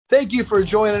Thank you for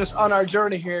joining us on our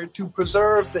journey here to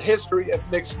preserve the history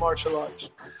of mixed martial arts.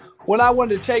 When I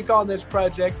wanted to take on this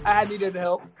project, I needed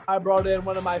help. I brought in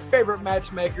one of my favorite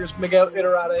matchmakers, Miguel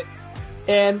Iturrate,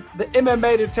 and the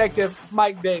MMA detective,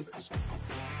 Mike Davis.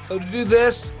 So to do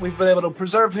this, we've been able to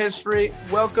preserve history.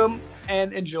 Welcome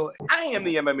and enjoy. I am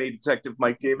the MMA detective,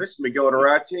 Mike Davis. Miguel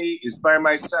Iturrate is by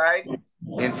my side.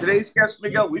 And today's guest,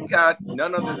 Miguel, we've got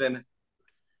none other than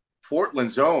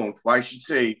Portland's own, well, I should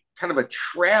say, kind of a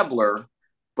traveler,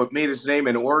 but made his name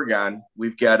in Oregon.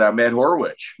 We've got Matt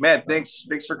Horwich. Matt, thanks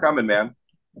for coming, man.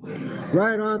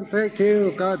 Right on. Thank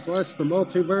you. God bless the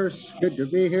multiverse. Good to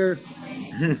be here.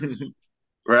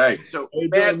 Right. So, how you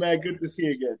doing, Matt? Good to see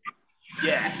you again.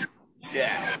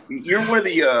 Yeah. You're one of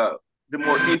the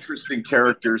more interesting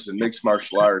characters in mixed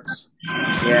martial arts,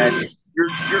 and your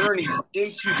journey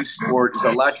into the sport is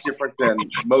a lot different than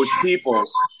most people's.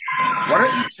 Why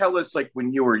don't you tell us, like,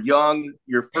 when you were young,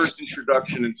 your first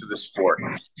introduction into the sport?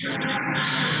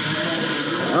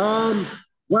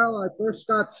 Well, I first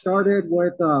got started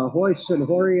with Royce and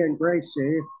Hori and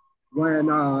Gracie when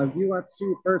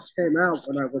UFC first came out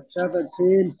when I was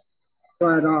 17.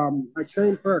 But I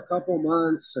trained for a couple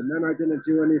months, and then I didn't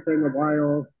do anything a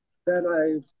while. Then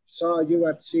I saw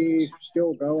UFC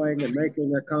still going and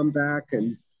making a comeback,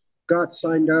 and got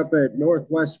signed up at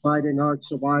Northwest Fighting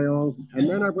Arts a while. And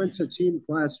then I went to Team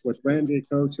Quest with Randy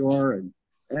Couture and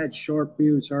Ed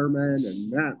Shortfuse Herman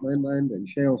and Matt Lindland and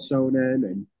Chael Sonnen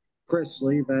and Chris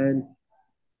Levin.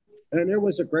 And it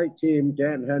was a great team,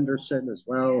 Dan Henderson as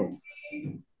well.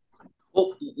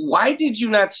 Well, why did you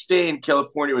not stay in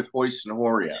California with Royce and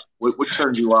Hori? What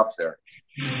turned you off there?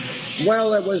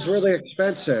 Well, it was really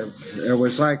expensive. It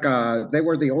was like they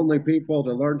were the only people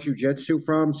to learn jiu-jitsu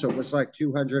from, so it was like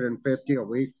 $250 a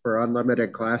week for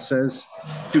unlimited classes.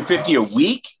 $250 a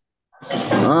week?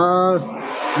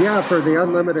 Yeah, for the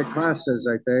unlimited classes,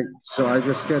 I think. So I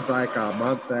just did like a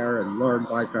month there and learned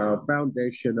like a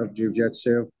foundation of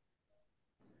jiu-jitsu.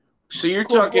 So you're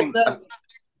talking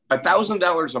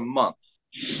 $1,000 a month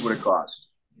is what it cost.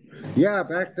 Yeah,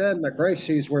 back then the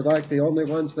Gracies were like the only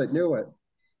ones that knew it.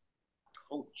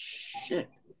 Oh shit!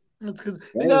 That's good.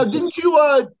 Now, didn't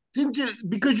you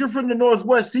because you're from the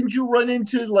Northwest? Didn't you run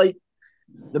into like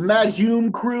the Matt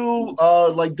Hume crew,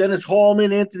 like Dennis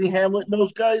Hallman, Anthony Hamlet, and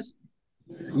those guys?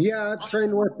 Yeah, I've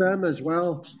trained with them as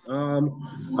well.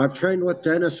 I've trained with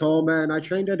Dennis Hallman. I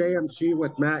trained at AMC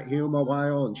with Matt Hume a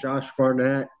while and Josh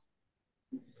Barnett.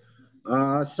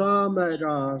 Saw him at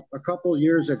a couple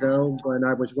years ago when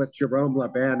I was with Jerome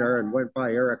LeBanner and went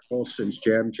by Eric Colson's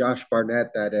gym, Josh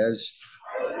Barnett, that is.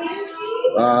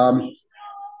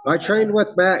 I trained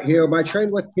with Matt Hume. I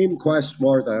trained with Team Quest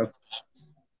more, though.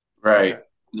 Right.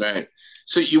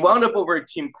 So you wound up over at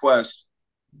Team Quest.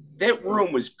 That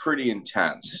room was pretty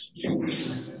intense.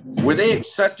 Were they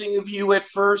accepting of you at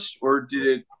first, or did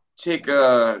it take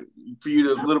for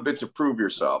you a little bit to prove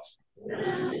yourself?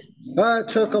 It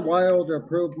took a while to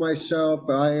prove myself.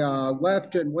 I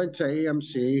left and went to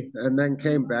AMC and then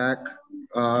came back.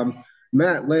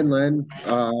 Matt Lindland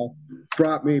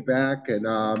brought me back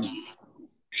and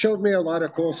showed me a lot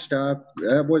of cool stuff.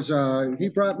 It was he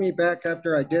brought me back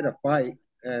after I did a fight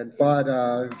and fought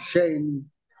Shane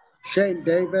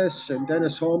Davis and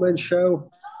Dennis Hallman's show.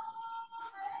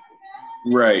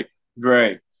 Right.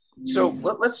 So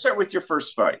let's start with your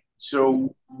first fight.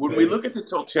 So when we look at the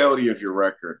totality of your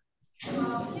record,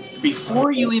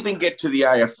 before you even get to the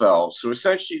IFL, so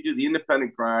essentially you do the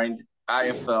independent grind,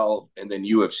 IFL, and then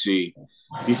UFC.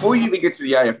 Before you even get to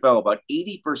the IFL, about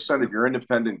 80% of your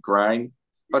independent grind,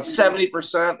 about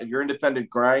 70% of your independent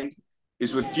grind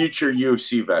is with future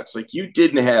UFC vets. Like, you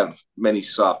didn't have many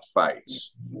soft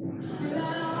fights.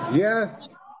 Yeah,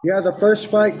 the first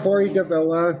fight, Corey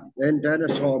Davila and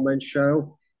Dennis Hallman's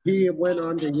show. He went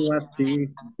on to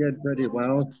UFC, did pretty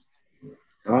well.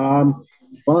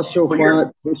 Also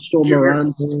fought Crystal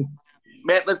Miranda.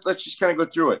 Matt, let's just kind of go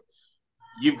through it.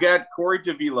 You've got Corey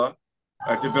Davila.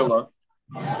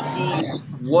 He's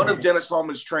one of Dennis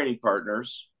Hallman's training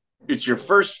partners. It's your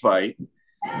first fight.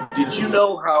 Did you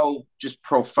know how just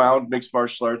profound mixed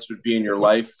martial arts would be in your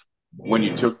life when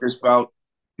you took this bout?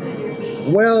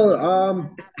 Well,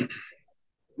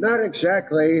 not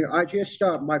exactly. I just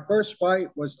my first fight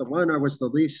was the one I was the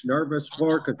least nervous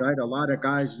for because I had a lot of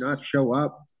guys not show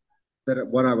up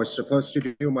when I was supposed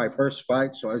to do my first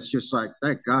fight. So I was just like,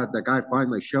 thank God the guy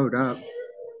finally showed up.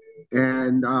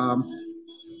 And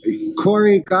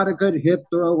Corey got a good hip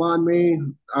throw on me.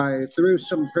 I threw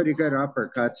some pretty good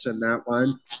uppercuts in that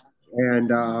one.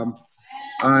 And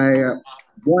I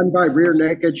won by rear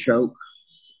naked choke.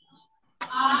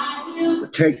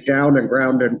 Takedown and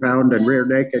ground and pound and rear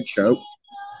naked choke.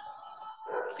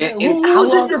 And Who how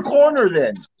was in long? your corner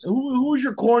then? Who was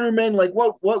your corner man? Like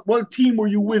what team were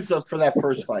you with for that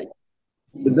first fight?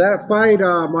 That fight,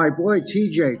 my boy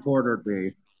TJ cornered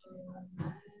me.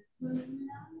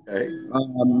 Okay.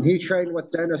 He trained with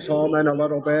Dennis Hallman a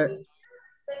little bit.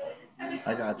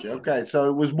 I got you. Okay, so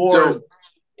it was more So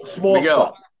small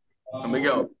stuff.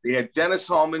 Miguel, they had Dennis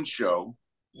Hallman's show,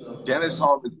 Dennis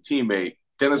Hallman's teammate,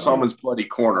 Dennis Hallman's buddy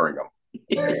cornering him.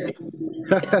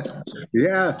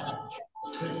 Yeah.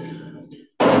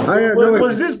 I didn't know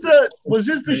Was this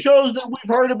the shows that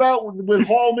we've heard about with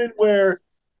Hallman where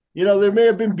there may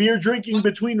have been beer drinking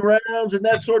between rounds and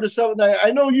that sort of stuff? And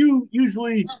I know you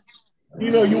usually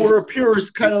you were a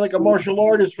purist, kind of like a martial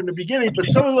artist from the beginning, but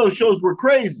some of those shows were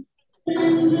crazy.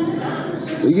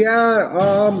 Yeah,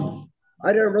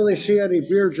 I didn't really see any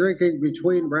beer drinking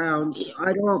between rounds.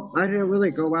 I didn't really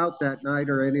go out that night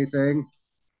or anything.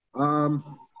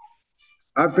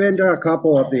 I've been to a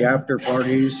couple of the after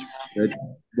parties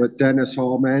with Dennis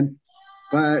Hallman,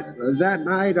 but that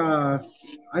night, I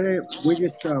didn't. We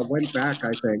just went back.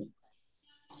 I think.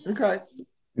 Okay.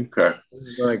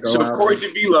 Really go So out Corey there.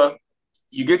 Davila,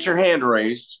 you get your hand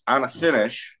raised on a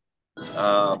finish.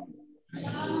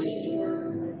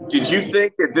 Did you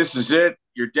think that this is it?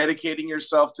 You're dedicating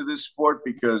yourself to this sport?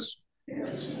 Because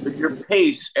your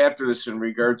pace after this in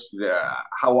regards to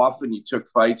how often you took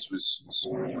fights was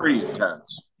pretty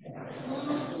intense.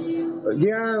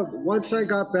 Yeah, once I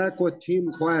got back with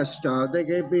Team Quest, they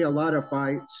gave me a lot of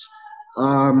fights.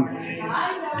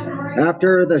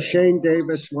 After the Shane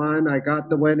Davis one, I got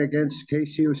the win against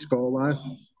Casey Uscola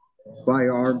by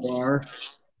armbar.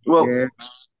 Well, Yeah.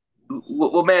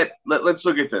 well, Matt, let's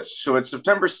look at this. So it's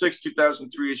September 6,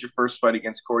 2003 is your first fight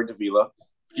against Corey Davila,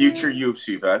 future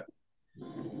UFC vet.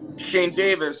 Shane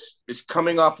Davis is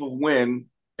coming off of win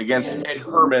against Ed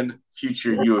Herman,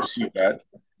 future UFC vet.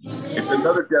 It's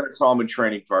another Dennis Hallman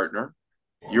training partner.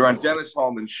 You're on Dennis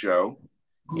Hallman's show.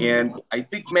 And I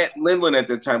think Matt Lindland at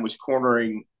the time was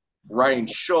cornering Ryan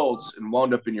Schultz and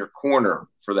wound up in your corner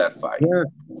for that fight.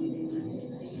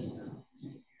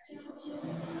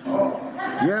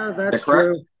 Yeah, that's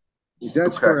correct? true.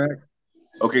 That's Okay. correct.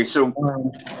 Okay, so why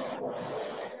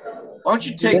don't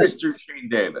you take us through Shane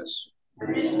Davis?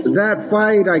 That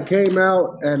fight, I came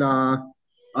out and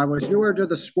I was newer to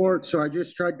the sport, so I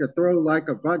just tried to throw like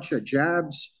a bunch of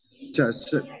jabs to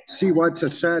see what to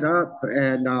set up.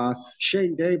 And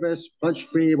Shane Davis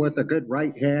punched me with a good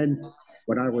right hand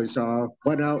when I was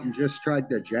went out and just tried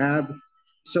to jab.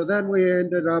 So then we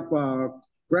ended up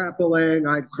grappling.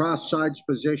 I'd cross sides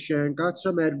position, got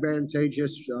some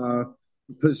advantageous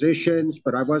positions,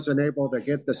 but I wasn't able to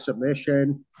get the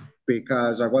submission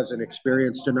because I wasn't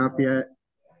experienced enough yet.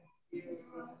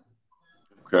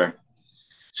 Okay.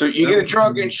 So you get a draw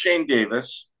against Shane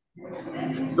Davis.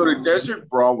 Go to Desert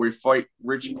Brawl where you fight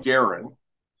Rich Guerin.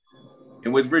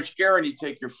 And with Rich Guerin, you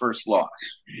take your first loss.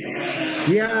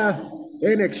 Yeah,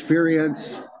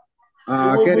 inexperience.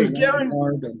 Was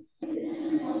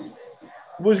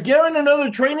Guerin another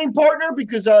training partner?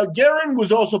 Because Guerin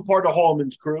was also part of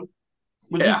Hallman's crew.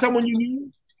 Was he someone you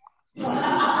knew?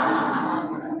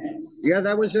 Yeah,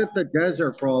 that was at the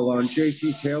Desert Brawl on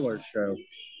JT Taylor's show.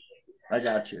 I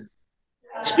got you.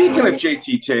 Speaking of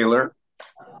JT Taylor,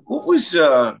 what was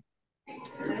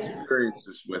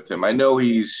experiences with him? I know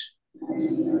he's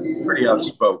pretty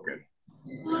outspoken.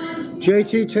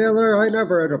 JT Taylor, I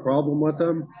never had a problem with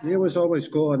him. He was always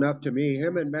cool enough to me.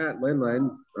 Him and Matt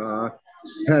Lindland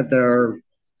had their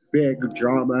big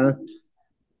drama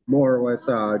more with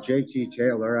JT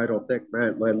Taylor. I don't think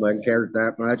Matt Lindland cared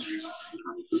that much.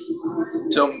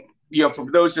 So, for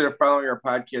those that are following our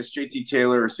podcast, JT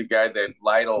Taylor is the guy that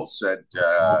Lytle said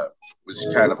was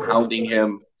kind of hounding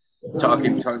him,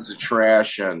 talking tons of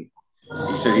trash. And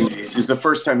he said it was the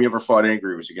first time he ever fought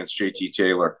angry was against JT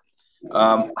Taylor.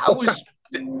 How was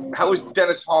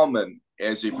Dennis Hallman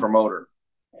as a promoter?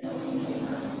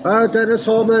 Dennis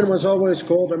Hallman was always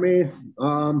cool to me.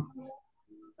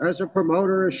 As a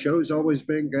promoter, his show's always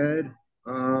been good.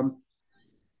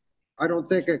 I don't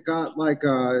think it got like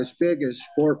as big as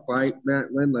Sport Fight, Matt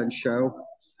Lindland's show,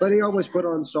 but he always put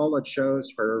on solid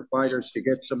shows for fighters to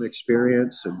get some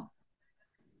experience. And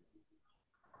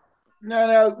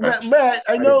no, Matt,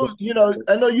 I know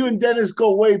you and Dennis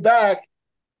go way back,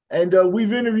 and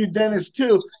we've interviewed Dennis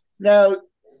too. Now,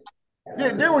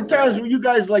 there were times when you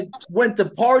guys like went to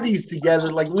parties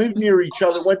together, like lived near each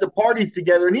other, went to parties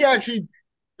together, and he actually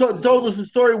told us a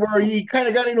story where he kind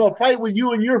of got into a fight with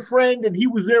you and your friend, and he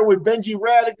was there with Benji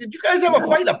Raddick. Did you guys have a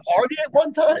fight at a party at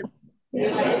one time?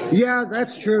 Yeah,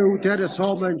 that's true. Dennis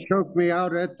Hallman choked me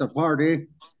out at the party.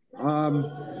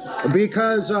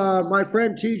 Because my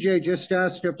friend TJ just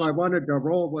asked if I wanted to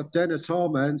roll with Dennis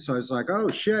Hallman, so I was like, "Oh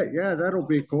shit, yeah, that'll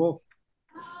be cool.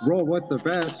 Roll with the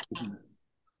best.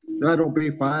 That'll be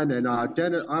fine." And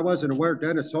Dennis, I wasn't aware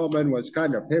Dennis Hallman was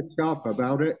kind of pissed off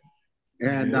about it,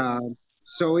 and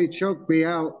so he choked me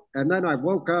out. And then I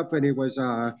woke up and he was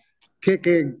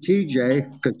kicking TJ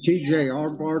because TJ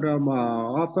armbarred him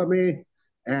off of me.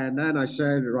 And then I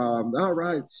said, "All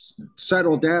right,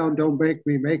 settle down. Don't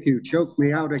make you choke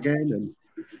me out again." And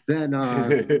then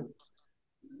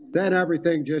then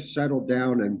everything just settled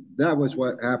down, and that was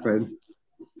what happened.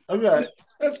 Okay,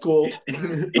 that's cool.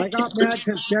 I got mad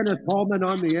because Dennis Hallman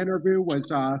on the interview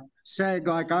was saying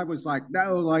like I was like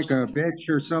no, like a bitch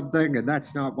or something, and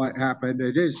that's not what happened.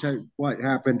 It is what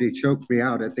happened. He choked me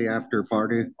out at the after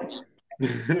party.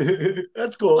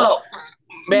 That's cool. Well,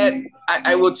 Matt,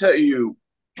 I will tell you,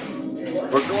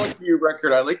 we're going through your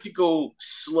record. I like to go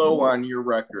slow on your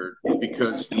record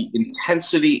because the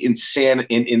intensity,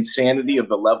 insanity of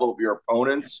the level of your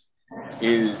opponents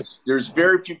is there's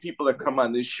very few people that come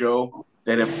on this show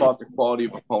that have fought the quality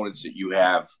of opponents that you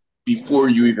have before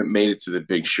you even made it to the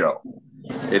big show.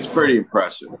 It's pretty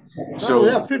impressive. So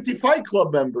yeah, 50 Fight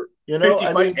Club member. You know,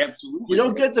 50 fight, absolutely. You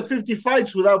don't get the 50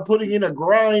 fights without putting in a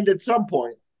grind at some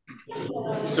point.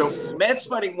 So Matt's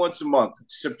fighting once a month.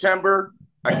 September,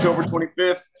 October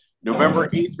 25th, November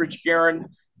 8th, Rich Guerin.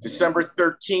 December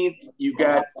 13th, you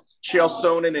got Chael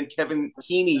Sonnen and Kevin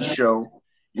Keeney's show.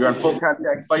 You're on Full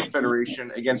Contact Fight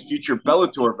Federation against future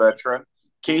Bellator veteran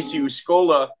Casey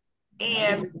Uscola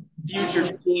and future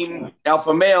Team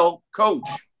Alpha Male coach,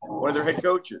 one of their head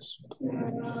coaches.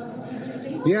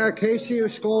 Yeah, Casey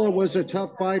Uscola was a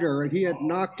tough fighter, and he had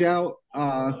knocked out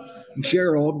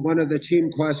Gerald, one of the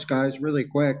Team Quest guys, really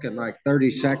quick in like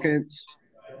 30 seconds.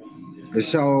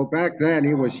 So back then,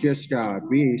 he was just a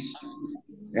beast.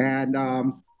 And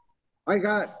I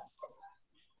got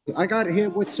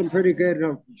hit with some pretty good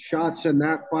shots in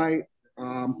that fight.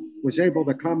 Was able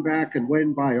to come back and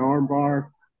win by armbar.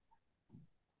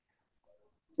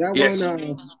 That Yes.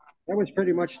 one, that was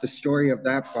pretty much the story of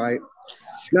that fight.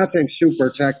 Nothing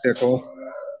super technical.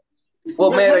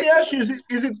 Well, let man, me ask you: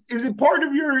 is it part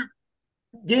of your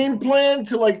game plan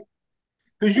to like?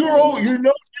 Because you're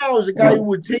known now as a guy who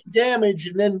would take damage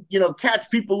and then catch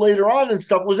people later on and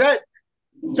stuff. Was that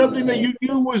something that you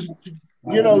knew was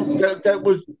that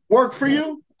was work for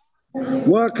you?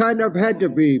 Well, it kind of had to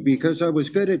be because I was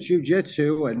good at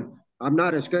jiu-jitsu and I'm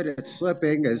not as good at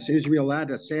slipping as Israel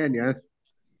Adesanya.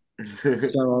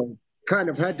 So kind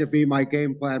of had to be my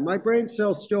game plan. My brain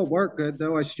cells still work good,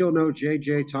 though. I still know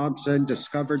J.J. Thompson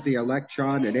discovered the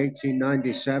electron in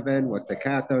 1897 with the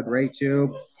cathode ray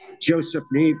tube. Joseph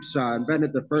Niepce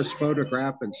invented the first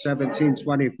photograph in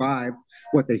 1725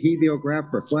 with a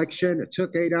heliograph reflection. It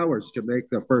took 8 hours to make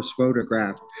the first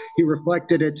photograph. He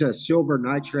reflected it to silver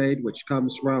nitrate, which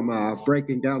comes from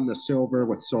breaking down the silver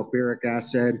with sulfuric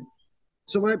acid.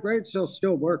 So my brain cells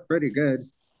still work pretty good.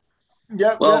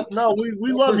 Yeah, well, no,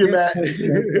 we love you, Matt.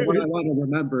 When I want to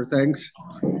remember things.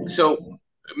 So,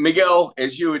 Miguel,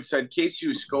 as you had said, Casey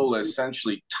Uscola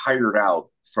essentially tired out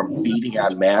from beating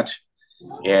on Matt,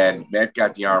 and Matt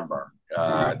got the armbar.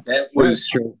 That was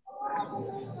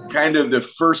kind of the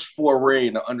first foray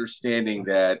into understanding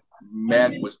that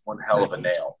Matt was one hell of a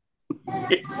nail.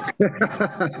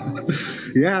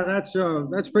 Yeah,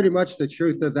 that's pretty much the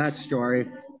truth of that story.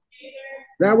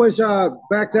 That was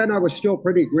back then I was still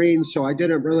pretty green, so I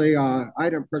didn't really I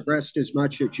hadn't progressed as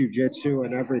much at jiu-jitsu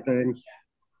and everything.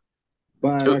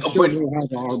 But I still knew how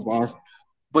to armbar.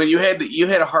 But you had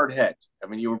a hard head. I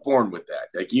mean, you were born with that.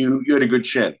 Like you had a good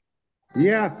chin.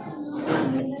 Yeah.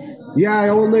 Yeah, I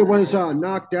only was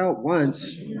knocked out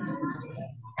once.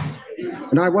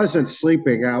 And I wasn't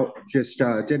sleeping out, just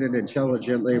didn't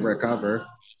intelligently recover.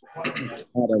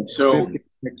 So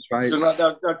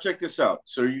now check this out.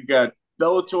 So you got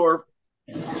Bellator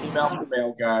Team Alpha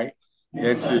Male guy.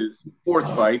 It's his fourth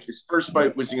fight. His first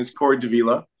fight was against Corey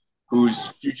Davila, who's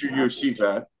future UFC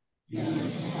vet.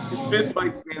 His fifth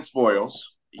fight against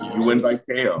Boyles. You win by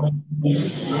KO.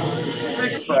 His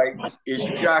sixth fight is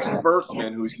Josh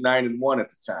Berkman, who's 9-1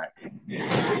 at the time.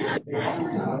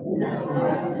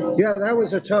 Yeah, that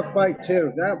was a tough fight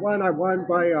too. That one I won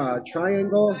by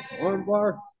triangle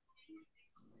armbar.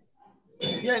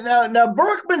 Yeah, now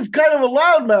Berkman's kind of a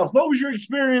loudmouth. What was your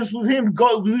experience with him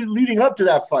leading up to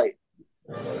that fight?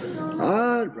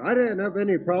 I didn't have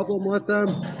any problem with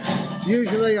them.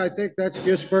 Usually, I think that's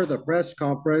just for the press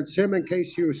conference. Him and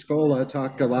Casey Uscola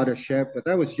talked a lot of shit, but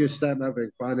that was just them having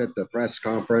fun at the press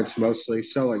conference, mostly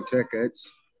selling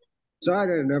tickets. So I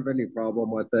didn't have any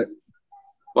problem with it.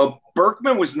 Well,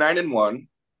 Berkman was 9-1.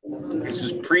 This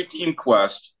is pre-Team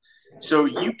Quest. So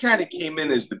you kind of came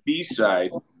in as the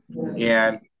B-side,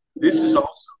 and this is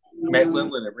also Matt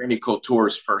Lindland and Randy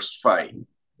Couture's first fight,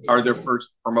 or their first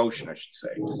promotion, I should say.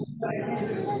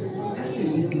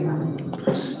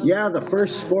 Yeah, the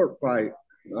first sport fight.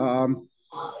 I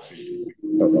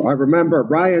remember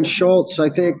Ryan Schultz, I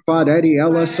think, fought Eddie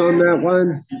Ellis on that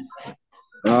one.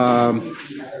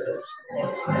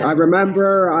 I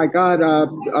remember I got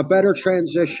a better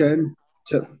transition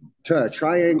to a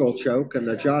triangle choke in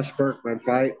the Josh Berkman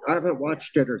fight. I haven't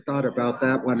watched it or thought about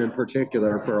that one in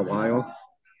particular for a while.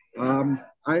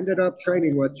 I ended up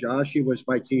training with Josh. He was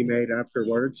my teammate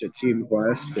afterwards at Team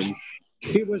Quest, and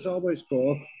he was always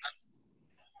cool.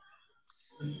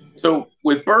 So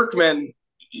with Berkman,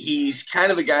 he's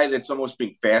kind of a guy that's almost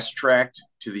being fast-tracked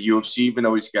to the UFC, even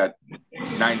though he's got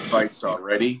 9 fights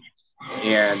already.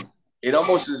 And it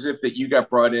almost as if that you got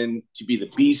brought in to be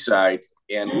the B-side,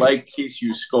 and like Casey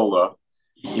Uscola,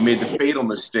 he made the fatal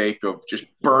mistake of just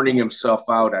burning himself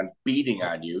out on beating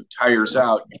on you, tires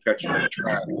out, you cut your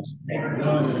track.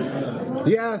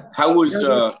 Yeah. How was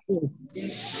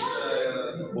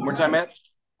one more time, Matt?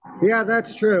 Yeah,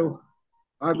 that's true.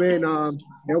 I mean,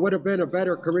 it would have been a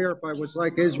better career if I was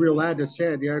like Israel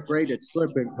Adesanya, great at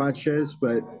slipping punches,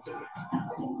 but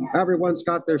everyone's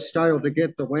got their style to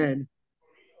get the win.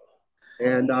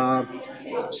 And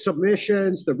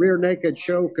submissions, the rear naked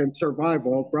choke, and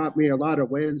survival brought me a lot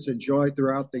of wins and joy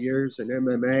throughout the years in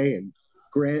MMA and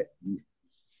grit.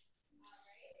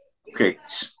 Okay.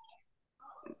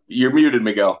 You're muted,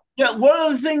 Miguel. Yeah, one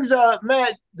of the things,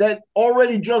 Matt, that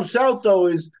already jumps out, though,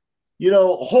 is,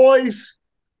 Royce,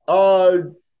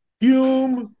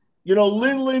 Hume,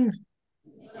 Lindland.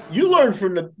 You learned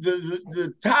from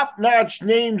the top-notch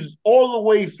names all the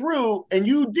way through, and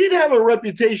you did have a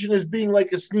reputation as being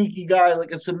like a sneaky guy,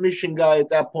 like a submission guy at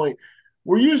that point.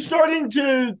 Were you starting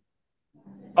to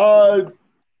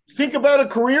think about a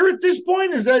career at this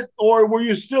point? Or were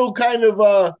you still kind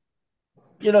of,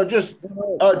 just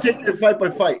taking it fight by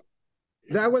fight?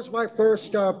 That was my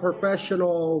first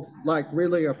professional, like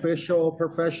really official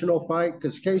professional fight,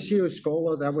 because Casey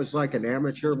Uscola, that was like an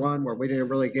amateur one where we didn't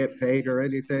really get paid or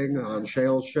anything on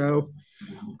Shale's show.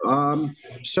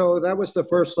 So that was the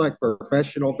first like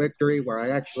professional victory where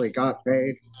I actually got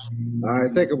paid. I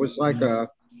think it was like a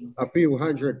few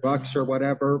 $100 or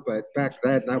whatever, but back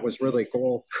then that was really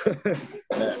cool.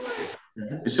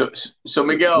 So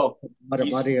Miguel, a lot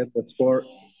of money in the sport.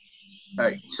 All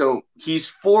right, so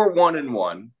he's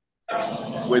 4-1-1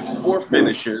 with 4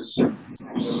 finishes, and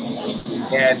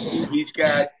he's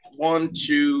got 1,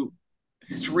 2,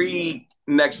 3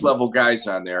 next level guys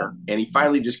on there, and he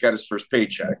finally just got his first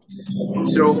paycheck.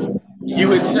 So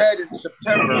you had said in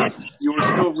September you were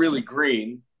still really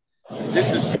green.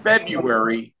 This is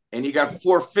February, and you got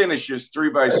 4 finishes,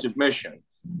 3 by submission.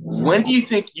 When do you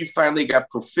think you finally got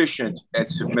proficient at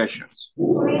submissions?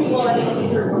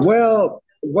 Well,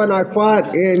 when I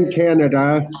fought in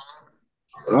Canada,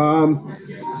 I'll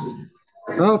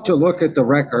have to look at the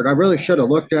record. I really should have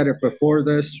looked at it before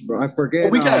this. I forget.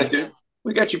 Well, we got it, dude.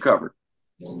 We got you covered.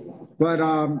 But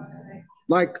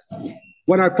like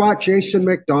when I fought Jason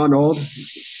McDonald,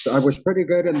 I was pretty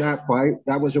good in that fight.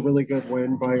 That was a really good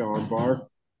win by armbar.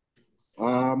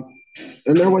 And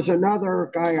there was another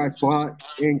guy I fought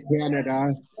in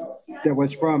Canada that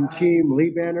was from Team Lee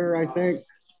Banner, I think.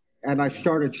 And I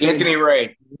started Anthony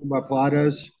Ray. My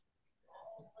Platas.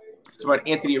 It's about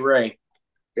Anthony Ray.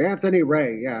 Anthony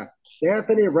Ray, yeah. The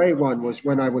Anthony Ray one was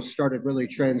when I was started really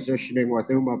transitioning with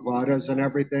Uma Platas and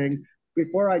everything.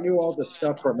 Before I knew all the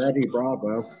stuff from Eddie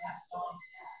Bravo.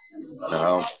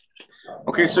 No.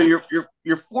 Okay, so you're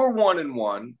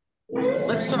 4-1-1.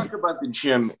 Let's talk about the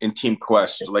gym in Team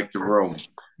Quest, like the room.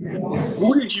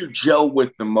 Who did you gel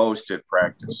with the most at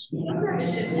practice?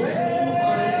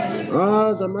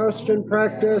 The most in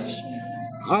practice,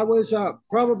 I was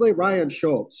probably Ryan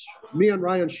Schultz. Me and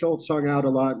Ryan Schultz hung out a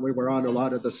lot. We were on a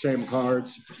lot of the same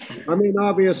cards. I mean,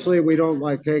 obviously, we don't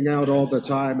like hang out all the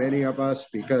time, any of us,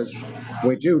 because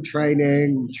we do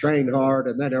training, train hard,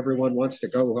 and then everyone wants to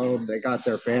go home. They got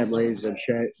their families and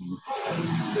shit.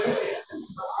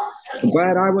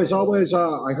 But I was always,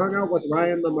 I hung out with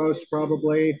Ryan the most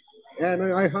probably.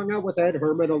 And I hung out with Ed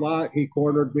Herman a lot. He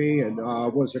cornered me and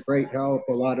was a great help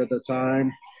a lot of the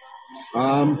time.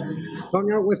 Hung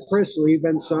out with Chris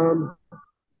Levin some.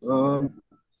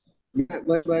 Matt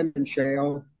Lindland and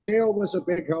Shale. Shale was a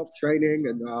big help training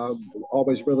and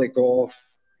always really cool.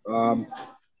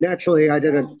 Naturally, I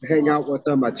didn't hang out with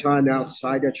them a ton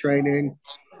outside of training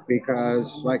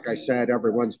because, like I said,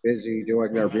 everyone's busy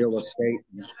doing their real estate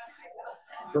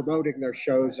promoting their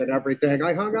shows and everything.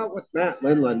 I hung out with Matt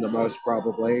Lindland the most,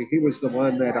 probably. He was the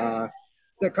one that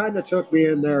kind of took me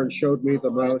in there and showed me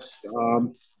the most.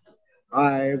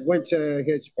 I went to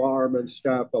his farm and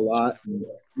stuff a lot. And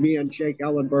me and Jake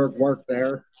Ellenberg worked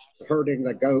there, herding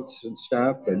the goats and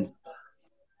stuff. And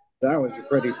that was a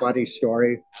pretty funny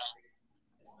story.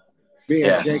 Me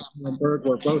and Jake Ellenberg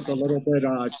were both a little bit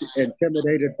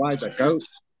intimidated by the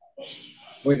goats.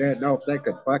 We didn't know if they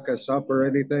could fuck us up or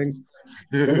anything.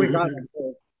 But we got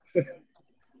it.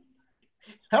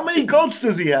 How many goats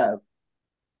does he have?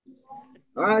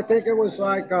 I think it was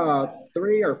like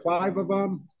 3 or 5 of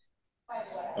them.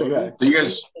 Okay. So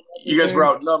you guys were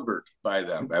outnumbered by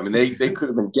them. I mean, they could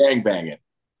have been gangbanging.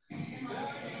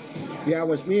 Yeah, it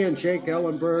was me and Jake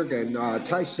Ellenberg and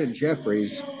Tyson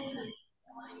Jeffries.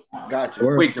 Gotcha.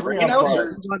 Wait, the ring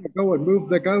announcer? You want to go and move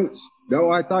the goats?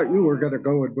 No, I thought you were going to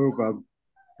go and move them.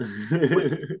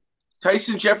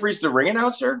 Tyson Jeffries, the ring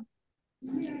announcer?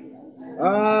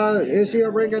 Is he a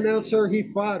ring announcer? He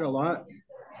fought a lot.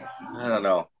 I don't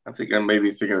know. I'm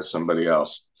maybe thinking of somebody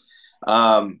else.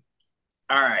 All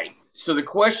right. So the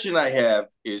question I have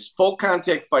is Full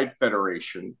Contact Fight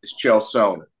Federation is Chael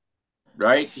Sonnen,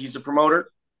 right? He's the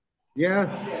promoter? Yeah.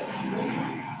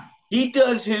 He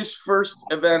does his first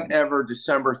event ever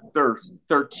December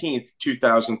 13th,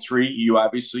 2003. You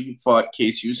fought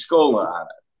Casey Uscola on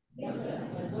it.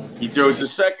 He throws the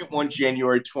second one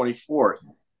January 24th.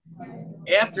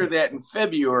 After that, in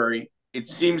February, it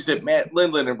seems that Matt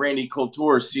Lindland and Randy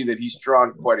Couture see that he's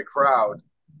drawn quite a crowd,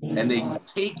 and they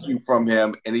take you from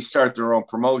him, and they start their own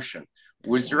promotion.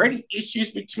 Was there any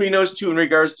issues between those two in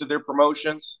regards to their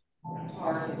promotions?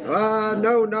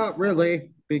 No, not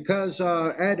really, because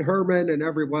Ed Herman and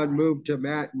everyone moved to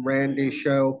Matt and Randy's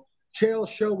show. Chael's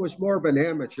show was more of an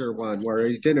amateur one where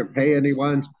he didn't pay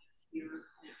anyone.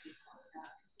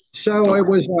 So it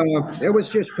was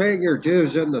just paying your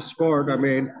dues in the sport. I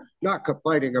mean, not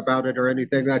complaining about it or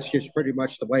anything. That's just pretty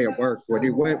much the way it worked. When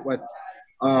you went with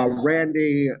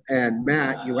Randy and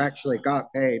Matt, you actually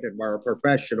got paid and were a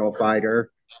professional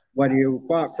fighter. When you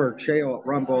fought for Chael at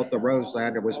Rumble at the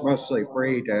Roseland, it was mostly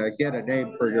free to get a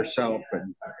name for yourself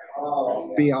and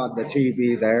be on the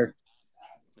TV there.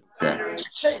 Okay.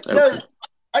 Now,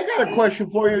 I got a question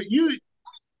for you.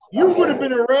 You would have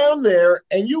been around there,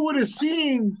 and you would have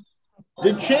seen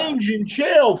the change in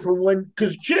Chael from when,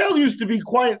 because Chael used to be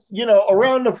quite,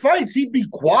 around the fights, he'd be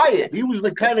quiet. He was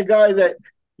the kind of guy that,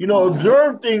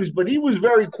 observed things, but he was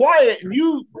very quiet. And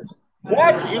you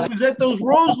watch, it was at those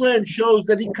Roseland shows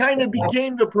that he kind of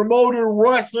became the promoter,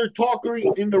 wrestler, talker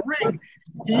in the ring.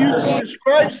 Can you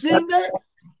describe seeing that?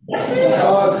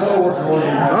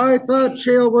 I thought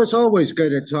Chael was always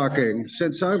good at talking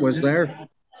since I was there.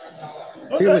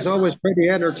 He was always pretty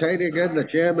entertaining in the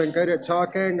gym and good at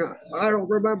talking. I don't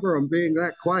remember him being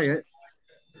that quiet.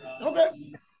 Okay.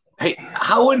 Hey,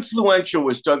 how influential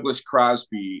was Douglas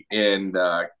Crosby in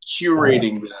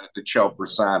curating the Chael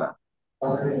persona?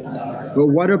 But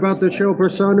what about the Chael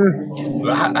persona?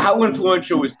 How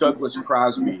influential was Douglas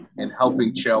Crosby in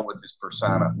helping Chael with his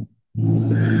persona?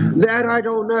 That I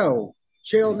don't know.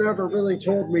 Chael never really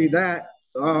told me that.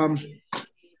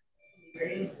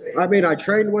 I mean, I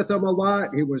trained with him a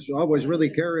lot. He was always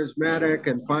really charismatic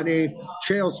and funny.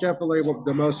 Chael's definitely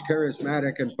the most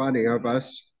charismatic and funny of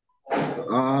us.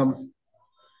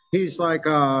 He's like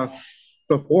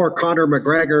before Conor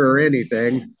McGregor or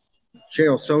anything.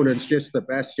 Chael Sonnen's just the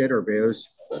best interviews.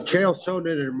 Chael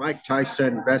Sonnen and Mike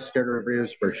Tyson, best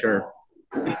interviews for sure.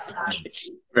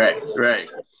 Right.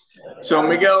 So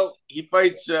Miguel, he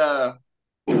fights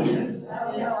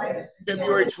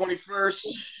February 21st.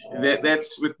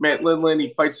 That's with Matt Lindland.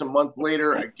 He fights a month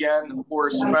later again.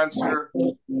 Horace Spencer.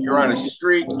 You're on a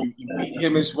streak. You beat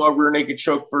him as well. Rear naked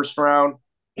choke first round.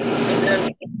 And then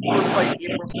you fight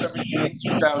April 17th,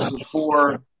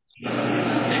 2004.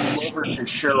 Glover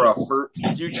Teixeira,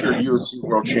 future UFC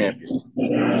world champion.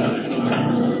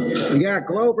 Yeah,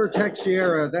 Glover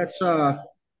Teixeira. That's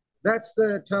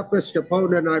the toughest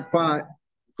opponent I fought.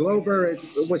 Glover, it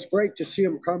was great to see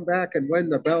him come back and win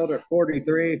the belt at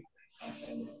 43.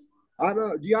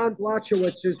 Jan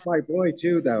Blachowicz is my boy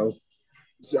too, though,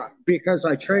 because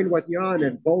I trained with Jan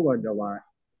in Poland a lot.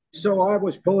 So I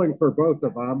was pulling for both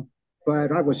of them,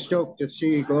 but I was stoked to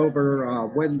see Glover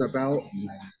win the belt.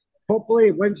 Hopefully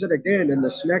he wins it again in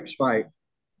this next fight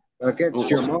against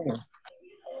Jamal.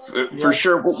 For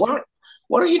sure. But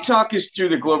why don't you talk us through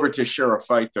the Glover Teixeira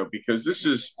fight, though? Because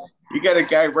you got a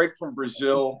guy right from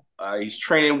Brazil. He's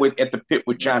training at the pit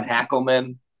with John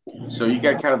Hackleman. So you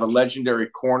got kind of a legendary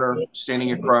corner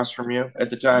standing across from you at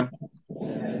the time.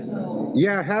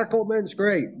 Yeah, Hackleman's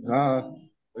great.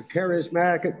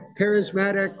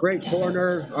 charismatic, great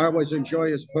corner. I always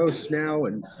enjoy his posts now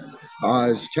and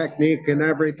his technique and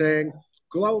everything.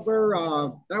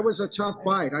 Glover, that was a tough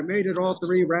fight. I made it all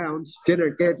 3 rounds.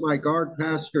 Didn't get my guard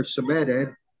passed or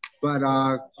submitted, but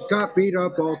got beat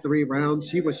up all 3 rounds.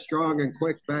 He was strong and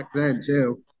quick back then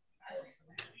too.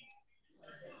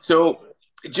 So,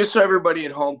 just so everybody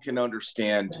at home can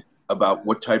understand about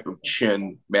what type of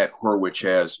chin Matt Horwich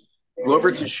has,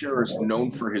 Glover Teixeira is known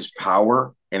for his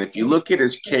power. And if you look at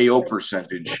his KO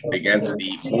percentage against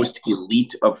the most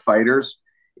elite of fighters,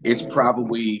 it's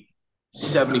probably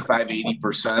 75,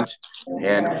 80%.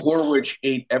 And Horwich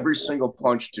ate every single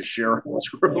punch Teixeira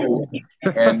threw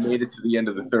and made it to the end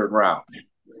of the 3rd round.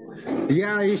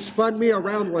 Yeah, he spun me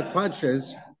around with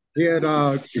punches. He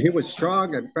was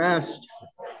strong and fast.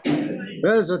 It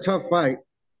was a tough fight.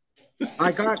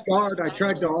 I got guard. I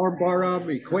tried to armbar him.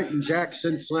 He Quentin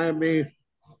Jackson slammed me,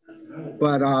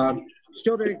 but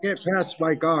still didn't get past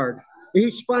my guard. He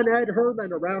spun Ed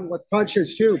Herman around with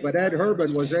punches too, but Ed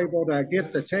Herman was able to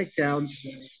get the takedowns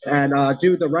and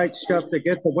do the right stuff to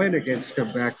get the win against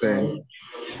him back then.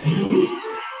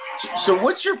 So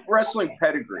what's your wrestling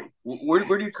pedigree?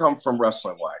 Where do you come from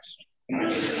wrestling-wise?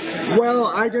 Well,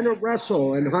 I didn't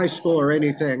wrestle in high school or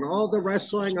anything. All the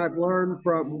wrestling I've learned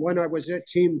from when I was at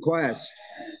Team Quest.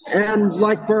 And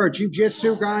like for a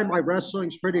jiu-jitsu guy, my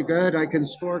wrestling's pretty good. I can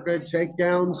score good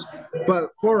takedowns. But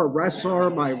for a wrestler,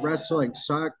 my wrestling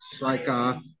sucks. Like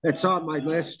it's on my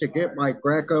list to get my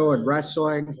Greco and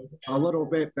wrestling a little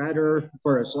bit better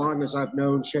for as long as I've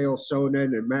known Chael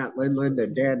Sonnen and Matt Lindland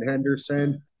and Dan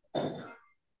Henderson.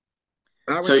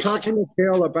 I was talking to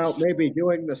Chael about maybe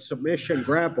doing the submission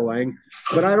grappling,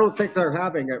 but I don't think they're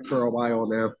having it for a while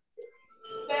now.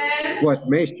 With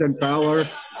Mason Fowler.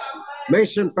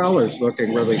 Mason Fowler's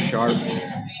looking really sharp.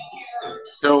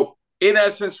 So, in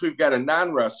essence, we've got a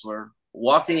non-wrestler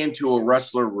walking into a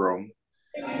wrestler room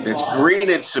that's green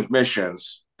at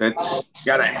submissions, that's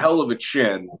got a hell of a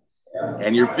chin,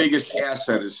 and your biggest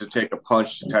asset is to take a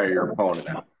punch to tire your opponent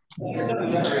out.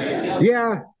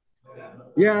 Yeah.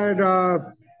 Yeah, and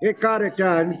it got it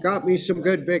done. Got me some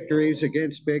good victories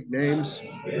against big names.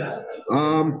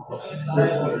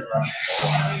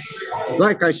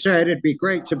 Like I said, it'd be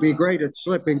great to be great at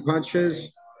slipping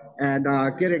punches and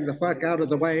getting the fuck out of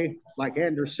the way, like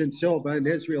Anderson Silva and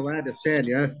Israel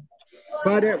Adesanya.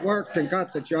 But it worked and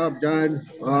got the job done.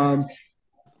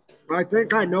 I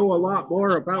think I know a lot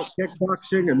more about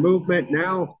kickboxing and movement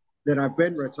now that I've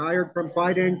been retired from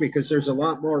fighting, because there's a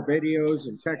lot more videos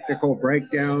and technical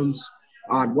breakdowns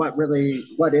on what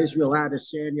Israel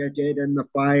Adesanya did in the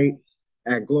fight,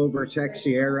 and Glover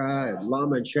Teixeira and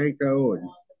Lomachenko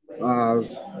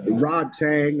and Rod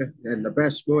Tang and the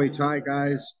best Muay Thai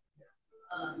guys.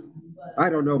 I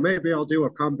don't know. Maybe I'll do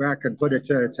a comeback and put it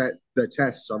to the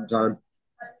test sometime.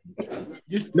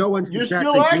 No one's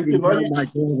exactly beating my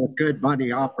goal with good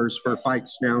money offers for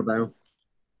fights now, though.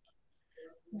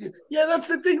 Yeah, that's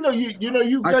the thing, though.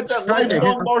 You got that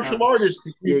lifelong martial artist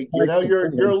gig.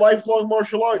 You're a lifelong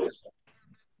martial artist.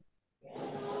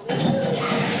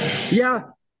 Yeah,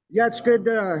 it's good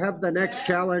to have the next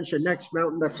challenge and next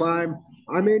mountain to climb.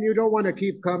 I mean, you don't want to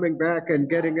keep coming back and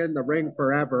getting in the ring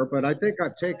forever, but I think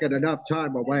I've taken enough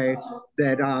time away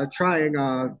that trying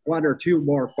 1 or 2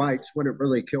 more fights wouldn't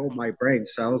really kill my brain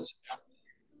cells.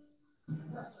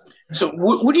 So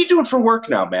what are you doing for work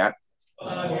now, Matt?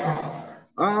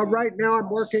 Right now, I'm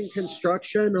working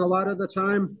construction a lot of the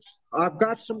time. I've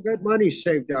got some good money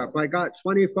saved up. I got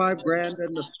 25 grand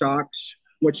in the stocks,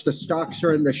 which the stocks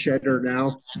are in the shitter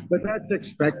now, but that's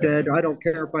expected. I don't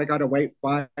care if I got to wait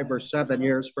 5 or 7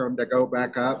 years for them to go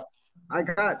back up. I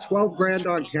got 12 grand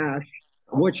on cash,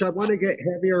 which I want to get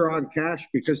heavier on cash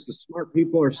because the smart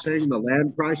people are saying the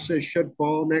land prices should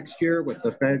fall next year with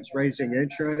the feds raising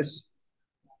interest.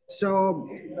 So,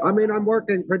 I mean, I'm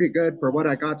working pretty good for what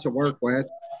I got to work with.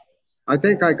 I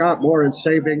think I got more in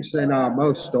savings than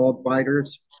most old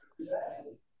fighters.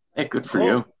 Hey, good for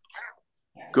you.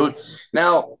 Good.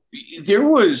 Now, there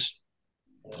was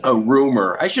a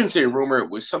rumor. I shouldn't say a rumor. It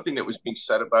was something that was being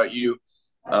said about you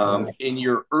in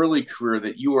your early career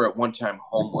that you were at one time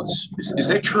homeless. Is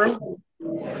that true?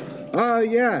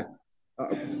 Yeah.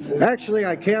 Actually,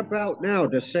 I camp out now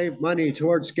to save money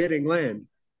towards getting land.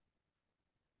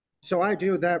 So I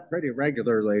do that pretty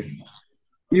regularly.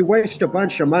 You waste a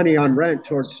bunch of money on rent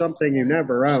towards something you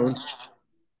never own.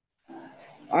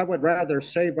 I would rather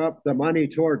save up the money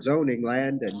towards owning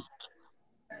land. And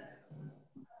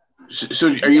so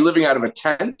are you living out of a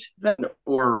tent then,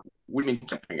 or what do you mean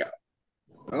camping out?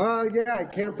 Yeah, I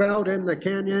camp out in the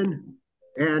canyon,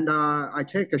 and I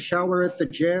take a shower at the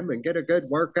gym and get a good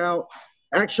workout.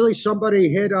 Actually, somebody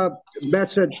hit a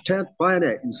message 10th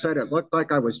Planet and said it looked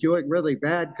like I was doing really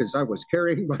bad because I was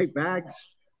carrying my bags,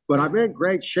 but I'm in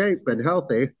great shape and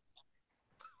healthy.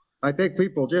 I think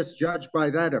people just judge by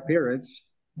that appearance.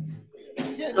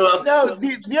 Yeah. Now,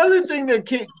 the other thing that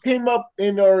came up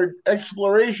in our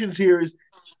explorations here is,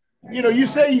 you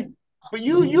say, but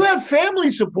you had family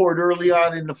support early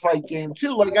on in the fight game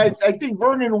too. Like I think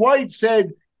Vernon White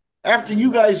said after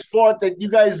you guys fought that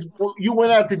you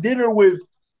went out to dinner with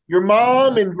your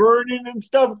mom and Vernon and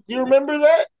stuff. Do you remember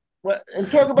that?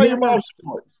 And talk about Yeah, your mom's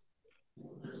support.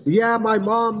 yeah, my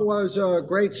mom was a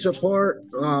great support.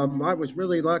 I was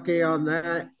really lucky on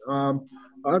that.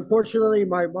 Unfortunately,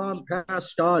 my mom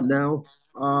passed on now.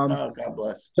 Um, Oh, God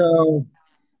bless. so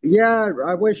yeah,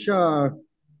 I wish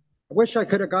I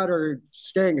could have got her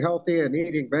staying healthy and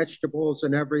eating vegetables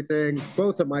and everything.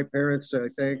 Both of my parents, I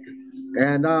think.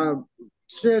 And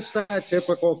it's just that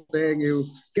typical thing. You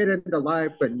get into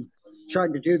life and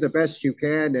trying to do the best you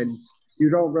can, and you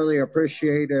don't really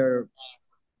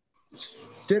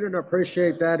didn't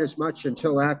appreciate that as much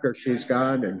until after she's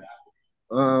gone. And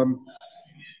um,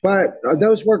 but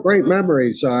those were great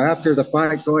memories. After the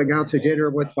fight, going out to dinner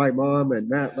with my mom and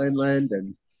Matt Lindland,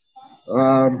 and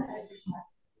um,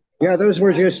 yeah, those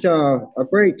were just a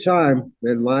great time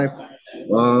in life.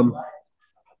 Um,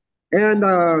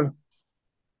 and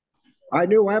I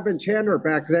knew Evan Tanner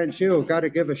back then too. Got to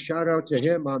give a shout out to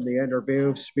him on the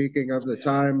interview. Speaking of the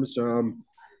times,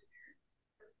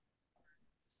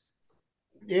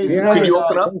 He's yeah, Can one of you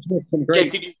open up? those were some Yeah,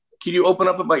 great. can you open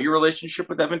up about your relationship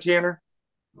with Evan Tanner?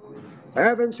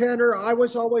 Evan Tanner, I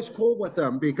was always cool with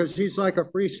him because he's like a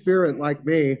free spirit like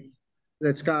me,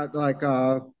 that's got like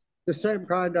the same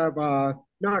kind of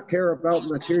not care about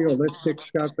materialistic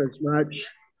stuff as much.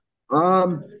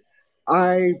 Um,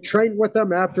 I trained with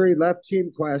him after he left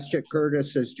Team Quest at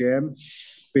Curtis's gym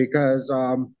because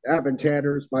Evan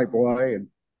Tanner's my boy, and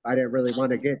I didn't really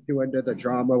want to get too into the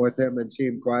drama with him in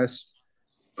Team Quest.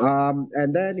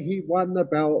 And then he won the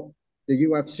belt, the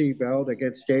UFC belt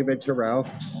against David Terrell,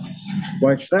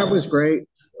 which that was great.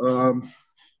 Um,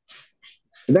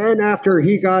 then after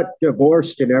he got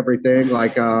divorced and everything,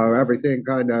 like everything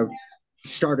kind of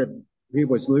started, he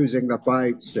was losing the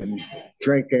fights and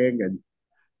drinking and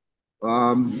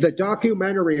the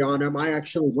documentary on him, I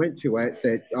actually went to it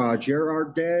that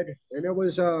Gerard did, and it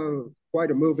was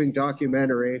quite a moving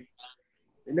documentary.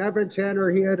 And Evan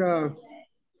Tanner,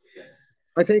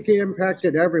 I think he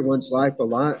impacted everyone's life a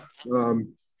lot,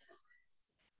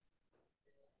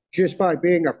 just by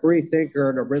being a free thinker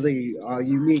and a really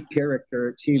unique character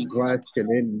at Team Quest and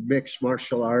in mixed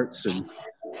martial arts. And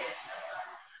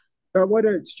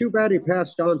it's too bad he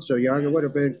passed on so young. It would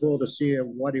have been cool to see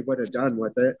what he would have done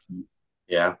with it.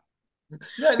 Yeah.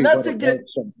 If he Not would to have get wrote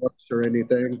some books or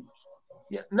anything.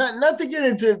 Yeah, not to get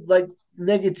into like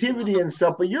negativity and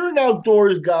stuff, but you're an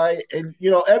outdoors guy, and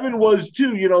Evan was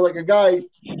too. Like a guy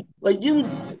like you.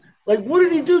 Like, what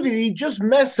did he do? Did he just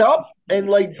mess up and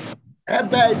like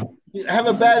have bad have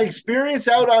a bad experience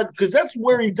out on? Because that's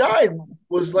where he died.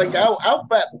 Was like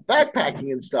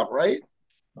backpacking and stuff, right?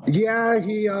 Yeah,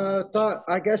 he thought,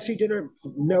 I guess he didn't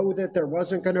know that there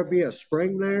wasn't going to be a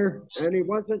spring there, and he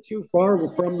wasn't too far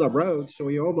from the road, so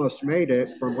he almost made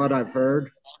it, from what I've heard.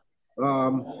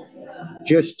 Um,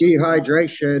 just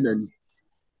dehydration and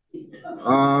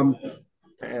um,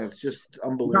 Yeah, it's just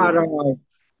not unbelievable.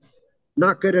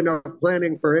 not good enough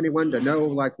planning for anyone to know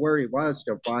like where he was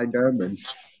to find him. And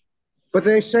but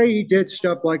they say he did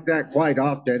stuff like that quite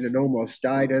often and almost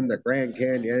died in the Grand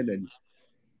Canyon. And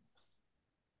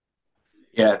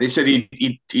Yeah, they said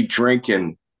he'd drink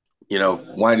and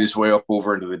wind his way up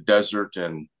over into the desert,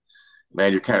 and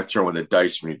man, you're kind of throwing the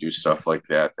dice when you do stuff like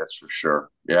that. That's for sure.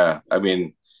 Yeah, I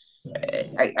mean,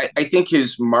 I think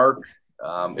his mark.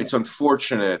 It's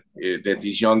unfortunate that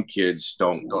these young kids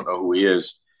don't know who he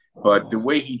is, but the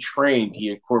way he trained, he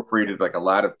incorporated like a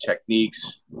lot of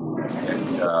techniques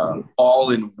and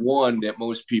all in one that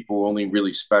most people only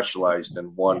really specialized in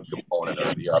one component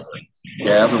or the other.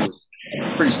 Yeah, Evan was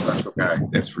a pretty special guy,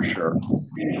 that's for sure.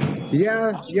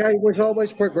 yeah, he was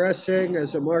always progressing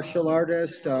as a martial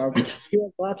artist. He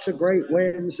had lots of great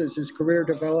wins as his career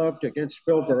developed against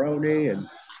Phil Baroni and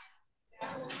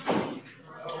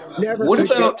never What could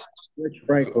get about Rich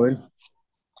Franklin.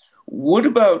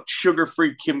 Sugar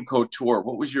Free Kim Couture?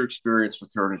 What was your experience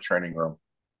with her in the training room?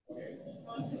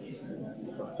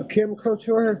 Kim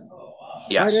Couture? I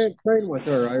Yes. didn't train with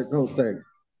her, I don't think.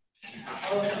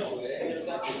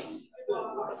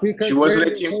 She Because wasn't at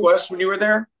Randy, Team Quest when you were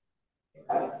there?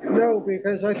 no,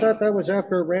 because I thought that was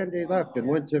after Randy left and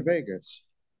went to Vegas.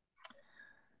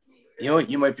 You know what?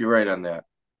 You might be right on that.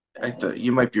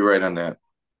 You might be right on that.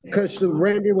 Because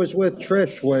Randy was with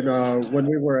Trish when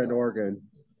we were in Oregon.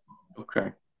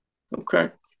 Okay.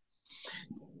 Okay.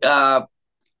 Uh,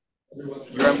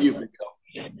 you're on mute,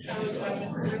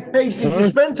 Hey, did you Huh?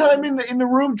 spend time in the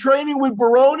room training with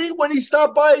Baroni when he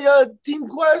stopped by Team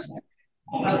Quest?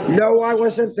 No, I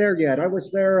wasn't there yet. I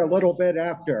was there a little bit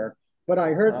after, but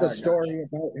I heard the I got you. story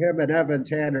about him and Evan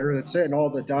Tanner. It's in all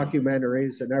the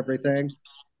documentaries and everything.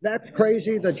 That's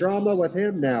crazy. The drama with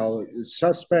him now,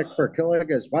 suspect for killing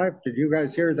his wife. Did you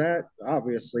guys hear that?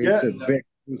 Obviously, Yeah. it's a big.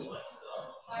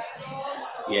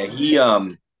 Yeah, he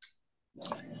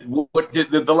what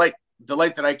did the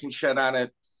light that I can shed on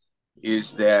it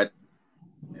is that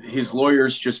his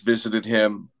lawyers just visited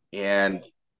him and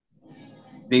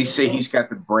they say he's got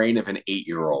the brain of an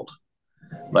 8-year-old.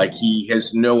 Like he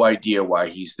has no idea why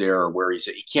he's there or where he's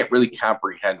at. He can't really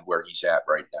comprehend where he's at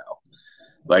right now.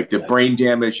 Like the brain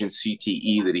damage and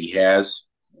CTE that he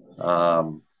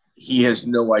has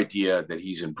no idea that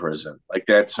he's in prison. Like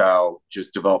that's how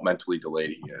just developmentally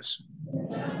delayed he is.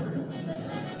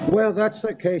 Well, that's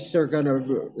the case. They're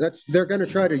gonna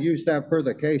try to use that for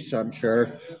the case. I'm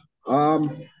sure.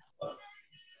 Um,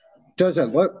 does it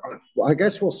look? I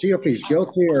guess we'll see if he's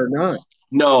guilty or not.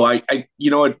 No, you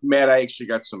know what, Matt, I actually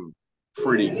got some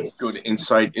pretty good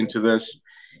insight into this.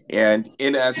 And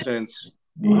in essence,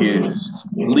 his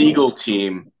legal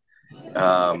team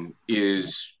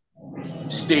is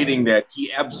stating that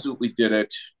he absolutely did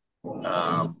it.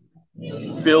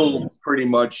 Phil pretty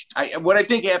much, what I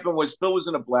think happened was Phil was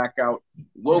in a blackout,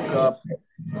 woke up,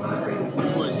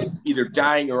 was either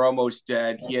dying or almost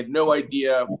dead. He had no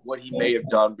idea what he may have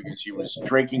done because he was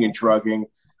drinking and drugging.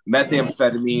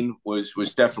 Methamphetamine was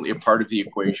definitely a part of the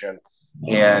equation,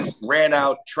 and ran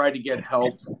out, tried to get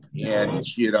help, and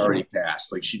she had already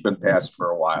passed. Like she'd been passed for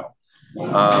a while.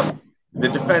 The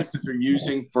defense that they're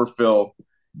using for Phil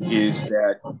is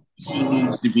that he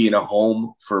needs to be in a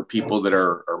home for people that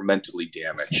are mentally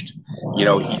damaged. You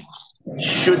know, he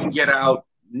shouldn't get out,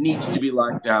 needs to be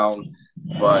locked down,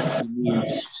 but he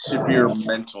needs severe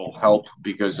mental help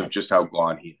because of just how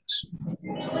gone he is.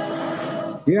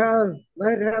 Yeah,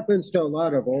 that happens to a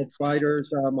lot of old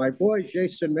fighters. My boy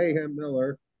Jason Mayhem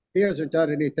Miller, he hasn't done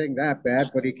anything that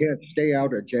bad, but he can't stay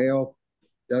out of jail.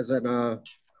 Doesn't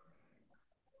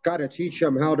got to teach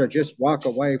him how to just walk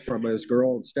away from his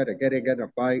girl instead of getting in a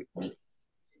fight.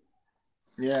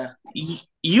 Yeah.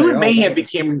 You and Mayhem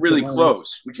became really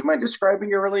close. Would you mind describing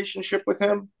your relationship with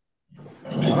him?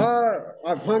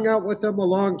 I've hung out with him a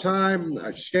long time.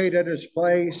 I stayed at his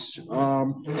place.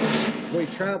 We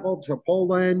traveled to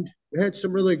Poland. We had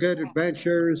some really good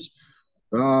adventures.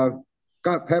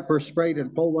 Got pepper sprayed in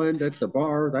Poland at the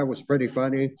bar. That was pretty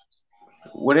funny.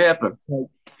 What happened?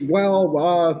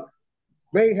 Well,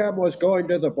 Mayhem was going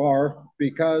to the bar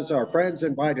because our friends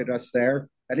invited us there,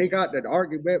 and he got in an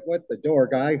argument with the door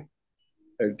guy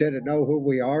who didn't know who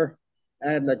we are,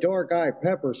 and the door guy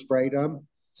pepper sprayed him.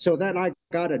 So then I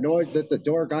got annoyed that the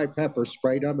door guy pepper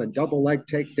sprayed him and double leg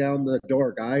take down the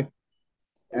door guy.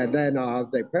 And then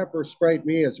they pepper sprayed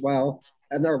me as well.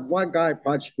 And there one guy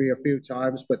punched me a few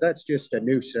times, but that's just a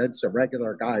nuisance, a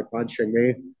regular guy punching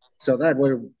me. So then we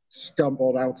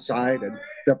stumbled outside and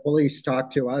the police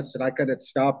talked to us and I couldn't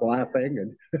stop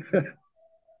laughing. And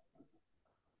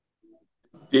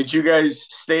Did you guys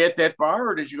stay at that bar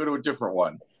or did you go to a different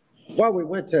one? well, we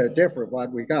went to a different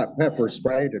one. We got pepper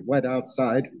sprayed and went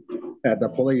outside. And the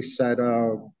police said,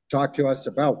 talk to us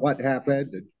about what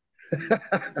happened.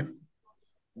 And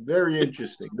Very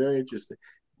interesting. Very interesting.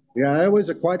 yeah, it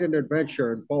was quite an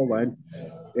adventure in Poland.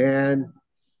 And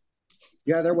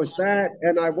yeah, there was that.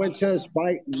 And I went to his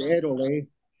fight in Italy.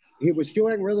 He was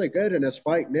doing really good in his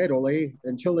fight in Italy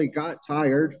until he got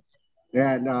tired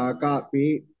and got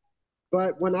beat.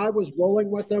 But when I was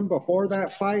rolling with him before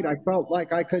that fight, I felt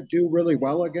like I could do really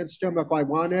well against him if I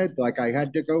wanted. Like I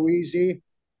had to go easy.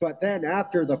 But then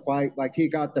after the fight, like he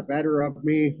got the better of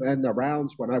me in the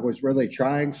rounds when I was really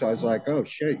trying. So I was like, oh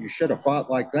shit, you should have fought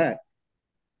like that.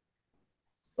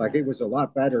 Like he was a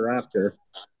lot better after.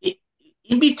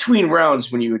 In between rounds,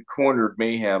 when you had cornered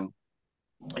Mayhem,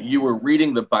 you were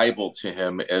reading the Bible to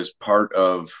him as part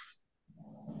of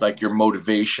like your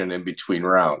motivation in between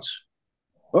rounds.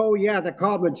 Oh yeah, the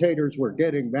commentators were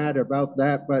getting mad about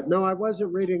that, but no, I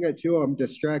wasn't reading it to them,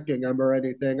 distracting them or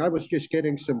anything. I was just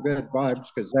getting some good vibes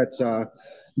because that's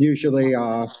usually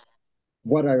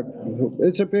what I.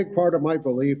 It's a big part of my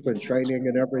belief in training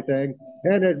and everything,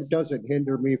 and it doesn't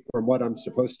hinder me from what I'm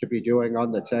supposed to be doing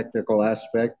on the technical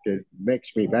aspect. It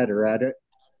makes me better at it.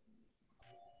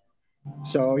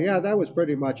 So yeah, that was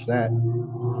pretty much that.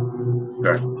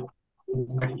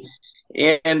 Okay.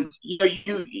 And you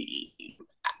know,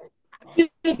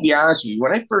 to be honest with you,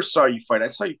 when I first saw you fight, I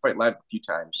saw you fight live a few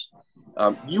times.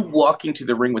 You walking to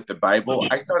the ring with the Bible,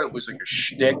 I thought it was like a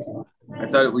shtick. I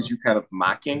thought it was you kind of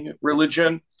mocking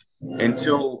religion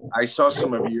until I saw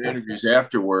some of your interviews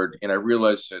afterward, and I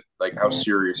realized that like how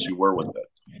serious you were with it.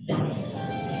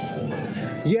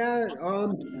 Yeah,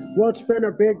 well, it's been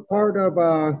a big part of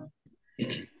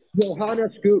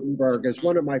Johannes Gutenberg is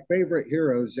one of my favorite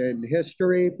heroes in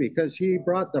history because he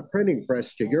brought the printing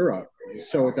press to Europe.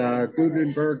 So the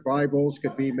Gutenberg Bibles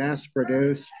could be mass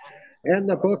produced and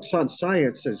the books on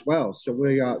science as well. So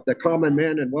the common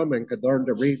man and woman could learn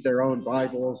to read their own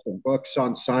Bibles and books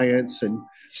on science, and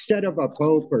instead of a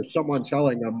pope or someone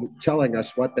telling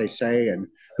us what they say and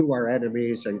who our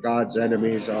enemies and God's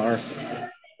enemies are.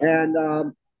 And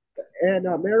in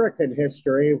American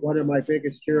history, one of my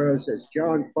biggest heroes is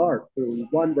John Clark, who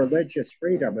won religious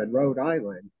freedom in Rhode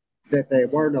Island, that they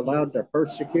weren't allowed to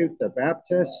persecute the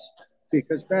Baptists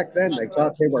because back then they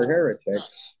thought they were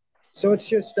heretics. So it's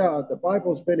just the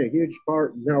Bible's been a huge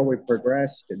part in how we've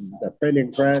progressed in the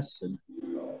printing press, and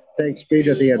thanks be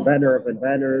to the inventor of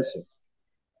inventors.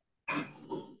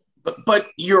 But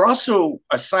you're also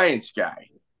a science guy.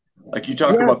 Like you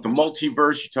talk about the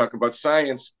multiverse, you talk about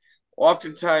science.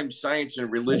 Oftentimes, science and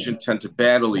religion tend to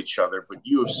battle each other, but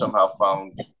you have somehow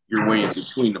found your way in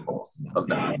between the both of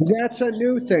them. That's a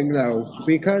new thing, though,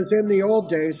 because in the old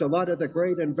days, a lot of the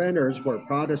great inventors were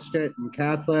Protestant and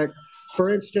Catholic. For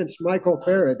instance, Michael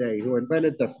Faraday, who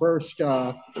invented the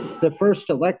first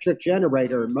electric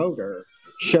generator and motor,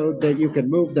 showed that you can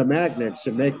move the magnets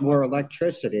and make more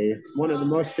electricity. One of the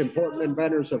most important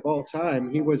inventors of all time,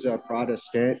 he was a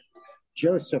Protestant.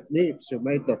 Joseph Niepce, who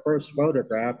made the first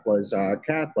photograph, was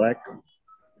Catholic.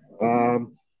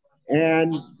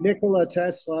 And Nikola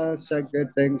Tesla said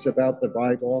good things about the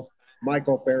Bible.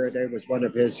 Michael Faraday was one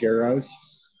of his heroes.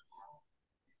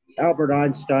 Albert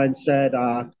Einstein said,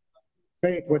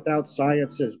 faith without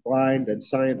science is blind, and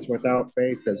science without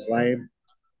faith is lame.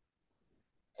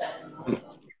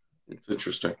 It's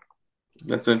interesting.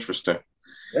 That's interesting.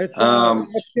 It's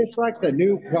just like the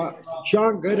new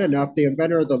John Goodenough, the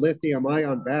inventor of the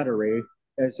lithium-ion battery,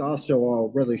 is also a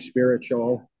really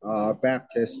spiritual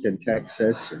Baptist in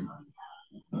Texas.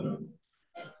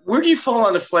 Where do you fall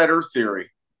on the flat Earth theory?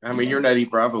 I mean, you're an Eddie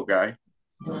Bravo guy.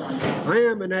 I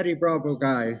am an Eddie Bravo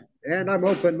guy, and I'm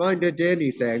open-minded to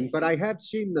anything, but I have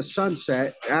seen the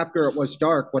sunset after it was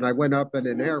dark when I went up in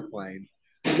an airplane,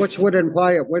 which would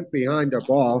imply it went behind a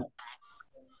ball.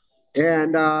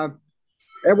 And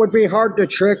it would be hard to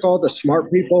trick all the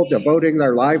smart people devoting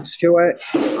their lives to it.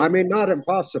 I mean, not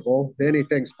impossible.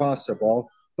 Anything's possible,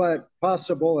 but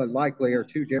possible and likely are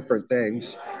two different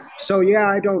things. So, yeah,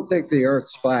 I don't think the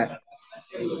Earth's flat.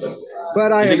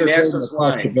 But I entertain the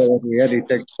possibility.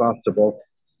 Anything's possible.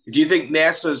 Do you think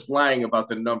NASA's lying about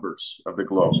the numbers of the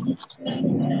globe?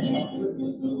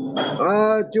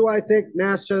 Do I think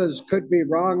NASA's could be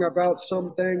wrong about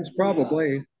some things?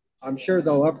 Probably. I'm sure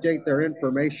they'll update their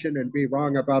information and be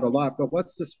wrong about a lot. But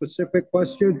what's the specific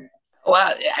question?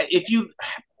 Well,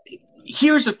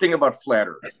 here's the thing about flat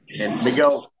Earth, and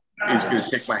Miguel is going to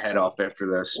take my head off after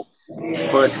this.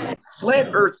 But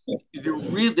flat Earth,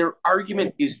 their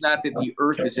argument is not that the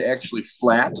Earth is actually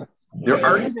flat. Their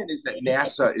argument is that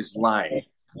NASA is lying.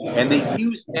 And they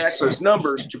use NASA's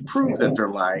numbers to prove that they're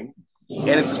lying.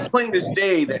 And it's as plain as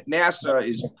day that NASA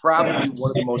is probably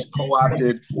one of the most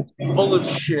co-opted, full of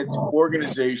shit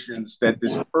organizations that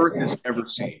this Earth has ever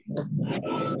seen.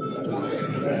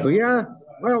 Yeah,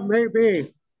 well,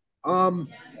 maybe.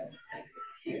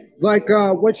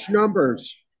 Which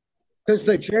numbers? Because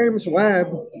the James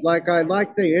Webb, I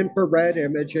like the infrared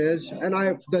images, and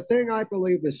the thing I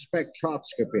believe is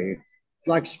spectroscopy.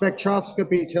 Like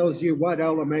spectroscopy tells you what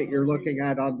element you're looking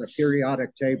at on the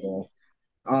periodic table.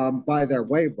 By their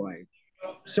wavelength.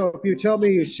 So if you tell me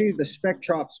you see the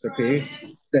spectroscopy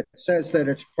that says that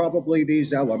it's probably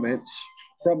these elements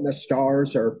from the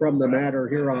stars or from the matter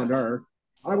here on Earth,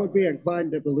 I would be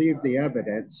inclined to believe the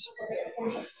evidence.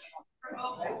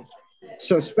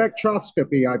 So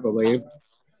spectroscopy, I believe.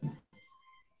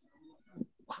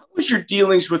 How was your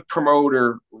dealings with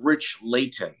promoter Rich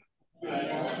Layton?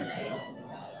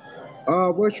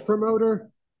 Which promoter?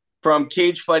 From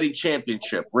Cage Fighting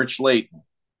Championship, Rich Layton.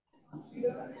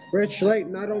 Rich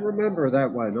Layton, I don't remember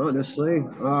that one, honestly.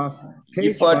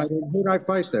 Cage Fighting, who did I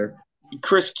fight there?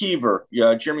 Chris Keever,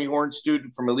 Jeremy Horn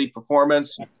student from Elite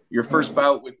Performance. Your first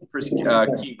bout with Chris Keever.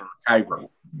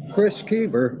 Chris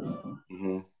Keever.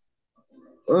 Mm-hmm.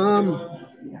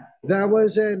 That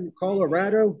was in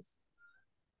Colorado?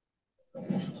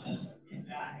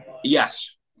 Yes,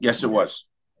 it was.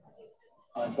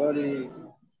 Buddy.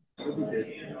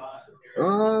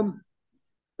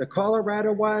 the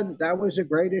Colorado one, that was a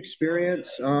great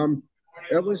experience.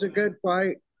 It was a good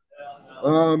fight.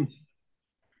 Um,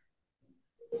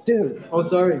 dude, Oh,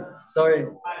 sorry. Sorry.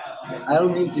 I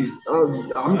don't mean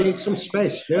to. I'm needing some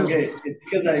space, dude. Okay, it's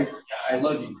because I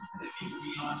love you.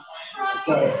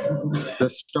 Sorry. The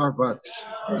Starbucks.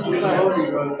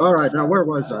 All right, now where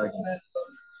was I?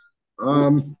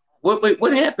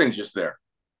 What happened just there?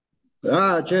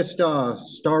 Just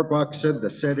Starbucks in the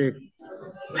city.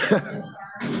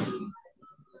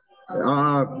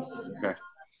 Okay.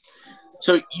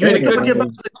 So you had a good Talking about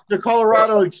the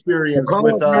Colorado experience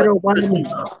Colorado with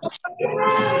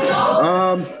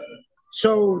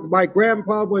so my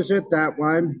grandpa was at that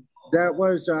one. That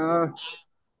was the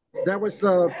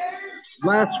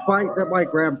last fight that my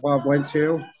grandpa went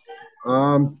to.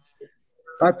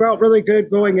 I felt really good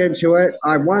going into it.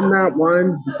 I won that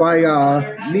one by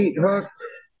meat hook,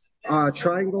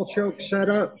 triangle choke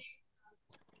setup.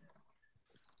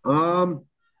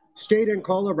 Stayed in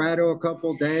Colorado a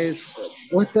couple days.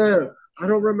 I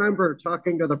don't remember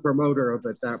talking to the promoter of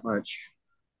it that much.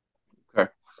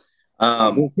 Okay.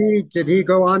 Did he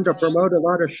go on to promote a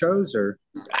lot of shows or?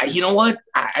 You know what?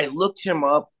 I looked him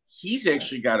up. He's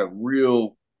actually got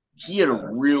he had a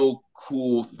real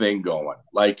cool thing going.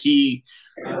 Like he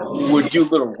would do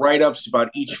little write-ups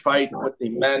about each fight, what they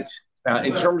meant.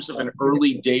 In terms of an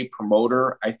early day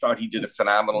promoter, I thought he did a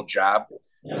phenomenal job.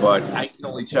 But I can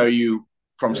only tell you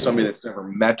from somebody that's never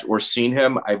met or seen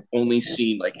him, I've only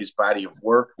seen like his body of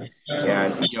work.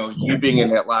 And you being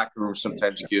in that locker room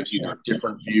sometimes gives you a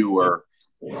different view or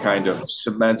kind of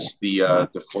cements the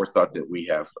forethought that we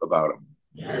have about him.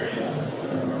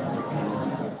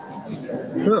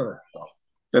 Sure.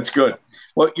 That's good.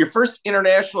 Well, your first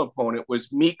international opponent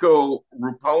was Mikko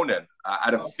Ruponen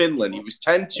out of Finland. He was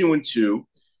 10-2-2.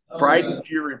 Pride and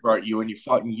Fury brought you, and you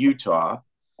fought in Utah.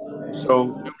 So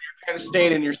you're kind of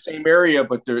staying in your same area,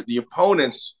 but the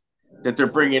opponents that they're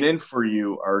bringing in for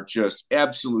you are just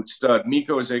absolute stud.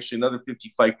 Mikko is actually another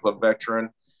 50 Fight Club veteran.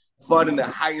 Fought in the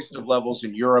highest of levels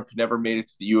in Europe. Never made it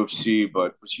to the UFC,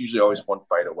 but was usually always one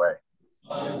fight away.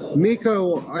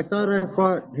 Mikko, I thought I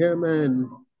fought him in,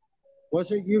 was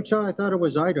it Utah? I thought it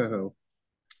was Idaho.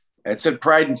 It said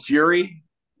Pride and Fury.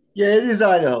 Yeah, it is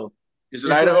Idaho. Is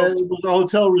it Idaho? It was a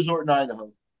hotel resort in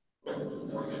Idaho.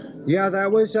 Yeah,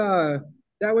 that was a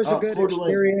good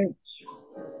experience.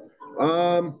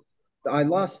 I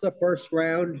lost the first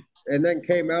round and then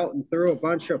came out and threw a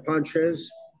bunch of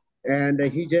punches, and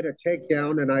he did a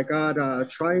takedown, and I got a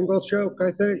triangle choke,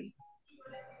 I think.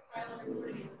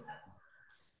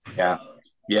 Yeah.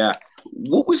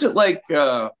 What was it like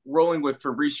rolling with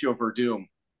Fabricio Werdum?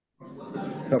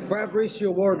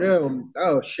 Fabricio Werdum.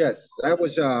 Oh shit, that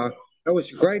was a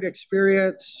great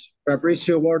experience.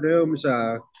 Fabricio Werdum's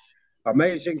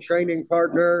amazing training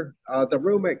partner. The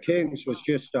room at King's was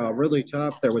just really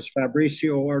tough. There was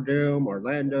Fabricio Werdum,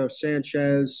 Orlando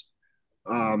Sanchez,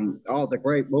 all the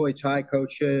great Muay Thai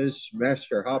coaches,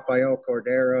 Master Rafael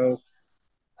Cordero,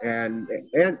 and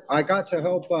I got to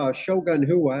help Shogun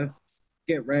Hua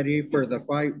get ready for the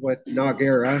fight with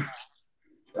Nogueira.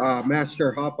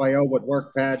 Master Rafael would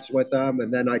work pads with them,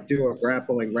 and then I'd do a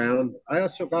grappling round. I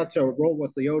also got to roll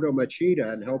with Lyoto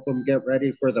Machida and help him get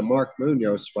ready for the Mark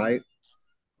Munoz fight.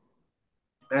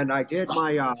 And I did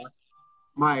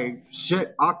my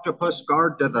sit octopus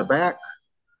guard to the back,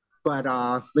 but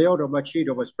Lyoto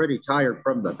Machida was pretty tired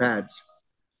from the pads.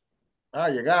 Oh,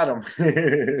 you got him.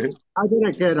 I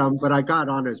didn't get him, but I got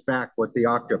on his back with the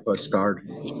octopus guard.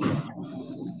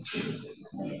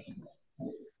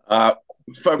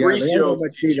 Fabricio,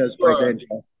 yeah,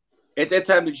 at that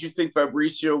time, did you think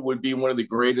Fabricio would be one of the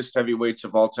greatest heavyweights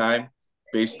of all time,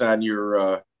 based on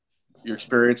your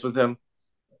experience with him?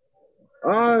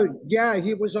 Yeah,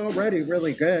 he was already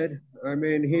really good. I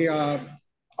mean,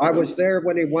 I was there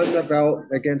when he won the belt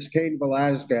against Cain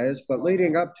Velasquez, but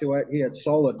leading up to it, he had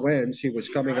solid wins. He was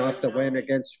coming off the win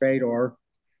against Fedor,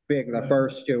 being the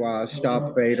first to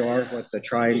stop Fedor with the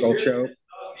triangle choke.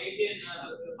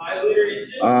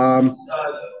 I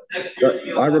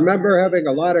remember having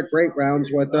a lot of great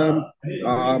rounds with him.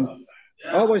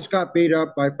 Always got beat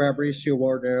up by Fabricio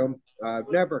Werdum.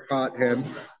 Never caught him.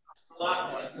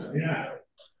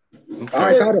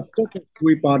 I got a foot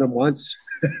sweep on him once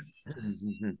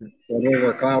when we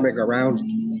were clowning around.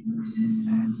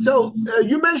 So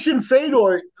you mentioned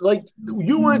Fedor. Like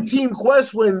you were Team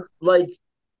Quest when, like,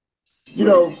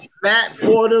 Matt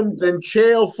fought him, then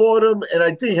Chael fought him, and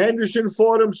I think Henderson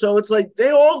fought him. So it's like they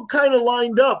all kind of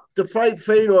lined up to fight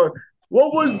Fedor.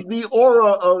 What was the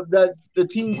aura that the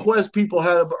Team Quest people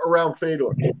had around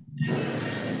Fedor?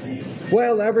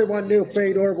 Well, everyone knew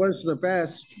Fedor was the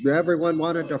best. Everyone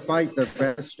wanted to fight the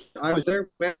best. I was there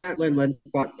when Matt Lindland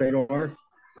fought Fedor.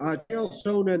 Dale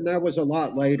Sonnen, that was a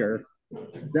lot later.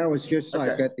 That was just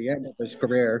like Okay. at the end of his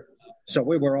career. So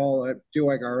we were all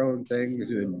doing our own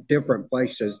things in different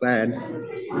places then.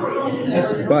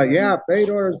 But yeah,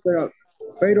 Fedor's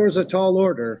a tall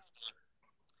order.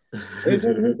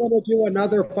 Isn't he going to do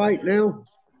another fight now?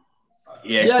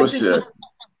 Yeah, Yeah, I supposed think to.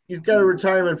 he's got a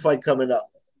retirement fight coming up.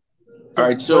 All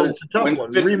right, But so it's a tough when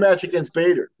one. Rematch against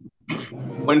Bader.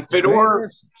 when Fedor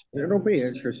It'll be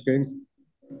interesting.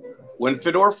 when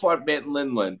Fedor fought Matt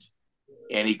Lindland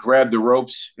and he grabbed the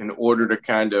ropes in order to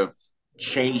kind of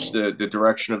change the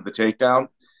direction of the takedown,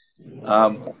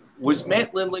 was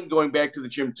Matt Lindland going back to the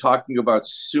gym talking about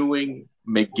suing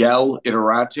Miguel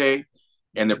Iterate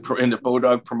and the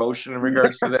Bodog promotion in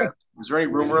regards to that? Is there any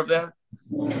rumor of that?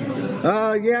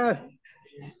 Yeah.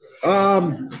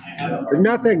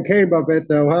 Nothing came of it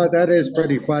though, huh? That is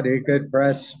pretty funny. Good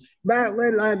press. Matt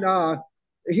Lindland,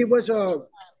 he was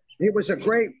a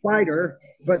great fighter,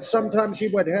 but sometimes he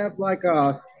would have like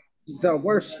the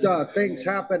worst things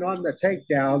happen on the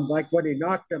takedown, like when he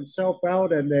knocked himself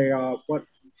out and they what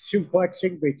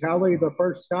suplexing Vitali the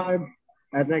first time,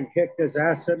 and then kicked his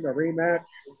ass in the rematch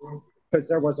because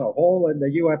there was a hole in the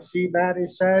UFC mat. He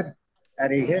said,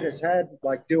 and he hit his head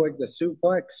like doing the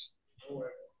suplex.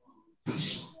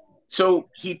 So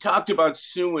he talked about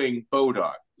suing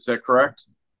Bodog. Is that correct?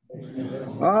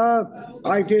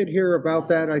 I did hear about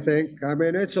that, I think. I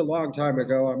mean, it's a long time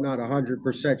ago. I'm not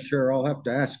 100% sure. I'll have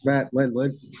to ask Matt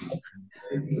Lindland.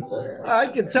 I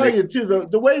can tell you too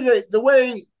the way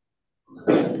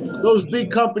those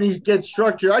big companies get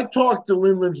structured. I talked to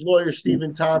Lindland's lawyer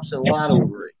Stephen Thompson a lot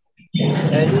over it,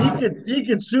 and he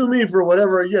could sue me for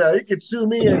whatever. He could sue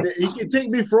me and he could take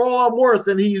me for all I'm worth,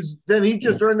 and he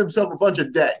just earned himself a bunch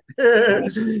of debt.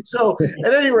 So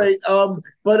at any rate,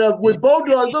 but with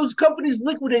Bodog, those companies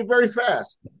liquidate very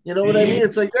fast. You know what I mean?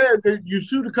 It's like you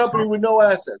sued a company with no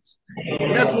assets,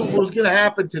 and that's what was going to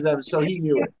happen to them. So he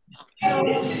knew it.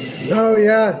 Oh,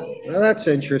 yeah. Well, that's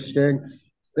interesting.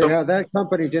 Yeah, that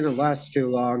company didn't last too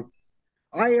long.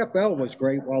 IFL was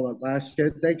great while it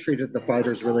lasted. They treated the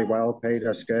fighters really well, paid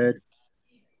us good.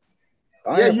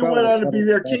 Yeah, you IFL went was on to one be of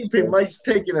their the best kingpin. ones. Mike's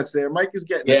taking us there. Mike is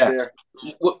getting us Yeah. there.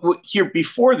 Here,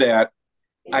 before that,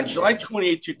 on July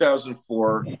 28,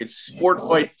 2004, it's Sport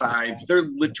Fight 5. They're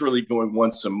literally going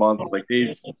once a month. Like,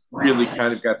 they've really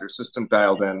kind of got their system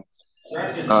dialed in.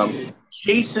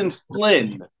 Jason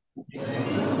Flynn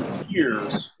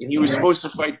years, and he was supposed to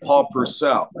fight Paul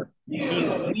Purcell. He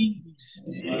leaves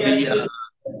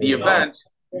the event.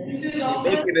 They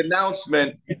make an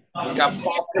announcement. We got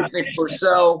Paul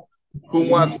Purcell who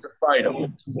wants to fight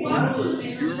him.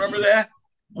 You remember that?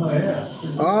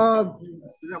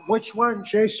 Which one?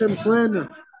 Jason Flynn?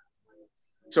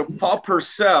 So Paul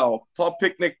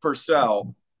Picnic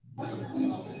Purcell,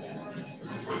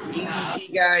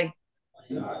 ATT guy.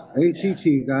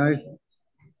 ATT guy.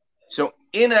 So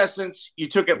in essence, you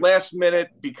took it last minute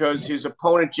because his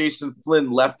opponent Jason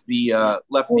Flynn left the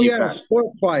event. Sport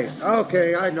Fight.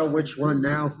 Okay, I know which one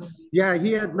now. Yeah,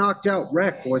 he had knocked out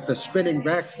Rec with the spinning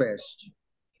back fist.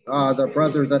 The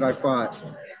brother that I fought.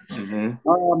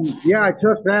 Mm-hmm. Yeah, I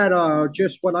took that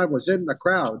just when I was in the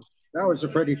crowd. That was a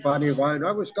pretty funny one.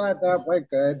 I was glad that went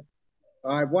good.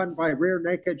 I won by rear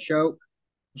naked choke.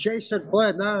 Jason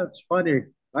Flynn, that's funny.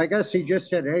 I guess he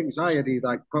just had anxiety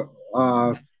like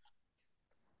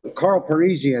Carl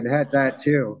Parisian had that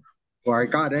too, where I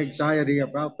got anxiety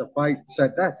about the fight,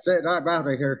 said, that's it, I'm out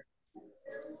of here.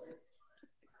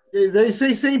 They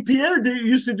say St. Pierre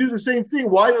used to do the same thing.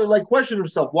 Why, question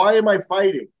himself, why am I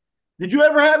fighting? Did you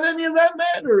ever have any of that,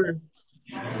 Matt? Or?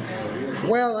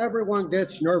 Well, everyone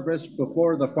gets nervous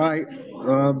before the fight.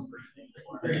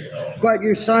 But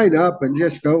you sign up and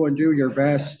just go and do your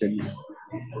best and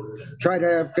try to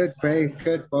have good faith,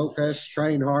 good focus,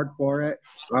 train hard for it.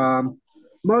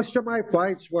 Most of my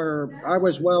fights I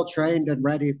was well trained and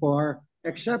ready for,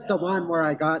 except the one where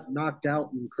I got knocked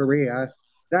out in Korea.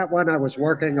 That one I was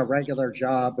working a regular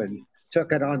job and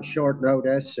took it on short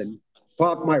notice and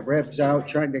popped my ribs out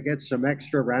trying to get some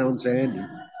extra rounds in.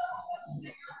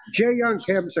 Jae Young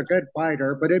Kim's a good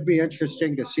fighter, but it'd be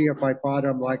interesting to see if I fought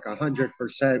him like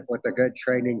 100% with a good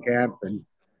training camp and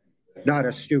not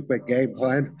a stupid game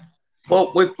plan.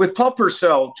 Well, with Paul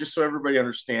Purcell, just so everybody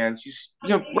understands, he's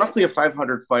roughly a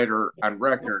 500 fighter on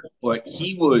record, but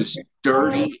he was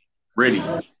dirty, gritty.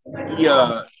 He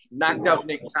knocked out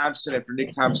Nick Thompson after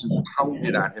Nick Thompson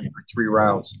pounded on him for 3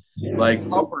 rounds. Like,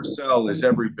 Paul Purcell is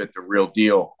every bit the real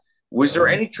deal. Was there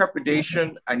any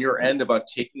trepidation on your end about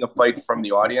taking a fight from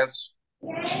the audience?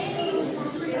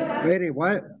 Any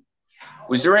what?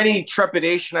 Was there any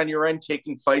trepidation on your end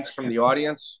taking fights from the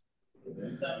audience?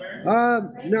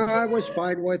 No, I was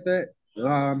fine with it.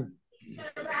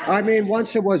 I mean,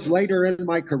 once it was later in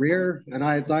my career and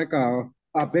I had like a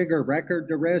bigger record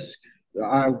to risk,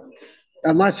 I,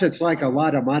 unless it's like a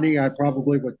lot of money, I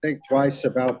probably would think twice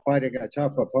about fighting a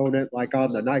tough opponent like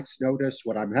on the night's notice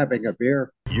when I'm having a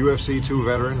beer. UFC 2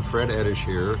 veteran Fred Edish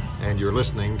here, and you're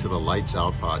listening to the Lights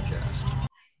Out podcast.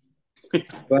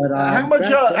 But how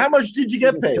much did you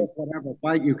get paid? Whatever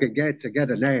fight you could get to get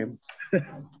a name.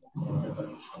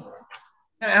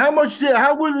 How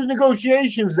were the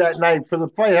negotiations that night for the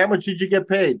fight? How much did you get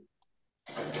paid?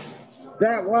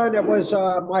 That one, it was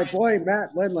my boy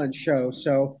Matt Lindland's show.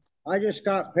 So I just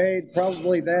got paid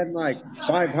probably then like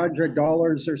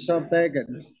 $500 or something.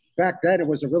 And back then it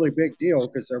was a really big deal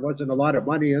because there wasn't a lot of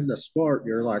money in the sport.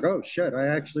 You're like, oh shit, I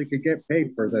actually could get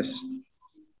paid for this.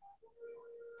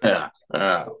 Yeah.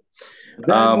 Then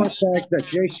once like the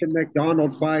Jason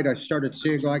McDonald fight, I started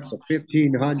seeing like the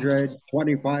 $1,500,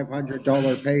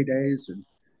 $2,500 paydays, and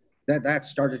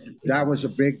that was a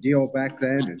big deal back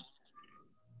then. And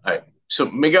all right. So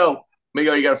Miguel,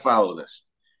 you got to follow this.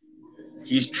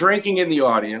 He's drinking in the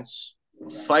audience,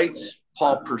 fights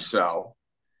Paul Purcell.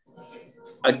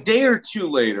 A day or two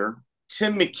later,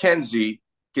 Tim McKenzie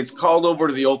gets called over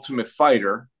to the Ultimate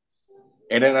Fighter,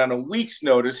 and then on a week's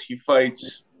notice, he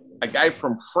fights a guy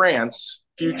from France,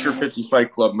 future 50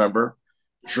 Fight Club member,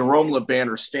 Jerome Le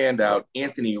Banner standout,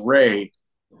 Anthony Ray,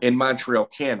 in Montreal,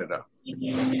 Canada.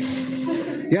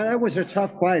 Yeah, that was a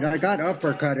tough fight. I got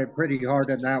uppercutted pretty hard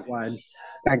in that one.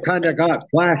 I kind of got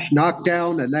flash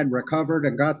knockdown and then recovered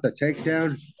and got the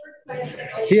takedown.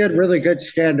 He had really good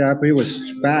stand-up. He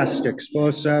was fast,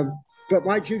 explosive. But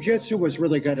my jiu-jitsu was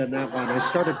really good in that one. I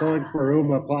started going for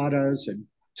umapatas and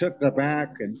took the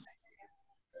back. And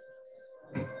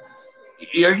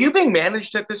are you being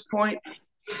managed at this point?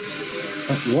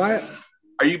 What?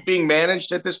 Are you being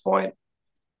managed at this point?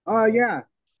 Yeah.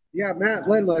 Yeah, Matt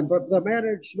Lindland. But the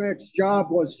management's job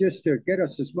was just to get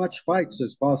us as much fights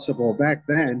as possible back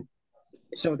then.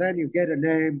 So then you get a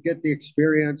name, get the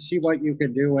experience, see what you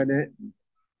can do in it.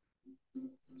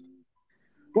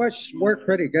 Which worked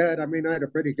pretty good. I mean, I had a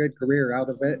pretty good career out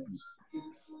of it.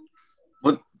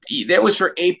 Well, that was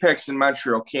for Apex in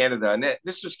Montreal, Canada. And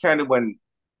this was kind of when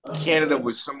Canada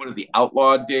was somewhat of the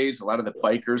outlawed days. A lot of the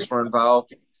bikers were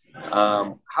involved.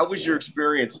 How was your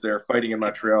experience there fighting in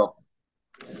Montreal?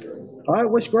 It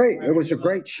was great. It was a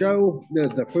great show.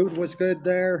 The food was good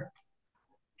there.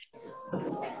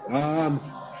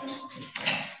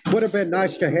 Would have been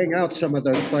nice to hang out some of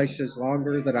those places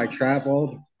longer that I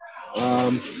traveled.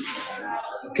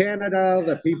 Canada,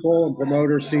 the people and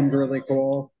promoters seemed really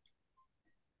cool.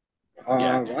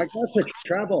 I got to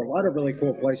travel a lot of really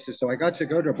cool places. So I got to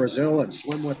go to Brazil and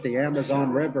swim with the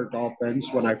Amazon River dolphins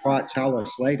when I fought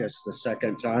Talis Latus the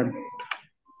second time.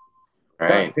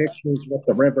 Right. Got pictures with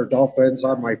the river dolphins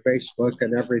on my Facebook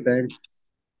and everything.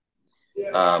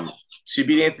 So you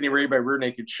beat Anthony Ray by rear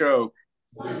naked choke,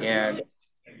 and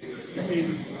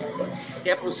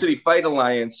Capital City Fight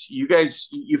Alliance, you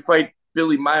fight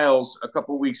Billy Miles a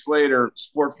couple weeks later,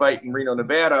 Sport Fight in Reno,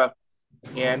 Nevada,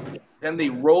 and then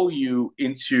they roll you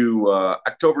into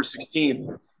October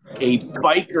 16th, a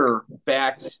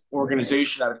biker-backed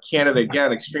organization out of Canada,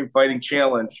 again, Extreme Fighting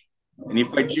Challenge, and you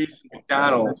fight Jason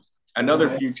McDonald, another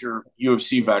future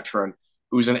UFC veteran,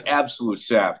 who's an absolute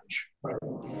savage.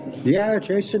 Yeah,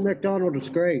 Jason McDonald is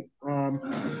great.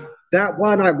 That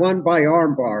one I won by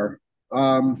armbar.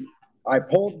 I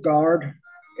pulled guard,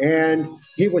 and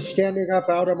he was standing up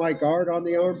out of my guard on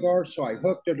the armbar, so I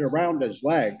hooked it around his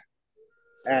leg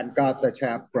and got the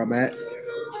tap from it.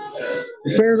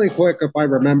 Fairly quick, if I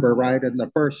remember right, in the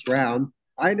first round.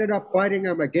 I ended up fighting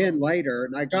him again later,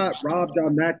 and I got robbed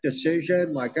on that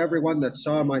decision. Like everyone that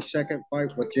saw my second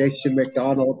fight with Jason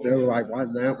McDonald knew I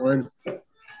won that one.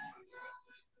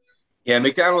 Yeah,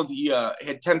 McDonald, he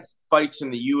had 10 fights in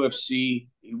the UFC.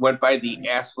 He went by the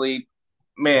athlete.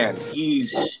 Man,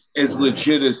 he's as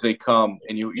legit as they come,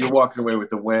 and you're walking away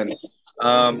with a win.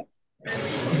 Work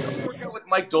out with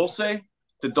Mike Dulce,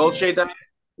 the Dolce diet?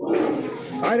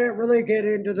 I didn't really get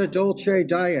into the Dolce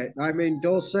diet. I mean,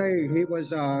 Dulce, he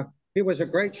was a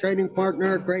great training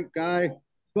partner, great guy.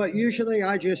 But usually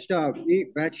I just eat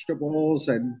vegetables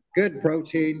and good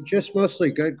protein, just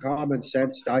mostly good common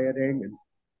sense dieting.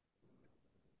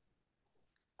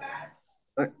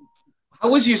 And how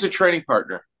was he as a training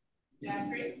partner?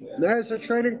 As a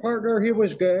training partner, he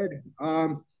was good.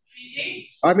 I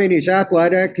mean, he's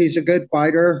athletic. He's a good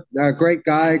fighter. Great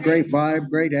guy, great vibe,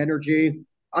 great energy.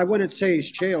 I wouldn't say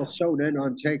he's Chael Sonnen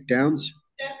on takedowns.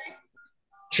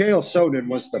 Chael Sonnen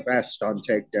was the best on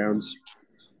takedowns.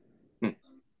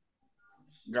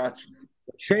 Gotcha.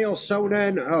 Chael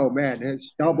Sonnen, oh man,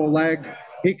 his double leg.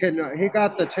 He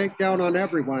got the takedown on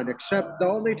everyone, except the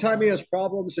only time he has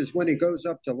problems is when he goes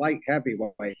up to light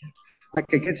heavyweight.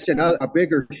 Like against a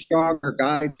bigger, stronger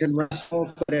guy can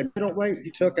wrestle, but at middleweight,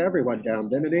 he took everyone down,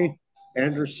 didn't he?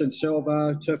 Anderson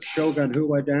Silva took Shogun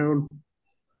Rua down.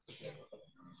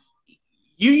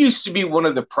 You used to be one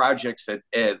of the projects that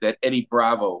Eddie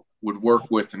Bravo would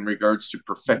work with in regards to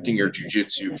perfecting your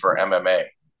jiu-jitsu for MMA.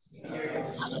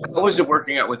 How was it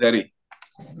working out with Eddie?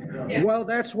 Well,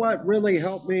 that's what really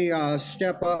helped me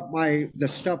step up the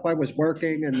stuff I was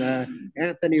working and the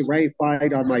Anthony Ray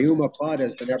fight on my Uma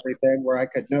Padas and everything, where I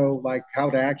could know like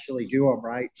how to actually do them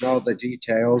right and all the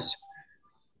details.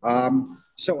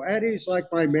 So Eddie's like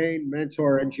my main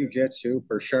mentor in jiu-jitsu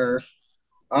for sure.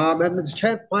 And the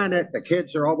 10th Planet, the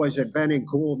kids are always inventing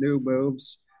cool new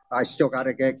moves. I still got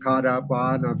to get caught up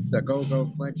on the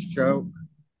go-go clinch choke,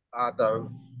 the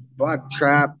bug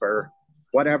trap, or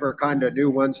whatever kind of new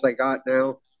ones they got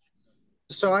now.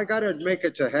 So I got to make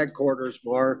it to headquarters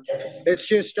more. It's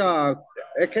just,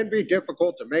 it can be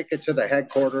difficult to make it to the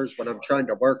headquarters when I'm trying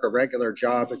to work a regular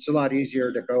job. It's a lot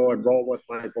easier to go and roll with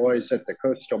my boys at the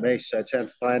Coastal Mesa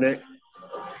 10th Planet.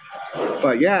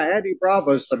 But yeah, Eddie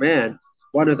Bravo's the man.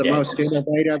 One of the most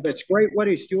innovative. It's great what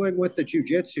he's doing with the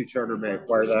jiu-jitsu tournament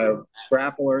where the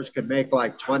grapplers could make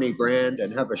like 20 grand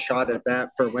and have a shot at that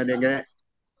for winning it.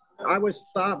 I was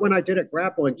thought when I did a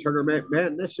grappling tournament,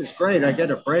 man, this is great. I get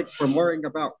a break from worrying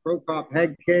about Krokop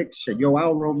head kicks and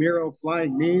Yoel Romero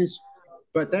flying knees.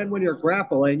 But then when you're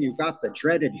grappling, you got the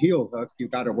dreaded heel hook you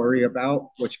got to worry about,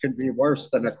 which can be worse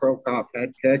than a Krokop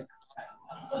head kick.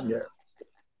 Yeah.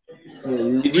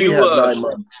 You have 9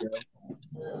 months. You know?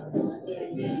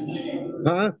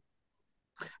 Huh?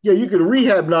 Yeah, you can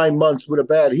rehab 9 months with a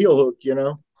bad heel hook, you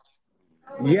know?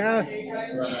 Yeah.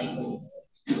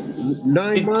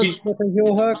 9 months with a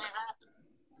heel hook?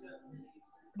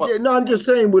 Yeah, no, I'm just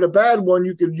saying with a bad one,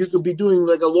 you could be doing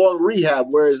like a long rehab,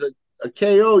 whereas a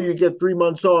KO, you get 3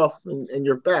 months off and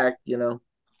you're back, you know?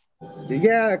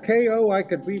 Yeah, a KO, I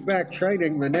could be back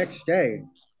training the next day,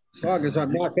 as long as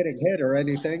I'm not getting hit or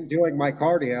anything, doing my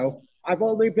cardio. I've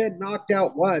only been knocked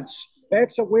out once.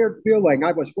 It's a weird feeling.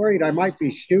 I was worried I might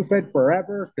be stupid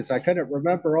forever because I couldn't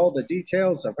remember all the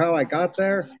details of how I got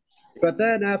there. But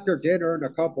then after dinner and a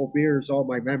couple beers, all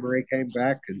my memory came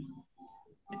back. And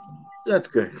that's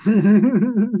good.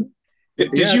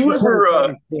 Did you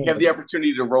ever have the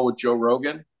opportunity to roll with Joe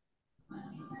Rogan?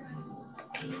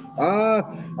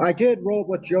 I did roll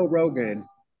with Joe Rogan.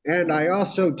 And I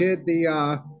also did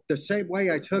the same way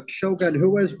I took Shogun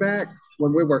Rua's back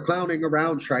when we were clowning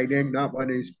around training, not when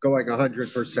he's going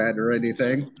 100% or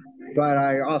anything. But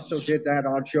I also did that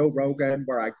on Joe Rogan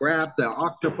where I grabbed the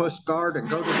octopus guard and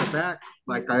go to the back,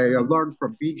 like I learned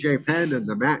from BJ Penn in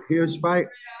the Matt Hughes fight.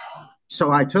 So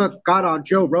I got on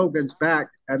Joe Rogan's back,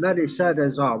 and then he said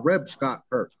his ribs got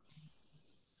hurt.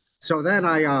 So then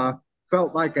I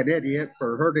felt like an idiot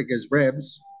for hurting his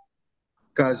ribs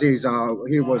because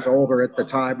he was older at the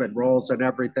time and rolls and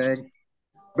everything.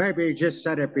 Maybe he just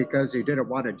said it because he didn't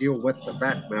want to deal with the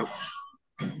back mount.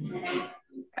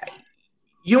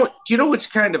 You know what's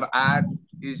kind of odd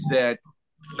is that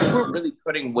you weren't really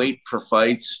putting weight for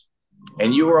fights,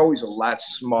 and you were always a lot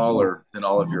smaller than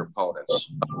all of your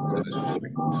opponents.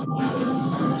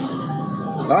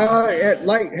 At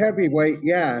light heavyweight,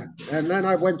 yeah. And then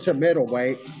I went to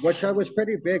middleweight, which I was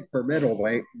pretty big for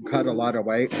middleweight and cut a lot of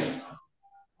weight.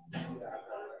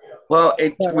 Well,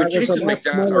 with Jason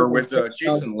McDonald or with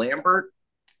Jason Lambert.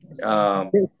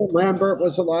 Jason Lambert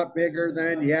was a lot bigger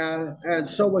then, yeah. And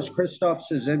so was Krzysztof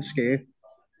Szynski.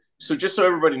 So just so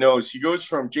everybody knows, he goes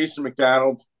from Jason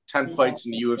McDonald, 10 fights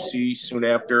in the UFC soon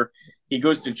after. He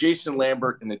goes to Jason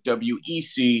Lambert in the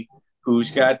WEC,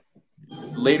 who's got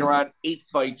later on 8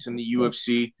 fights in the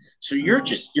UFC. So you're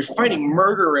fighting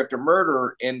murder after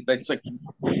murder, and that's like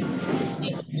 8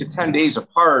 to 10 days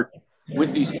apart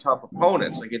with these tough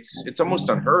opponents. Like it's almost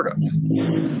unheard of.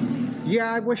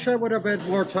 Yeah, I wish I would have had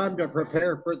more time to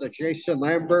prepare for the Jason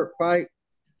Lambert fight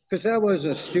because that was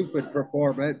a stupid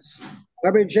performance.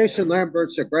 I mean, Jason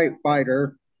Lambert's a great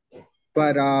fighter,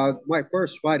 but my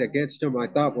first fight against him I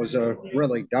thought was a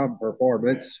really dumb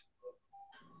performance.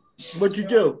 What'd you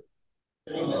do?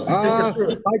 I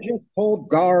just pulled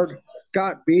guard,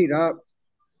 got beat up.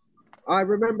 I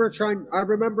remember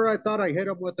I thought I hit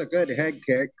him with a good head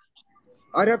kick.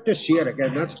 I'd have to see it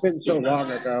again. That's been so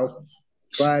long ago.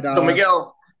 But so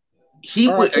Miguel,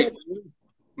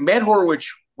 Matt Horwich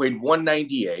weighed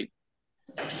 198.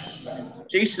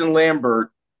 Jason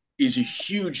Lambert is a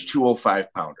huge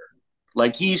 205 pounder.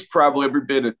 Like he's probably every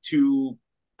bit of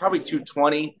probably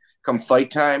 220 come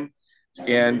fight time.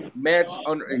 And Matt's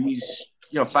he's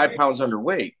 5 pounds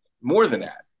underweight, more than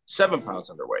that, 7 pounds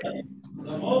underweight.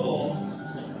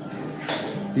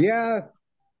 Yeah,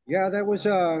 that was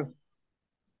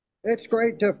it's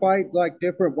great to fight like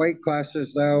different weight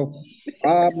classes though.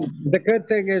 The good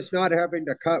thing is not having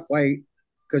to cut weight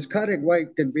because cutting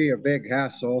weight can be a big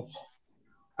hassle.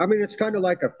 I mean, it's kind of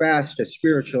like a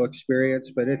spiritual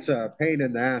experience, but it's a pain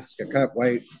in the ass to cut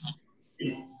weight.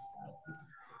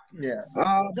 Yeah.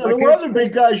 No, there were other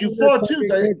big guys you fought too.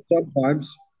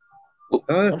 Sometimes.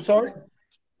 I'm sorry?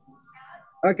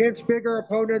 Against bigger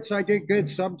opponents, I did good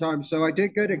sometimes. So I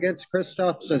did good against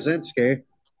Krzysztof Zazinski.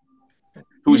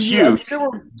 Who's huge. There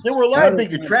were a lot of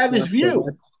big. Travis View.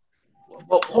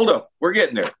 Well, hold up. We're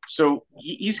getting there. So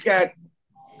he's got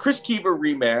Chris Keever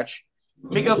rematch.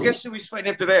 Miguel, guess who he's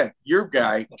fighting after that? Your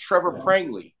guy, Trevor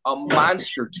Prangley, a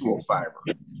monster 205er.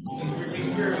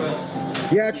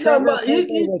 Yeah, Trevor.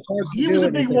 He was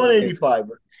a big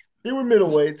 185er. They were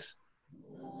middleweights.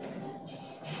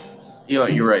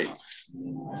 You're right.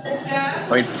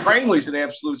 Like Prangley's an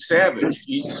absolute savage.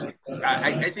 He's,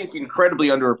 I think, incredibly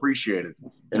underappreciated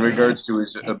in regards to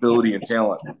his ability and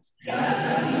talent.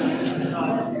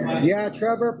 Yeah,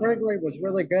 Trevor Prangley was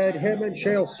really good. Him and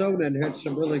Chael Sonnen had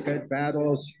some really good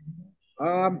battles.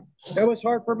 It was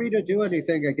hard for me to do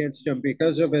anything against him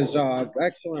because of his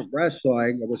excellent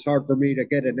wrestling. It was hard for me to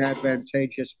get an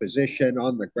advantageous position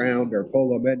on the ground or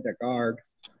pull him into guard.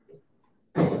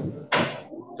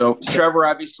 So Trevor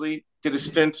obviously did a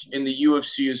stint in the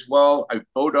UFC as well.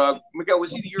 Bodog, Miguel,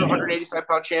 was he your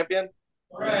 185-pound champion?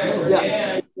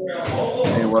 Yeah.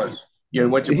 He was. Yeah, he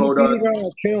went to Bodog. He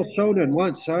beat Chael Sonnen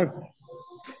once, huh?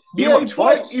 He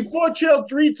fought Chael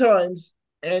 3 times.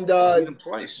 And beat him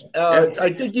twice.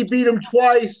 I think he beat him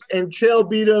twice, and Chael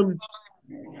beat him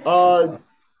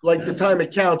like the time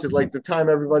it counted, like the time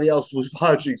everybody else was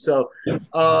watching. So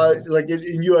like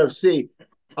in UFC.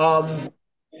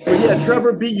 But yeah,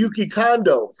 Trevor beat Yuki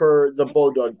Kondo for the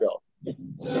Bodog belt.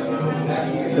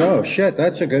 Oh shit,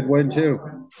 that's a good win too.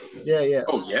 Yeah.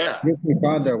 Oh yeah. Yuki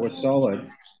Kondo was solid.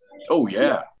 Oh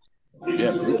yeah.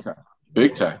 Yeah,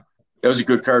 big time. That was a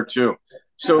good card too.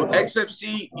 So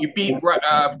XFC, you beat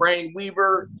Brian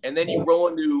Weaver, and then you roll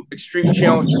into Extreme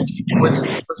Challenge 64. This is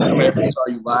the first time I ever saw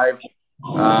you live.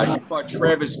 You fought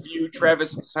Travis View.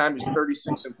 Travis at the time is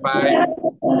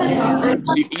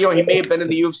 36-5. He may have been in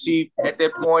the UFC at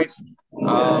that point.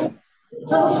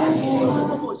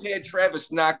 Almost had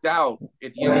Travis knocked out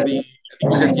at the end of I think it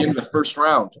was at the end of the first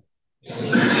round.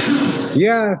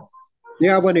 Yeah,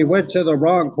 when he went to the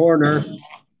wrong corner.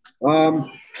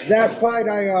 That fight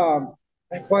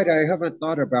I haven't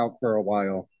thought about for a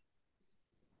while.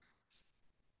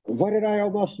 What did I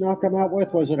almost knock him out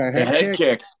with? Was it a head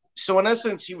kick? So in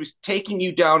essence, he was taking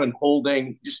you down and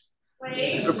holding, just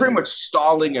pretty much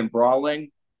stalling and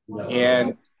brawling.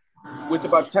 And with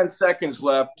about 10 seconds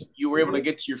left, you were able to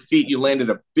get to your feet. You landed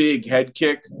a big head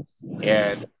kick,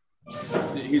 and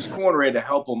his corner had to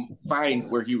help him find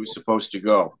where he was supposed to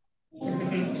go.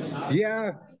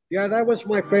 Yeah, that was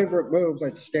my favorite move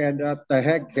at stand-up, the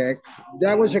head kick.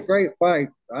 That was a great fight.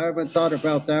 I haven't thought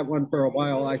about that one for a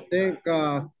while. I think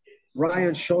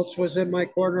Ryan Schultz was in my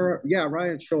corner. Yeah,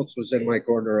 Ryan Schultz was in my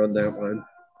corner on that one.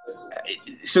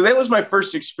 So that was my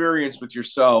first experience with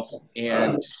yourself,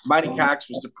 and Mighty Cox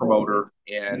was the promoter,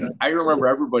 and I remember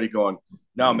everybody going,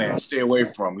 no, man, stay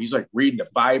away from him. He's like reading the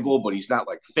Bible, but he's not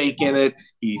like faking it.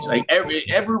 He's like,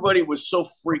 everybody was so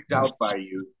freaked out by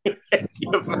you at the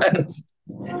event.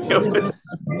 It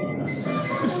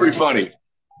was pretty funny.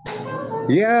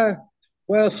 Yeah.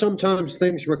 Well, sometimes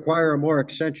things require a more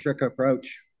eccentric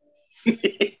approach.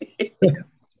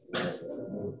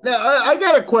 Now, I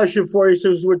got a question for you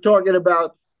since we're talking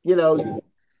about,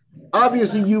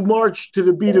 obviously you march to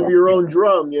the beat of your own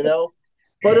drum,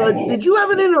 But did you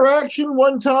have an interaction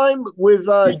one time with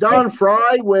Don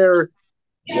Fry where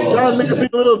Don may have been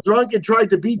a little drunk and tried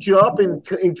to beat you up in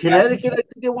Connecticut, I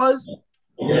think it was?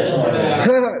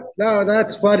 No,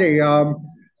 that's funny.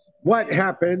 What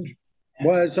happened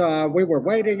was we were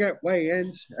waiting at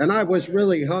weigh-ins, and I was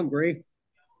really hungry.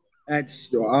 And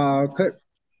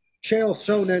Chael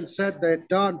Sonnen said that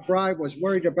Don Fry was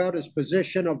worried about his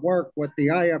position of work with the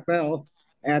IFL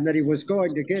and that he was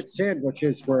going to get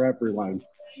sandwiches for everyone.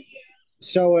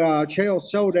 So Chael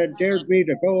Sonnen dared me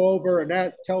to go over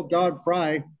and tell Don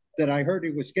Fry that I heard he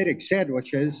was getting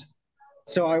sandwiches.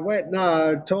 So I went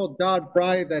and told Don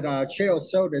Fry that Chael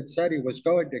Sonnen said he was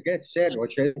going to get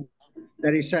sandwiches.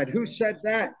 And he said, "Who said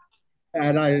that?"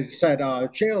 And I said,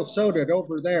 Chael Sonnen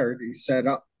over there. And he said,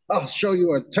 "I'll show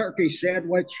you a turkey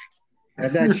sandwich."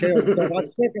 And then Chael said, I'm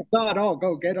sick of Don. I'll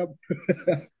go get him.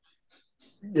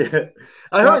 Yeah,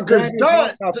 I heard because Don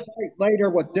a fight later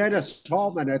with Dennis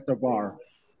Hallman at the bar.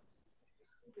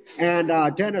 And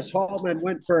Dennis Hallman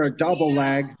went for a double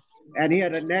leg, and he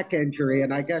had a neck injury.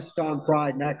 And I guess Don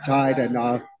Fry necktied,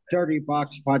 and Dirty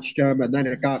Box punched him, and then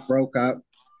it got broke up.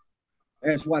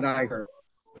 Is what I heard.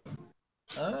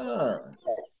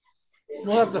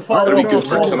 We'll have to follow up good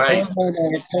for tonight.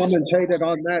 Commentated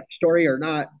on that story or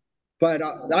not, but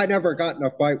I never got in a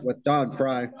fight with Don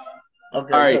Fry.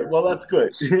 Okay, all right. Good. Well, that's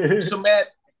good. So, Matt,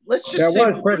 let's just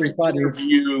say we're going to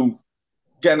interview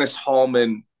Dennis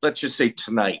Hallman, let's just say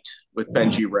tonight, with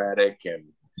Benji Radek and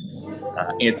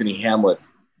Anthony Hamlet.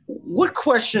 What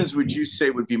questions would you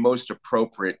say would be most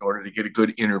appropriate in order to get a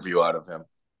good interview out of him?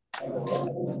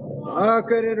 A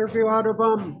good interview out of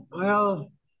him?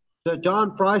 Well, the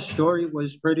Don Fry story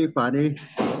was pretty funny.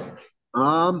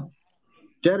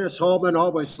 Dennis Hallman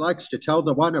always likes to tell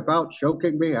the one about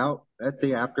choking me out at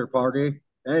the after party.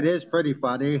 It is pretty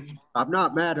funny. I'm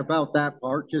not mad about that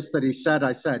part, just that he said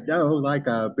I said no like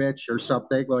a bitch or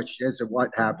something, which isn't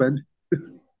what happened.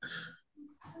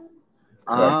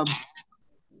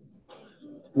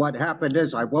 What happened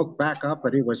is I woke back up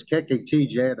and he was kicking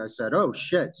TJ, and I said, oh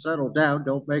shit, settle down.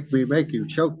 Don't make me make you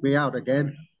choke me out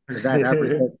again. And then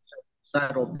everything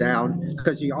settled down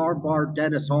because he armbarred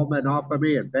Dennis Hallman off of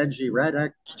me, and Benji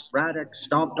Radek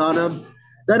stomped on him.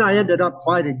 Then I ended up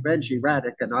fighting Benji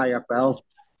Radek in IFL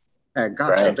and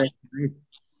got the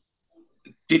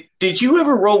victory. Did you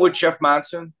ever roll with Jeff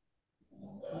Monson?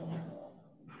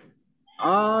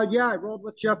 Yeah, I rolled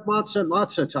with Jeff Monson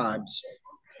lots of times.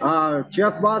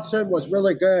 Jeff Monson was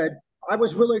really good. I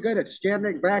was really good at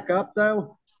standing back up,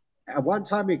 though. At one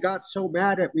time, he got so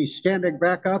mad at me standing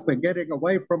back up and getting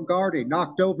away from guard, he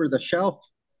knocked over the shelf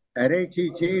at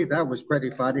ATT. That was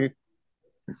pretty funny.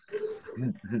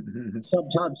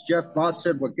 Sometimes Jeff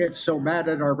Monson would get so mad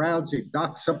at our rounds, he'd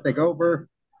knock something over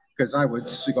because I would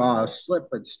slip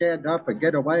and stand up and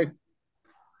get away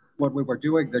when we were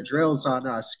doing the drills on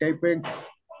escaping.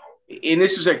 And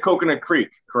this was at Coconut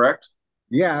Creek, correct?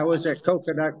 Yeah, I was at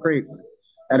Coconut Creek.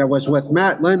 And it was with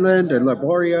Matt Lindland and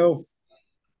Laborio.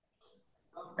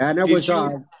 And it was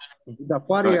the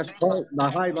funniest part and the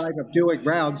highlight of doing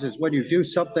rounds is when you do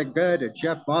something good and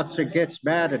Jeff Monson gets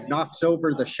mad and knocks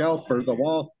over the shelf or the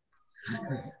wall.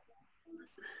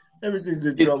 Everything's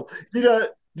in trouble. Did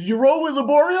you roll with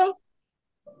Laborio?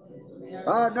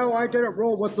 No, I didn't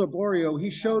roll with Laborio. He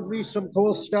showed me some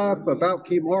cool stuff about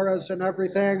Kimuras and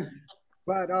everything,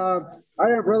 but I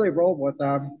didn't really roll with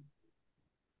them.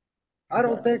 I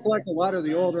don't think like a lot of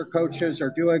the older coaches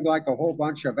are doing like a whole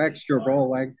bunch of extra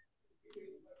rolling.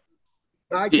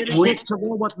 I didn't get to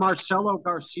roll with Marcelo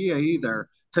Garcia either,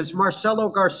 because Marcelo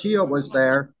Garcia was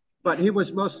there, but he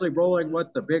was mostly rolling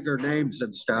with the bigger names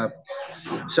and stuff.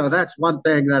 So that's one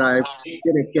thing that I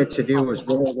didn't get to do was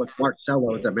roll with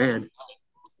Marcelo, the man.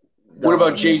 What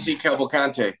about JC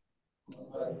Cavalcante?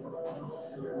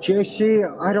 JC,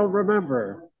 I don't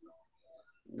remember.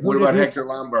 What about Hector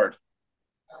Lombard?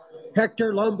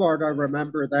 Hector Lombard, I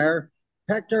remember there.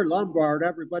 Hector Lombard,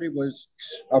 everybody was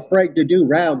afraid to do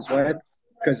rounds with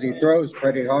because he throws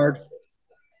pretty hard.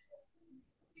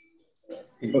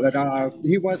 But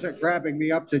he wasn't grabbing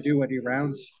me up to do any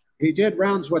rounds. He did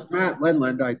rounds with Matt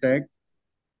Lindland, I think.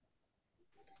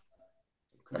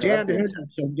 Dan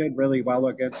Henderson did really well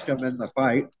against him in the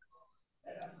fight.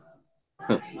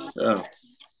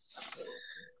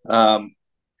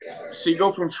 So you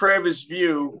go from Travis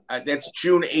View, that's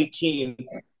June 18th,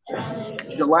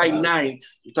 July 9th,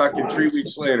 you're talking 3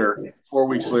 weeks later, 4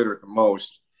 weeks later at the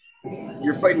most.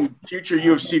 You're fighting future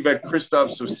UFC vet Krzysztof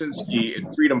Sosinski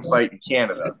in Freedom Fight in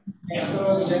Canada.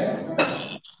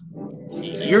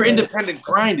 Your independent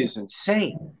grind is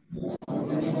insane.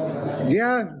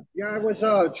 Yeah, I was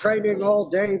training all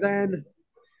day then.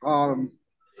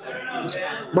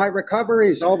 My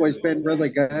recovery's always been really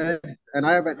good, and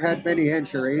I haven't had many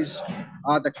injuries.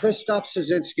 The Krzysztof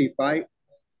Sosinski fight,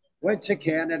 went to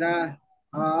Canada.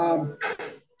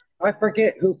 I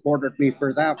forget who ordered me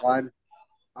for that one.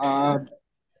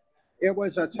 It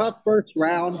was a tough first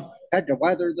round, had to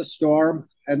weather the storm,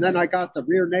 and then I got the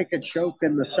rear naked choke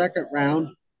in the second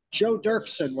round. Joe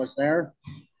Dirksen was there.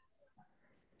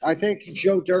 I think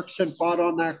Joe Dirksen fought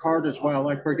on that card as well.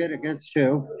 I forget against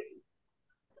who.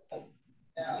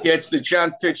 Yeah, it's the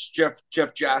John Fitch, Jeff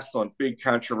Jocelyn, big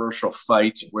controversial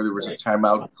fight where there was a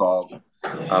timeout called.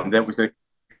 That was a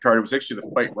card. It was actually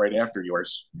the fight right after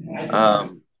yours.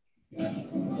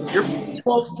 You're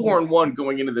 12-4-1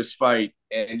 going into this fight,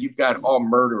 and you've got all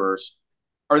murderers.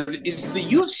 Is the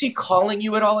UFC calling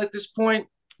you at all at this point?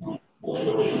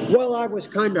 Well, I was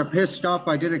kind of pissed off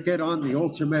I didn't get on the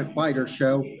Ultimate Fighter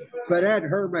show, but Ed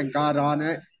Herman got on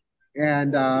it,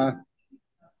 and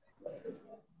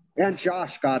and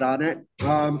Josh got on it.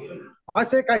 I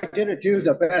think I didn't do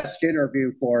the best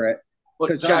interview for it Well,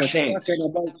 because I was Josh Haynes. stuck in a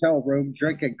motel room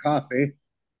drinking coffee.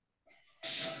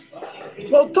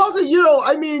 Well, talking,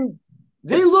 I mean,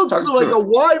 they look for like a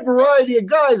wide variety of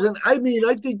guys, and I mean,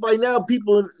 I think by now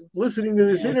people listening to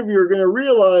this interview are going to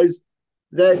realize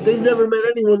that they've never met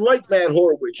anyone like Matt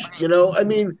Horwich. I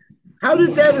mean, how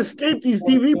did that escape these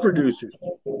TV producers?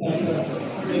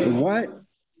 What?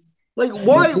 Like,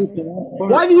 why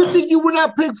do you think you were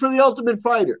not picked for the Ultimate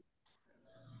Fighter?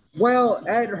 Well,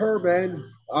 Ed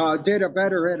Herman did a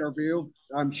better interview,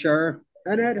 I'm sure,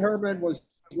 and Ed Herman was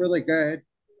really good.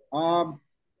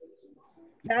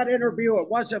 That interview, it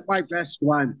wasn't my best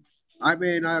one. I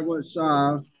mean, I was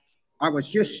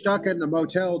just stuck in the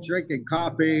motel drinking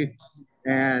coffee,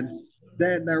 and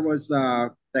then there was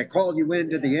they called you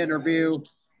into the interview,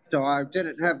 so I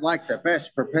didn't have like the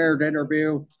best prepared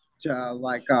interview to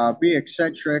like be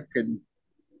eccentric and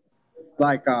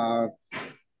like I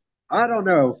don't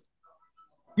know.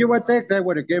 You would think they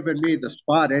would have given me the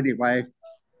spot anyway,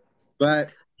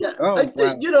 but yeah, I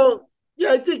think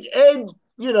I think Ed,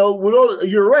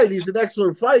 you're right. He's an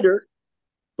excellent fighter,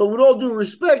 but with all due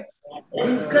respect,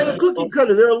 he's kind of cookie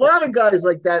cutter. There are a lot of guys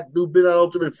like that who've been on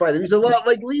Ultimate Fighter. He's a lot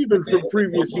like Lieben from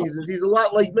previous seasons. He's a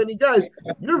lot like many guys.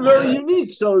 You're very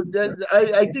unique, so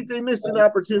I think they missed an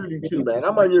opportunity too, man.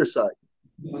 I'm on your side.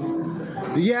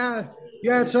 Yeah,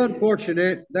 it's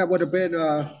unfortunate. That would have been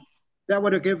that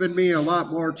would have given me a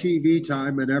lot more TV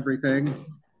time and everything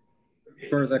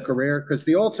for the career because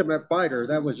the Ultimate Fighter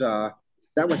that was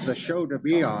the show to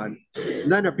be on.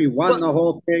 And then if you won the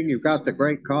whole thing, you got the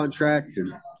great contract.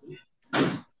 And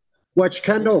which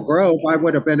Kendall Grove, I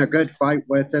would have been a good fight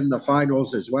with in the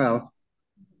finals as well.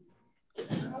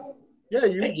 Yeah,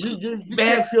 you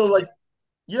can't feel like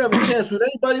you have a chance with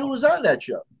anybody who was on that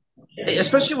show.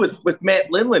 Especially with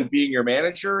Matt Lindland being your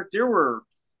manager, there were,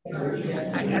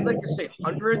 I'd like to say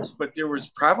hundreds, but there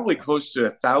was probably close to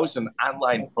 1,000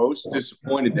 online posts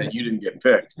disappointed that you didn't get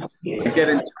picked. Like that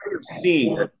entire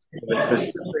scene, the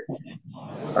Pacific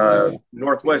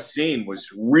Northwest scene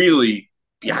was really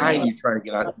behind you trying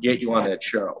to get you on that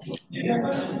show.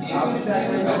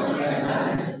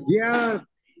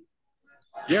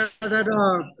 Yeah, that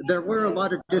there were a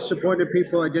lot of disappointed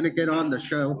people I didn't get on the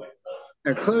show,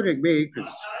 including me,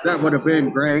 because that would have been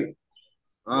great.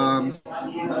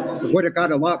 Would have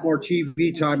got a lot more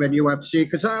TV time in UFC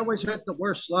because I always had the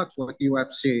worst luck with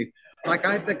UFC. Like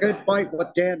I had the good fight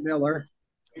with Dan Miller,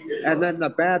 and then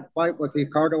the bad fight with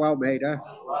Ricardo Almeida,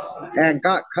 and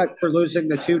got cut for losing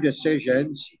the 2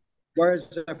 decisions.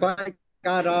 Whereas if I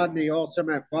got on the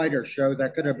Ultimate Fighter show,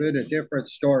 that could have been a different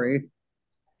story.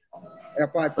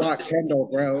 If I fought Kendall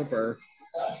Grove,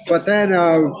 but then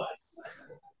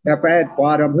if I had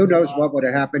fought him, who knows what would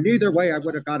have happened. Either way, I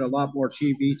would have got a lot more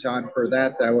TV time for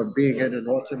that than being in an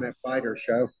Ultimate Fighter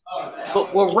show.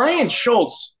 Well, Ryan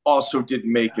Schultz also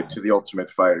didn't make it to the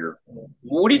Ultimate Fighter.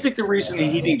 What do you think the reason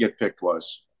he didn't get picked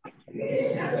was?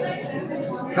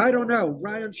 I don't know.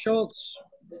 Ryan Schultz,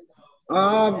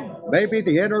 maybe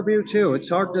the interview too. It's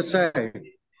hard to say.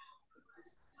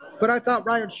 But I thought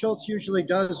Ryan Schultz usually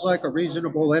does like a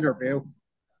reasonable interview.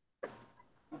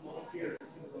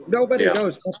 Nobody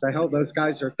knows what the hell those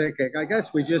guys are thinking. I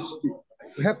guess we just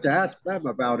have to ask them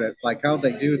about it, like how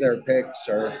they do their picks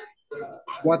or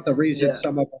what the reasons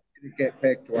some of them didn't get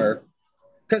picked were.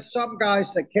 Because some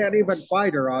guys that can't even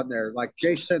fight are on there, like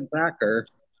Jason Thacker.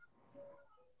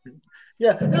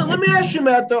 Yeah. Now, let me ask you,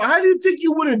 Matt, though, how do you think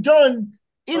you would have done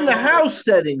in the house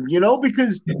setting,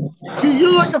 because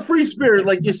you're like a free spirit,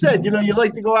 like you said, you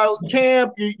like to go out and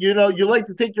camp, you like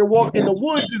to take your walk in the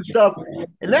woods and stuff.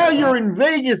 And now you're in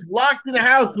Vegas, locked in a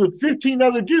house with 15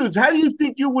 other dudes. How do you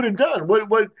think you would have done?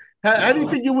 How do you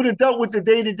think you would have dealt with the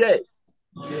day-to-day?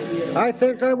 I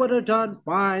think I would have done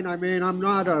fine. I mean, I'm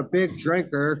not a big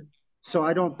drinker, so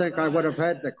I don't think I would have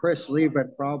had the Chris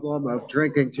Lieben problem of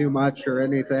drinking too much or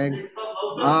anything.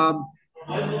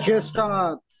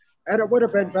 And it would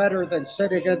have been better than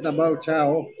sitting in the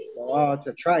motel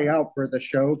to try out for the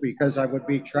show because I would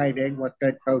be training with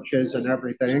good coaches and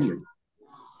everything.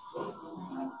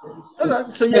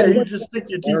 Okay, so you just stick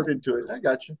your teeth into it. I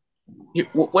got you.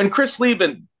 When Chris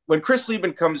Lieben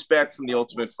comes back from the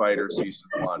Ultimate Fighter season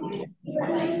 1,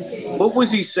 what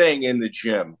was he saying in the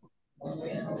gym?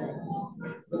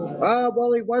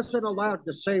 Well, he wasn't allowed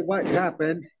to say what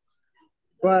happened,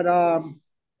 but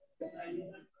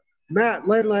Matt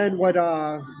Lindland would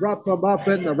rough him up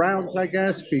in the rounds, I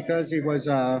guess, because he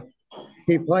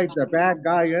He played the bad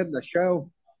guy in the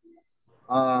show.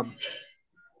 Um,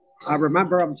 I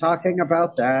remember him talking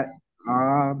about that.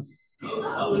 Um,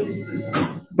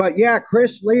 but yeah,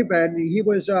 Chris Lieben, he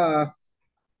was one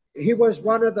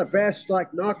of the best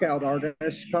like knockout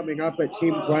artists coming up at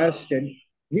Team Quest, and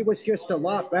he was just a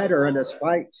lot better in his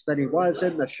fights than he was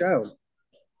in the show.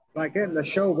 Like in the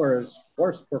show were his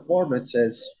worst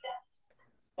performances.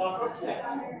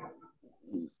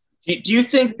 Do you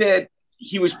think that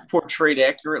he was portrayed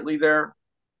accurately there?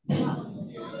 He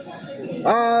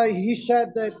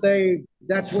said that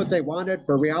that's what they wanted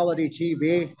for reality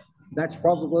TV. That's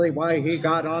probably why he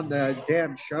got on the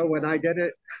damn show and I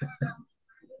didn't.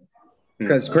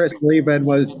 Because Chris Lieben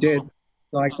did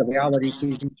like the reality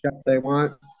TV show they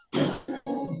want.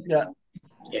 Yeah.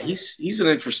 Yeah, he's an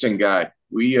interesting guy.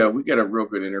 We got a real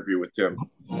good interview with him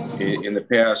in the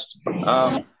past.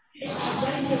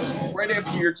 Right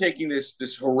after you're taking this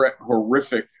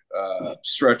horrific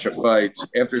stretch of fights,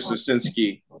 after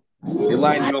Sosinski, they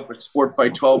lined you up at Sport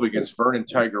Fight 12 against Vernon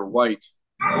Tiger White.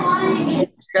 He's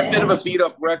got a bit of a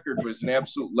beat-up record, was an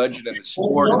absolute legend in the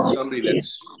sport and somebody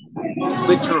that's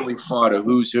literally fought a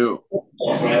who's who.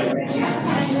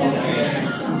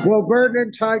 Well,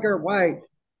 Vernon Tiger White,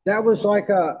 that was like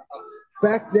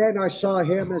back then I saw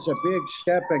him as a big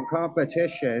step in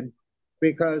competition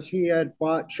because he had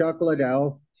fought Chuck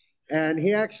Liddell, and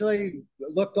he actually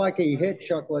looked like he hit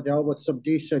Chuck Liddell with some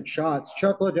decent shots.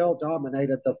 Chuck Liddell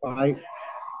dominated the fight,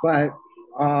 but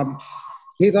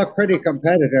he looked pretty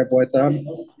competitive with him.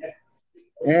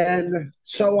 And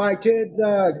so I did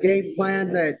the game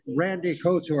plan that Randy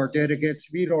Couture did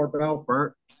against Vitor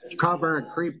Belfort, cover and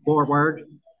creep forward,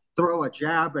 throw a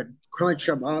jab and crunch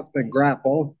him up and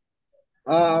grapple.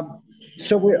 I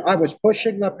was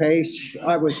pushing the pace.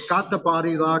 Got the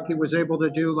body lock. He was able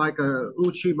to do like a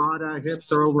Uchimata hip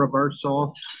throw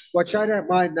reversal, which I didn't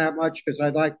mind that much because I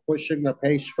like pushing the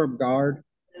pace from guard.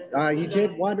 He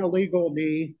did one illegal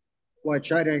knee,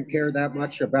 which I didn't care that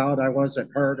much about. I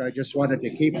wasn't hurt. I just wanted to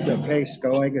keep the pace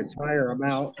going and tire him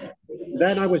out.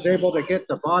 Then I was able to get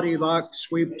the body lock,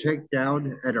 sweep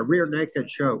takedown, and a rear naked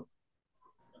choke.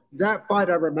 That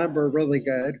fight I remember really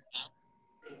good.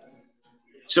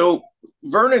 So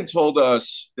Vernon told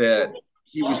us that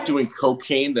he was doing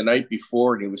cocaine the night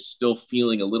before and he was still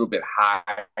feeling a little bit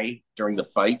high during the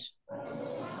fight.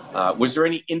 Was there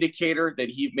any indicator that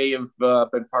he may have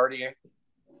been partying?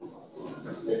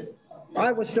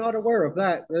 I was not aware of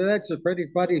that. That's a pretty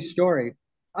funny story.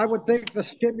 I would think the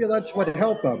stimulants would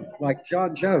help him, like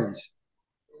John Jones.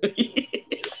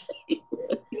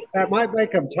 That might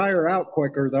make him tire out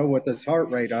quicker, though, with his heart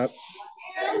rate up.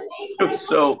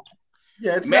 So,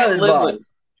 Yeah, it's Matt not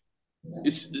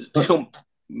Lindland.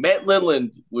 Matt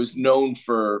Lindland was known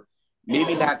for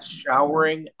maybe not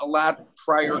showering a lot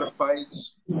prior to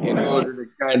fights in order to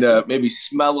kind of maybe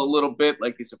smell a little bit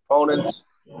like his opponents.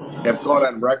 Have gone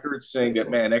on record saying that,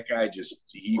 man, that guy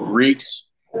he reeks.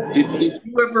 Did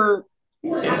you ever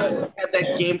have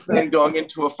that game plan going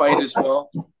into a fight as well?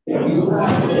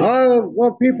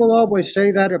 Well, people always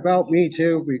say that about me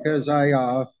too because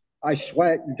I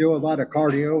sweat and do a lot of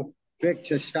cardio, big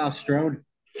testosterone.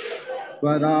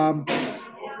 But no,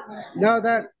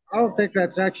 I don't think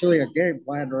that's actually a game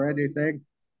plan or anything.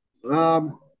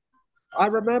 I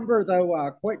remember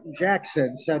though, Quentin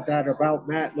Jackson said that about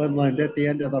Matt Lindland at the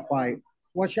end of the fight.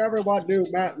 Which everyone knew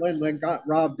Matt Lindland got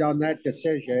robbed on that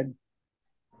decision.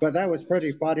 But that was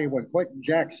pretty funny when Quentin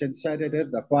Jackson said it in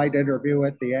the fight interview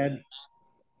at the end.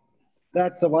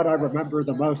 That's the one I remember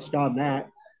the most on that.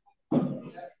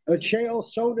 Chael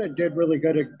Sonnen did really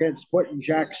good against Quentin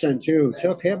Jackson too.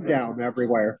 Took him down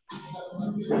everywhere.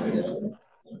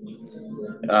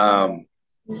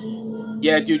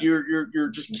 Yeah, dude, you're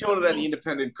just killing it on the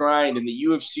independent grind, and the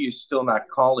UFC is still not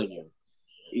calling you.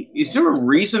 Is there a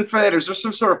reason for that? Is there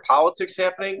some sort of politics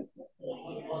happening?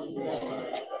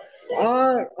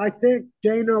 I think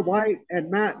Dana White and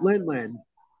Matt Lindland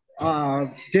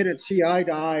didn't see eye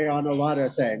to eye on a lot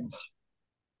of things.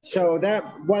 So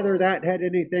whether that had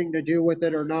anything to do with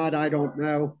it or not, I don't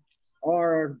know.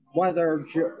 Or whether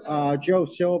Joe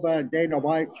Silva and Dana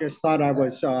White just thought I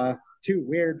was too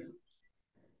weird.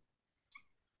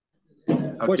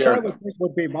 Which I would think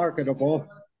would be marketable.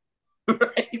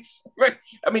 Right.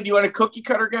 I mean, do you want a cookie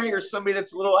cutter guy or somebody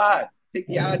that's a little odd? Take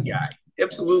the odd guy.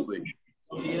 Absolutely.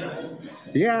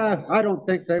 Yeah, I don't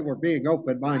think they were being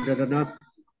open-minded enough.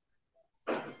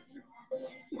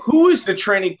 Who is the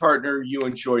training partner you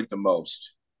enjoyed the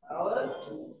most?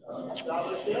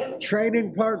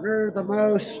 Training partner the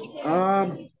most?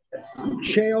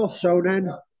 Chael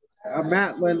Sonnen,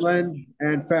 Matt Lindland,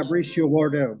 and Fabricio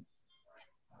Wardou.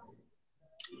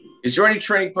 Is there any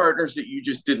training partners that you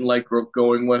just didn't like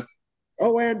going with?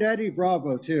 Oh, and Eddie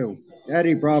Bravo too.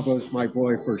 Eddie Bravo's my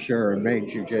boy for sure, and main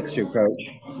jiu-jitsu coach.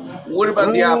 What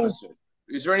about the opposite?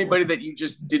 Is there anybody that you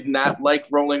just did not like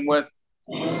rolling with?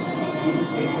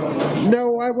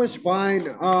 No, I was fine.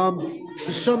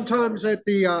 Sometimes at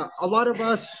the a lot of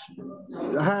us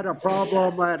had a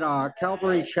problem at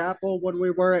Calvary Chapel when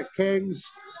we were at Kings.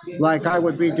 Like I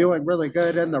would be doing really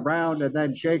good in the round, and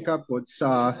then Jacob would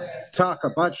talk a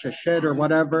bunch of shit or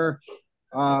whatever,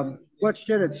 which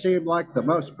didn't seem like the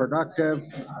most productive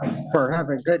for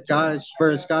having good guys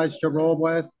for his guys to roll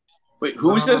with. Wait,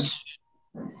 who is this?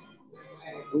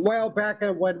 Well, back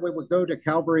when we would go to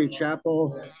Calvary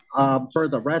Chapel for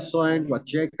the wrestling with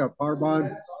Jacob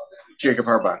Harbon. Jacob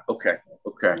Harbon. Okay.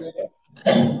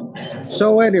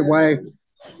 So anyway,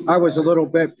 I was a little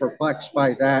bit perplexed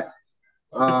by that.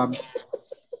 But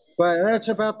that's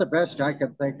about the best I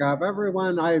can think of.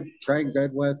 Everyone I train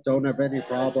good with don't have any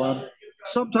problem.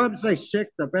 Sometimes they sick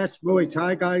the best Muay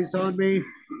Thai guys on me,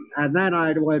 and then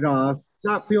I would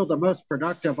not feel the most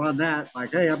productive on that.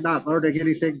 Like, hey, I'm not learning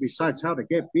anything besides how to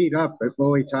get beat up at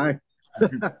Muay Thai.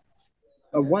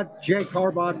 What Jake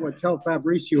Harbon would tell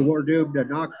Fabricio Wardum to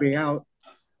knock me out,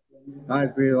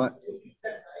 I'd be like,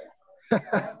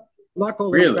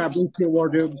 luckily really? Fabricio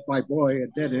Wardum's my boy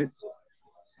and didn't.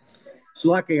 It's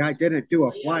lucky I didn't do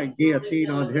a flying guillotine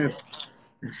on him.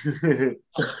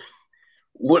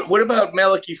 What about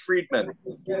Malachi Friedman?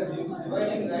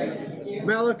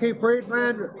 Malachi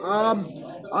Friedman,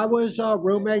 I was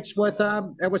roommates with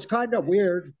him. It was kind of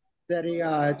weird that he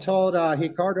told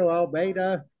Ricardo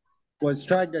Almeida was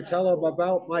trying to tell him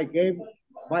about my game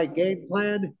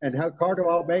plan, and how Ricardo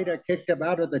Almeida kicked him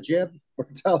out of the gym for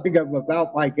telling him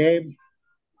about my game.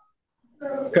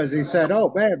 Because he said,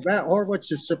 "Oh man, Matt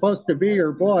Horwitz is supposed to be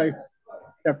your boy.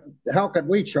 How can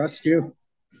we trust you?"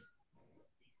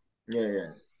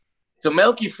 Yeah. So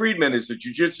Melky Friedman is a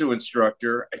jiu-jitsu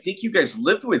instructor. I think you guys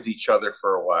lived with each other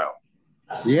for a while.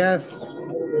 Yeah,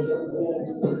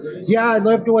 I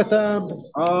lived with him.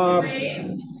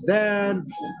 Then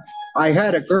I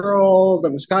had a girl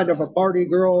that was kind of a party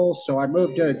girl, so I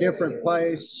moved to a different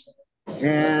place.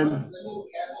 And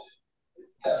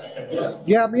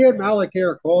yeah, me and Malik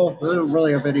are cool. I don't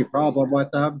really have any problem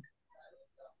with them.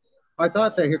 I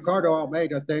thought the Ricardo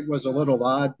Almeida thing was a little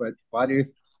odd, but funny.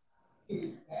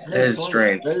 It is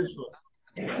strange.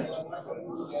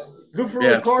 Good for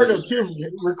Ricardo, too.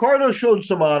 Ricardo showed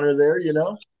some honor there, you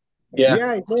know?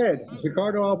 Yeah, he did.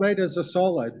 Ricardo Almeida's a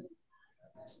solid.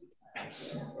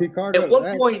 At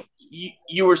what point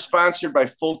you were sponsored by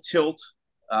Full Tilt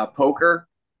Poker?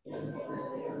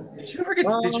 Did you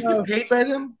get paid by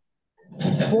them?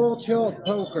 Full Tilt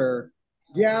Poker.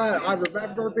 Yeah, I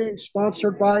remember being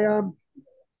sponsored by them.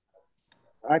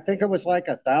 I think it was like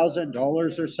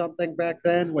 $1,000 or something back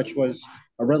then, which was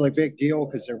a really big deal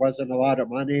because there wasn't a lot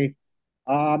of money.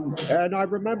 And I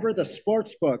remember the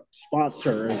sportsbook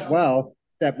sponsor as well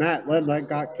that Matt Lindland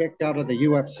got kicked out of the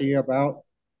UFC about.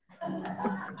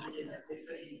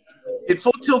 Did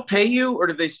Full Tilt pay you, or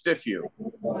did they stiff you?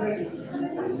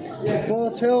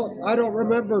 Full Tilt, I don't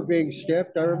remember being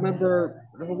stiffed. I don't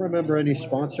remember any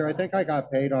sponsor. I think I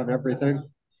got paid on everything.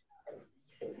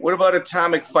 What about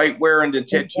Atomic Fightwear and the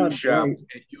tattoo shop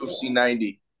at UFC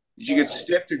 90? Did you get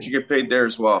stiffed, or did you get paid there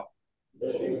as well?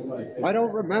 I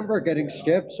don't remember getting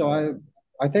stiffed, so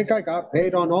I think I got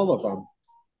paid on all of them.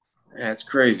 That's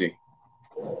crazy.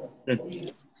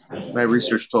 My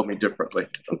research told me differently.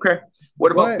 Okay.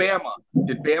 What about Bama?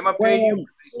 Did Bama pay you?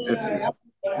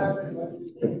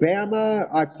 Bama,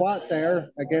 I fought there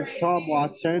against Tom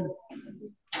Watson.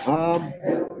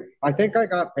 I think I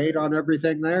got paid on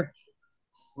everything there.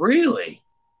 Really?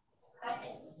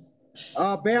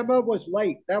 Bama was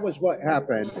late. That was what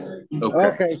happened.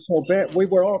 Okay, so we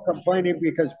were all complaining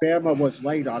because Bama was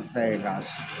late on paying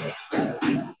us.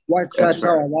 That's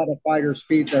how a lot of fighters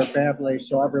feed their families,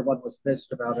 so everyone was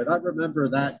pissed about it. I remember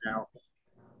that now.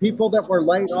 People that were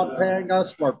late on paying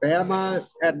us were Bama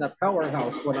and the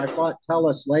Powerhouse when I fought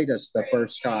Tellus Latest the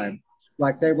first time.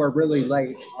 Like, they were really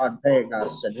late on paying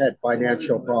us and had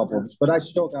financial problems, but I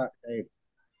still got paid.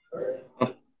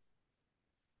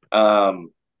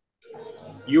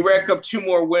 You rack up 2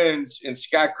 more wins, and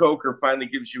Scott Coker finally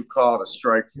gives you a call to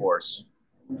Strikeforce.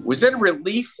 Was that a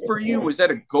relief for you? Was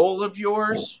that a goal of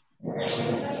yours?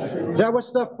 That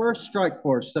was the first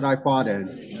Strikeforce that I fought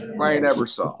in. Brian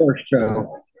Ebersol. First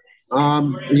show.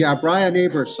 Yeah, Brian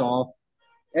Ebersol.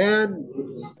 And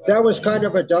that was kind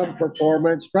of a dumb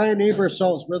performance. Brian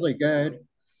Ebersol's really good,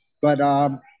 but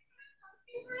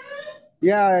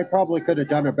yeah, I probably could have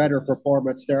done a better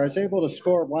performance there. I was able to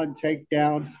score 1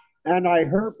 takedown. and I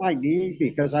hurt my knee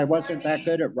because I wasn't that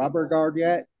good at rubber guard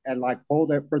yet, and like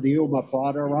pulled it for the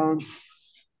omoplata wrong.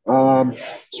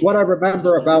 It's what I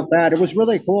remember about that. It was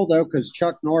really cool though, because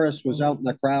Chuck Norris was out in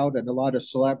the crowd and a lot of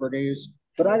celebrities.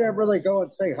 But I didn't really go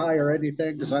and say hi or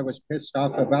anything because I was pissed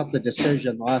off about the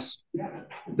decision lost.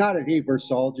 Not at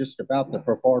Ebersol, just about the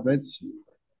performance.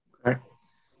 Okay.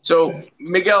 So,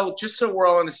 Miguel, just so we're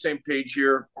all on the same page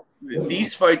here,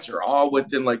 these fights are all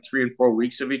within like 3 and 4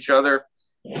 weeks of each other.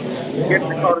 Gets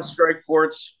the call to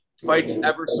Strikeforce, fights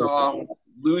Ebersol,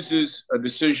 loses a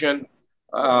decision,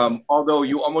 although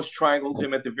you almost triangled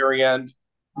him at the very end.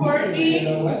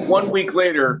 1 week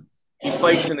later, he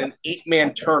fights in an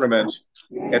 8-man tournament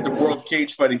at the World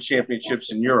Cage Fighting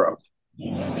Championships in Europe.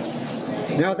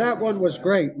 Now, that one was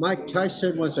great. Mike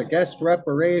Tyson was a guest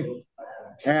referee.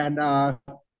 And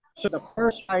so the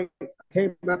first fight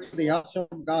came up to the Awesome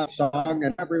God song,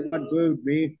 and everyone booed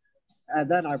me. And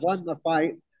then I won the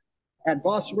fight, and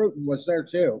Boss Rutan was there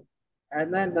too.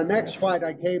 And then the next fight,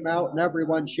 I came out, and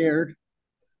everyone cheered.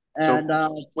 And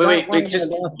wait,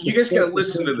 just you guys got to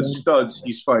listen to the studs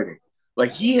he's fighting.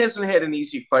 Like, he hasn't had an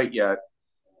easy fight yet,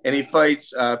 and he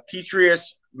fights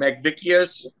Petrius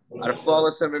Magvikias out of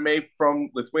Flawless MMA from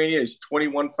Lithuania. He's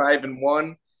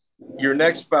 21-5-1. Your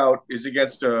next bout is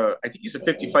against I think he's a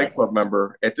 50 Fight Club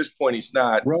member. At this point, he's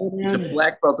not. He's a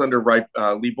black belt under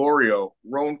Liborio,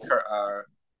 Ron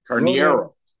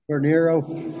Carniero. Carniero.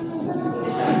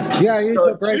 Yeah, he's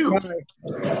a great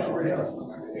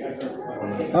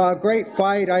guy. Great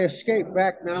fight. I escaped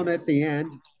back down at the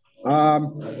end.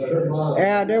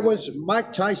 And it was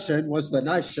Mike Tyson was the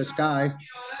nicest guy.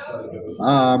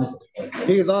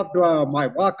 He loved my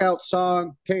walkout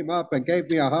song, came up and gave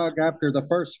me a hug after the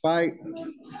first fight.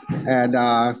 And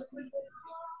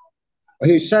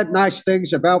he said nice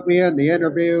things about me in the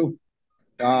interview.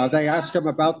 They asked him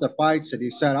about the fights, and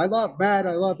he said, I love Matt.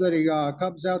 I love that he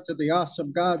comes out to the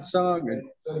Awesome God song,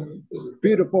 and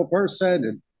beautiful person.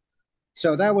 And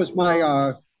so that was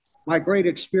my great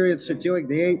experience of doing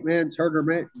the 8-man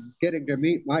tournament and getting to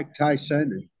meet Mike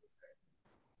Tyson.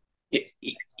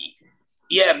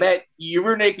 Yeah, Matt, you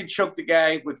were naked, choked the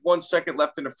guy with 1 second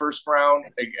left in the first round.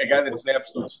 A guy that's an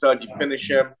absolute stud. You finish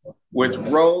him. With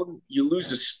Roan, you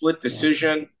lose a split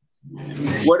decision.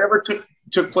 Whatever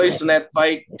took place in that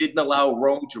fight didn't allow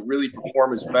Roan to really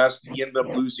perform his best. He ended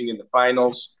up losing in the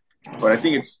finals. But I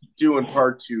think it's due in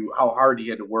part to how hard he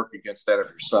had to work against that of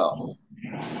yourself.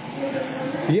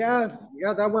 Yeah,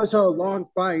 that was a long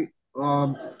fight.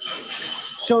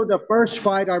 So the first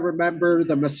fight, I remember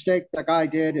the mistake the guy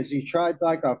did is he tried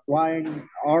like a flying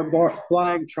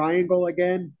triangle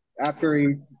again after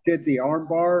he did the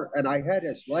armbar, and I had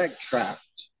his leg trapped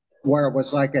where it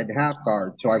was like in half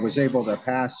guard, so I was able to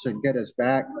pass and get his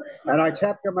back. And I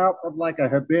tapped him out from like a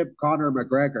Habib Conor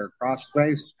McGregor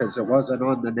crossface because it wasn't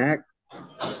on the neck.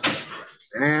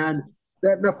 And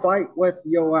then the fight with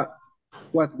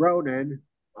Ronan,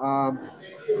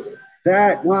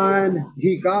 that one,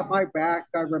 he got my back,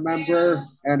 I remember,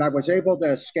 and I was able to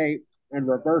escape and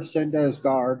reverse into his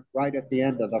guard right at the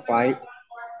end of the fight.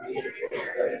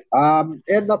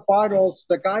 In the finals,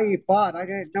 the guy he fought, I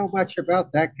didn't know much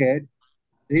about that kid.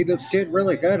 He did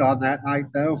really good on that night,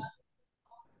 though.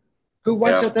 Who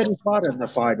was it that he fought in the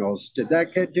finals? Did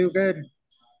that kid do good?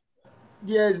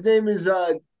 Yeah, his name is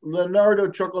Leonardo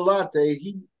Chocolate.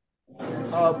 He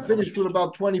finished with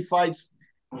about 20 fights.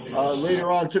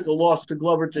 Later on, took a loss to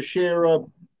Glover Teixeira.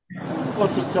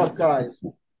 Fought some tough guys.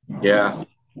 Yeah.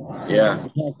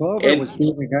 Glover was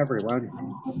beating everyone.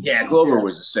 Yeah, Glover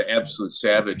was an absolute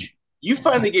savage. You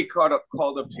finally get called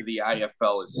up to the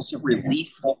IFL. Is this a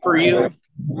relief for you?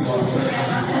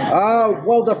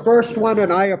 Well, the first one in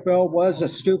IFL was a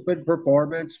stupid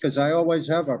performance because I always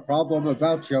have a problem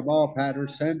about Jamal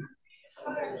Patterson.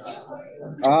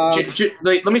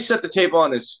 Let me set the table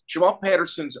on this. Jamal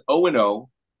Patterson's 0-0.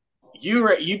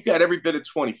 You've got every bit of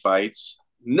 20 fights.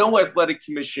 No athletic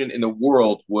commission in the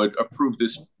world would approve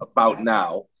this about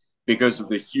now because of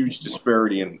the huge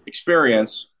disparity in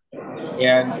experience.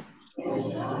 And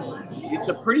it's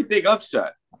a pretty big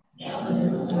upset.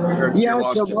 Yeah,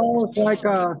 Jamal's like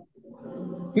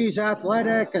he's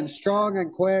athletic and strong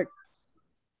and quick.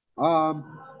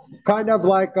 Kind of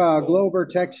like Glover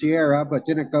Teixeira, but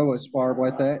didn't go as far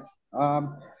with it.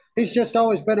 He's just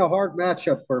always been a hard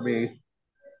matchup for me.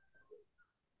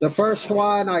 The first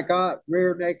one, I got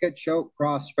rear naked choke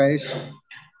crossface.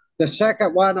 The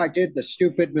second one, I did the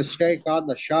stupid mistake on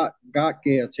the shot and got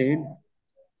guillotine.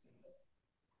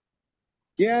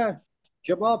 Yeah,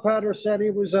 Jamal Patterson,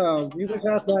 he was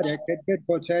athletic, had good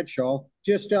potential,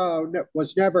 just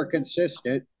was never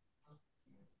consistent.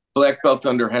 Black belt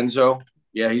under Henzo.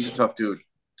 Yeah, he's a tough dude.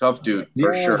 Tough dude,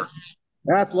 for Yeah, sure.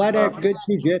 athletic, Um, good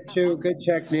jiu-jitsu, good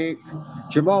technique.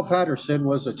 Jamal Patterson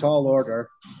was a tall order.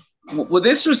 well,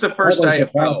 this was the That first was a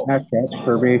bad IFL. match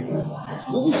for me.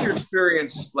 What was your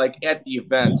experience like at the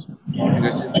event?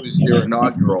 Because it was their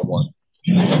inaugural one.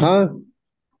 Huh?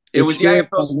 It was the Experience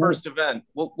IFL's on what? first event.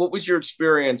 What was your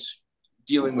experience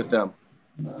dealing with them?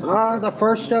 The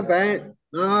first event,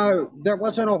 there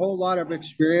wasn't a whole lot of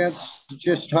experience.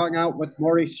 Just hung out with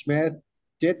Maurice Smith,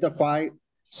 did the fight,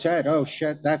 said, "Oh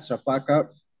shit, that's a fuck up,"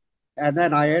 and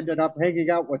then I ended up hanging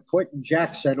out with Quentin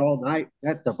Jackson all night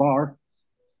at the bar.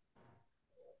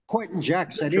 Quentin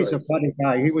Jackson, he's a funny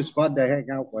guy. He was fun to hang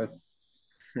out with,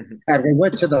 and we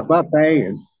went to the buffet,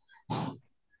 and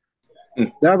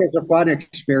that was a fun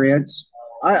experience.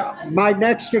 My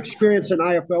next experience in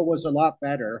IFL was a lot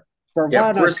better. For Yeah,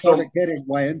 one, I Bristol. started getting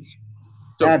wins.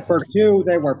 So, And for two,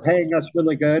 they were paying us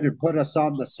really good and put us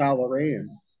on the salary, and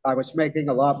I was making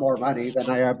a lot more money than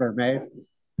I ever made.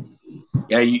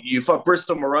 yeah, you fought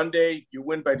Bristol Morunde. You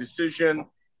win by decision.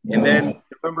 And then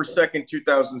November 2nd,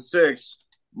 2006,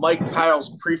 Mike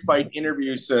Pyle's pre-fight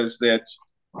interview says that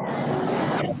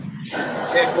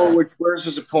Ed Horwich wears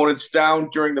his opponents down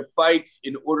during the fight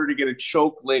in order to get a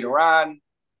choke later on.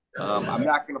 I'm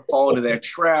not going to fall into that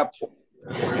trap.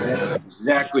 And that's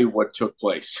exactly what took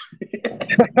place.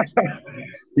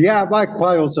 Yeah, Mike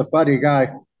Pyle's a funny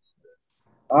guy.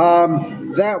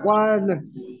 That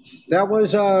one,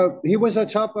 he was a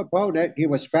tough opponent. He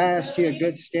was fast. He had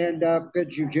good stand up, good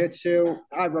jujitsu.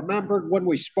 I remembered when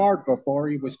we sparred before,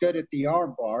 he was good at the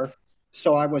arm bar.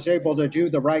 So I was able to do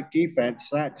the right defense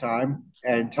that time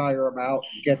and tire him out,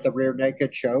 get the rear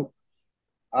naked choke.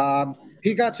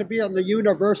 He got to be on the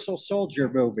Universal Soldier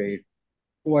movie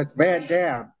with Van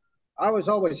Damme. I was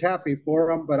always happy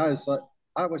for him, but I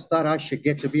always thought I should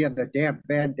get to be in the damn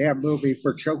Van Damme movie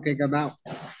for choking him out.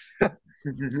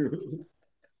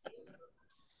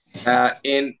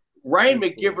 And Ryan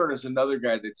McGivern is another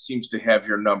guy that seems to have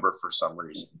your number for some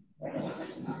reason.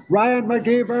 Ryan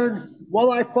McGivern,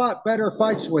 well, I fought better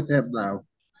fights with him, though.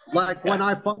 Like when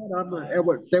I fought him,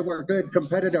 they were good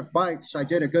competitive fights. I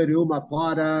did a good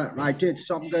Plata. I did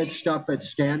some good stuff at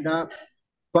stand up.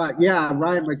 But yeah,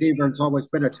 Ryan McGivern's always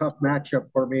been a tough matchup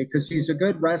for me because he's a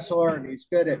good wrestler and he's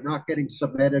good at not getting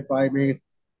submitted by me,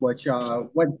 which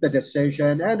went the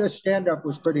decision. And his stand up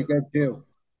was pretty good too.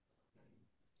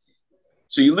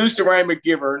 So you lose to Ryan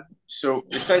McGivern. So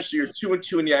essentially, you're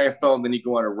 2-2 in the IFL, and then you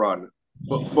go on a run.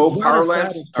 Bo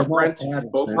Parlant, Brent,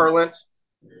 Bo Parlant.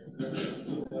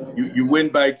 You win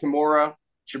by Kimura.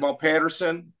 Jamal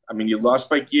Patterson. I mean, you lost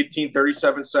by guillotine,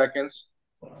 37 seconds.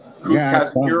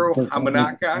 Kazuhiro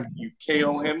Hamanaka, you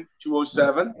KO him,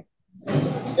 207.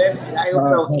 Then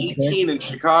IFL 18 in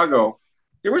Chicago.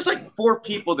 There was like 4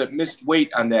 people that missed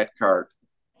weight on that card.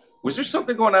 Was there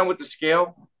something going on with the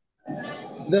scale?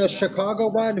 The Chicago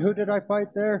one, who did I fight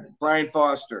there? Brian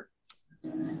Foster.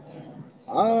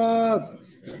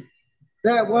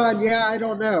 That one, yeah, I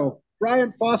don't know.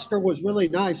 Brian Foster was really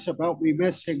nice about me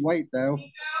missing weight, though,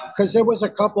 because there was a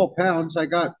couple pounds I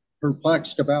got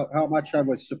perplexed about how much I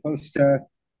was supposed to.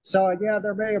 So, yeah,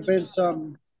 there may have been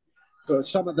some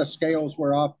of the scales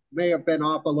were off, may have been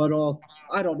off a little.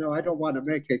 I don't know. I don't want to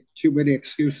make it too many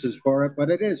excuses for it, but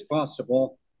it is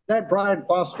possible. That Brian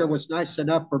Foster was nice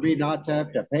enough for me not to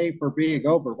have to pay for being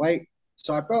overweight.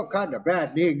 So I felt kind of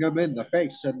bad kneeing him in the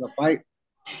face in the fight.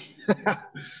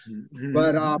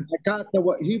 But I got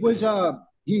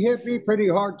he hit me pretty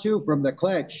hard too from the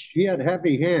clinch. He had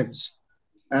heavy hands.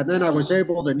 And then I was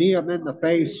able to knee him in the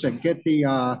face and get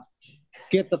the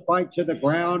fight to the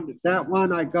ground. That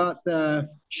one I got the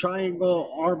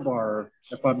triangle armbar,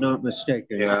 if I'm not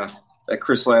mistaken. Yeah, that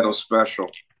Chris Lato special.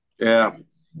 Yeah.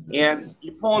 And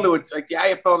you pull into it, like the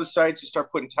IFL decides to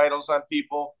start putting titles on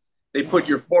people. They put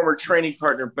your former training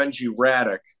partner, Benji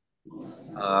Radek,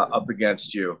 up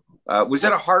against you. Was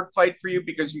that a hard fight for you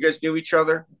because you guys knew each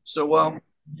other so well?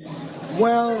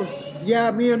 Well,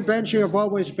 yeah, me and Benji have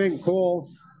always been cool.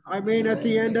 I mean, at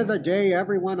the end of the day,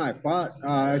 everyone I fought,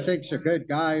 I think's a good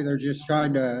guy. They're just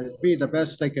trying to be the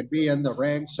best they could be in the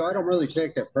ring. So I don't really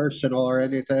take it personal or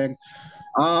anything.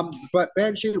 But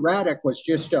Benji Radek was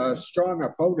just a strong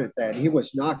opponent then. He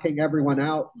was knocking everyone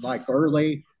out like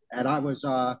early, and I was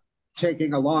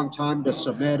taking a long time to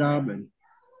submit him. And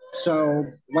so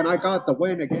when I got the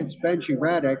win against Benji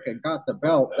Radek and got the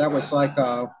belt, that was like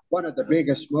one of the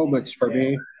biggest moments for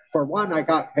me. For one, I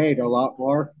got paid a lot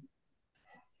more.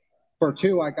 For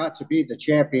two, I got to be the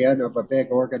champion of a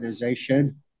big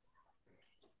organization.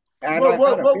 And what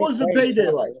was the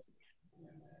payday like?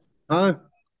 Huh?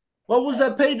 What was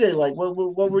that payday like? What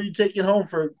were you taking home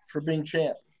for being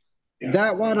champ?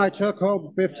 That one I took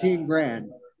home 15 grand.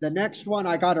 The next one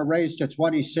I got a raise to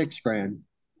 26 grand.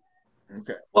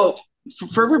 Okay. Well,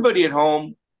 for everybody at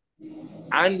home,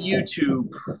 on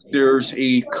YouTube, there's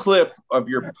a clip of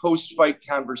your post-fight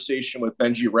conversation with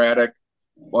Benji Radek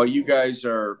while you guys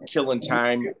are killing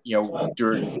time, while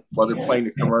they're playing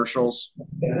the commercials.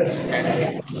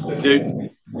 And the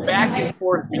back and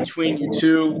forth between you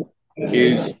two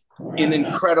is an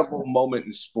incredible moment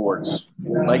in sports.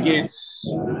 Like it's,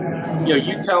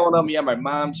 you telling them, yeah, my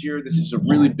mom's here. This is a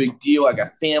really big deal. I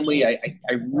got family. I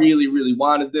really, really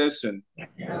wanted this. And,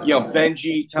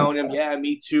 Benji telling him, yeah,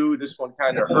 me too. This one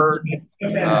kind of hurt.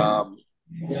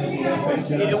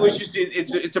 It was just,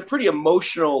 it's a pretty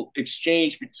emotional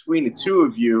exchange between the two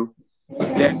of you.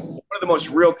 That one of the most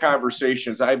real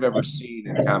conversations I've ever seen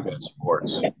in combat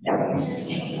sports.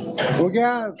 Well,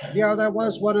 yeah, that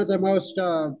was one of the most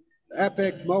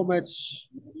epic moments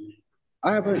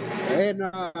I ever in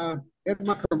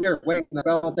my career, winning the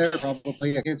belt there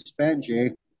probably against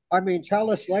Benji. I mean,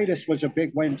 Talis Latus was a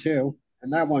big win too,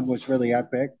 and that one was really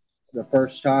epic the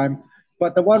first time.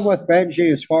 But the one with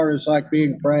Benji, as far as like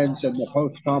being friends and the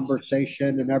post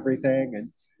conversation and everything,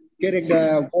 and getting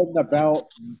to win the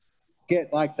belt, and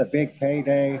get like the big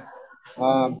payday.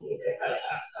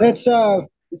 It's a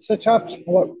tough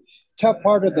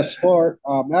part of the sport.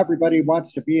 Everybody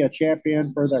wants to be a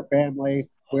champion for their family.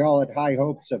 We all had high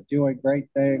hopes of doing great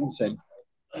things, and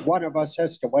one of us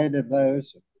has to win in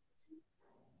those.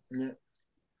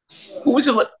 What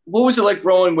was it like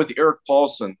rolling with Erik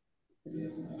Paulson?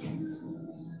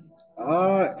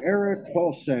 Erik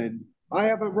Paulson. I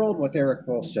haven't rolled with Erik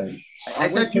Paulson. I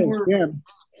thought you were.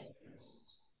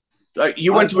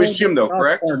 You went to his gym though,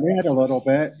 correct? Barnett a little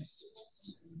bit.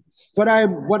 But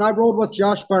when I rolled with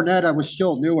Josh Barnett, I was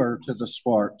still newer to the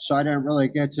sport, so I didn't really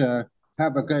get to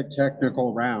have a good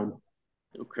technical round.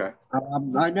 Okay.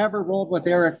 I never rolled with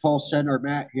Erik Paulson or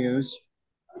Matt Hughes.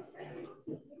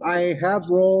 I've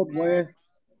rolled with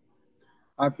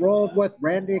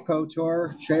Randy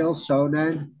Couture, Chael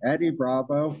Sonnen, Eddie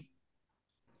Bravo.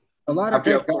 A lot of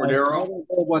good guys. I haven't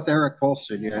rolled with Erik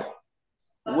Paulson yet.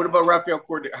 What about Rafael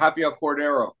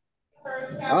Cordero?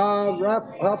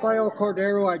 Rafael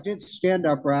Cordero, I did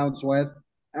stand-up rounds with,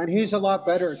 and he's a lot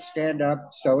better at stand-up,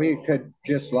 so he could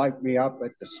just light me up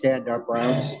at the stand-up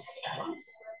rounds.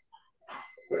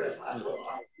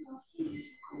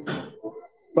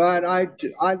 But I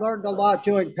learned a lot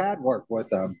doing pad work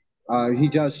with him. He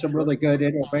does some really good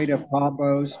innovative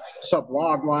combos, some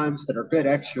long ones that are good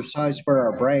exercise for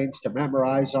our brains to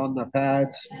memorize on the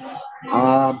pads.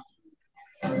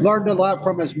 Learned a lot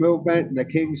from his movement and the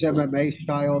King's MMA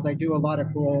style. They do a lot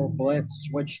of cool blitz,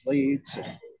 switch leads,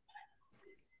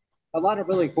 a lot of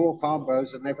really cool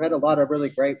combos, and they've had a lot of really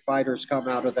great fighters come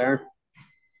out of there.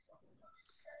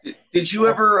 Did you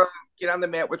ever get on the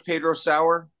mat with Pedro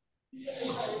Sauer?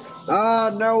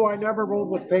 No, I never rolled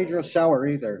with Pedro Sauer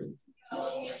either.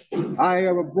 I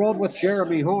rolled with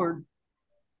Jeremy Horn.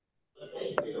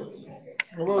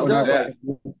 What was that?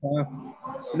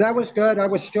 That was good. I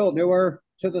was still newer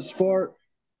to the sport,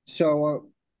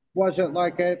 so wasn't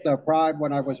like at the prime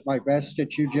when I was my best at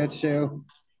jiu-jitsu.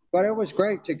 But it was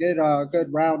great to get a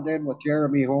good round in with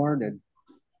Jeremy Horn and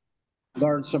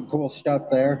learn some cool stuff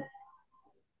there.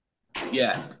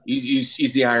 Yeah,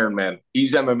 he's the Iron Man.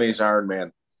 He's MMA's Iron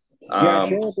Man. Yeah,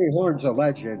 Jeremy Horn's a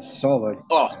legend. Solid.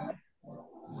 Oh,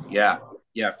 yeah,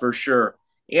 for sure.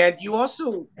 And you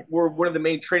also were one of the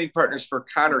main training partners for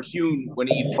Connor Hune when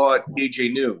he fought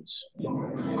AJ Nunes.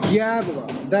 Yeah,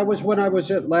 that was when I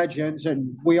was at Legends,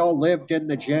 and we all lived in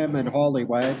the gym in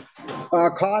Hollywood.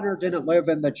 Connor didn't live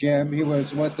in the gym. He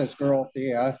was with his girl,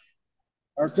 Thea.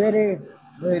 Or did he?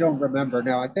 I don't remember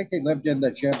now. I think he lived in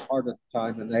the gym part of the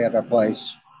time, and they had a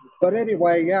place. But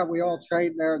anyway, yeah, we all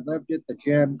trained there and lived at the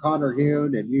gym. Connor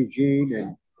Hune and Eugene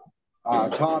and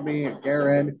Tommy and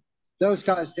Darren. Those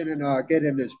guys didn't get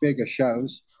in as big of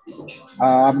shows.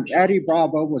 Eddie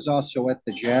Bravo was also at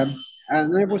the gym,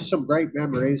 and there was some great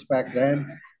memories back then.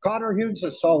 Connor Hune's a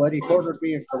solid. He cornered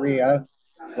me in Korea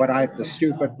when I had the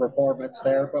stupid performance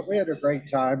there, but we had a great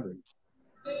time.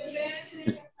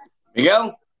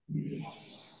 Miguel?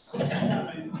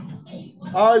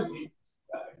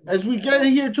 As we get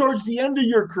here towards the end of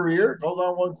your career, hold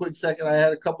on one quick second. I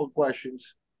had a couple of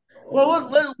questions. Well,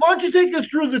 why don't you take us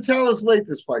through the Talis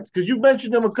Latus fights? Because you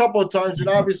mentioned them a couple of times, and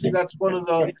obviously that's one of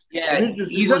the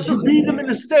you beat him in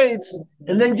the States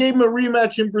and then gave him a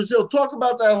rematch in Brazil. Talk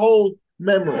about that whole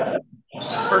memory.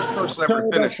 First person ever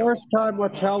finished. The first time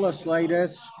with Talis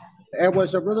Latus, it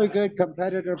was a really good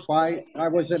competitive fight. I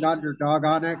was an underdog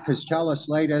on it because Talis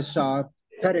Latus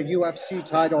had a UFC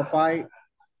title fight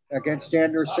against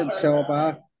Anderson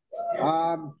Silva.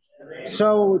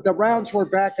 So the rounds were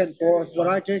back and forth. What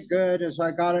I did good is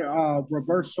I got a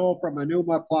reversal from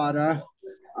Enuma Plata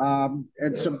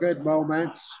and some good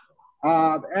moments.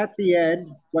 At the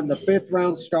end, when the fifth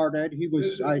round started,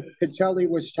 I could tell he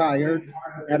was tired,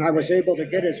 and I was able to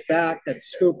get his back and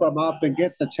scoop him up and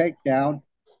get the takedown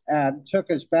and took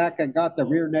his back and got the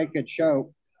rear naked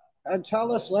choke. And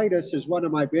Talis Latus is one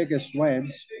of my biggest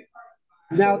wins.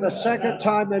 Now, the second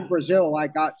time in Brazil, I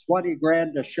got 20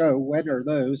 grand to show, win or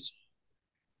lose.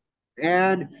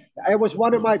 And it was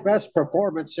one of my best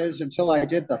performances until I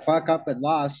did the fuck up and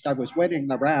lost. I was winning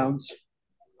the rounds.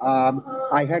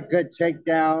 I had good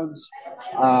takedowns.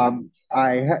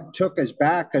 Took his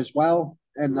back as well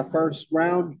in the first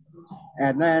round.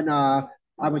 And then I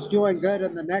was doing good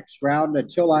in the next round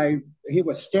until he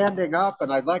was standing up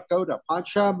and I let go to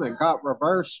punch him and got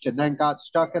reversed and then got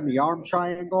stuck in the arm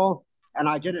triangle. And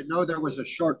I didn't know there was a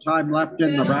short time left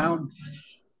in the round.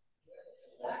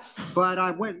 But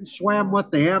I went and swam with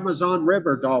the Amazon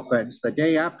River dolphins the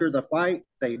day after the fight.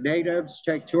 The natives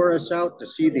take tourists out to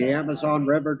see the Amazon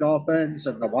River dolphins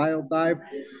and the wildlife.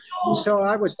 So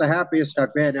I was the happiest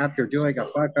I've been after doing a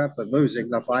fuck up and losing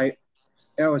the fight.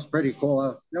 It was pretty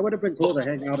cool. It would have been cool to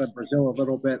hang out in Brazil a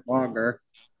little bit longer.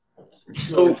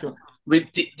 So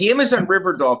the Amazon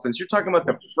River dolphins, you're talking about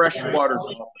the freshwater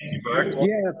dolphins, correct?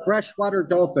 Yeah, freshwater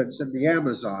dolphins in the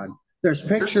Amazon. There's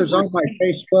pictures on my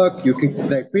Facebook.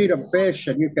 They feed them fish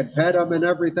and you can pet them and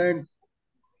everything.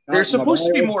 They're supposed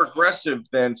to be more aggressive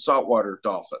than saltwater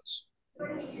dolphins.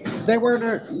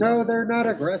 No, they're not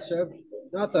aggressive.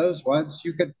 Not those ones.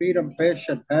 You can feed them fish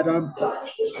and pet them.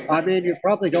 I mean, you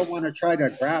probably don't want to try to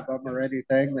grab them or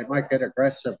anything. They might get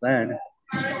aggressive then.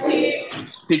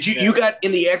 Did you got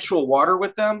in the actual water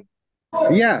with them?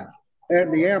 Yeah, in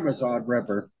the Amazon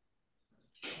River.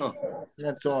 Huh.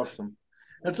 That's awesome.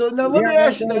 And so now let me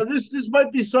ask you, now this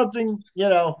might be something,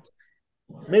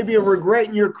 maybe a regret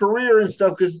in your career and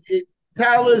stuff, because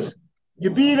Talis,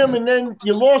 you beat him and then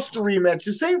you lost the rematch.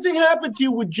 The same thing happened to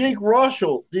you with Jake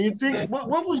Rochelle. Do you think,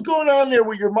 what was going on there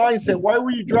with your mindset? Why were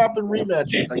you dropping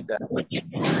rematches like that?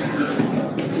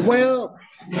 Well,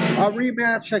 a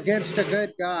rematch against a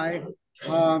good guy. They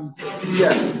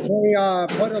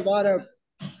put a lot of,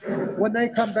 when they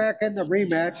come back in the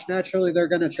rematch, naturally they're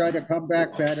going to try to come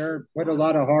back better, put a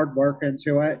lot of hard work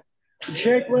into it.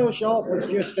 Jake Rochelle was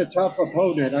just a tough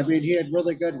opponent. I mean, he had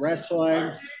really good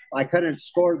wrestling. I couldn't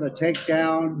score the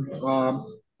takedown.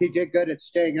 He did good at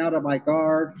staying out of my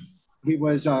guard. He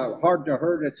was hard to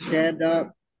hurt at stand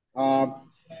up. I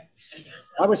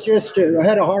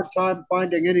had a hard time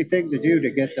finding anything to do to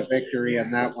get the victory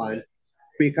in that one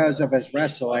because of his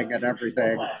wrestling and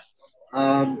everything.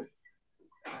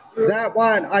 That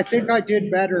one, I think I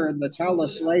did better in the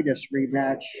Talis Latus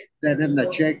rematch than in the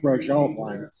Jake Rochelle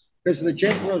one. Because the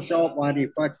Jake Rochelle one, he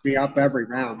fucked me up every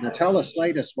round. The Talis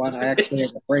Latus one, I actually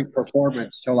had a great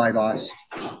performance till I lost.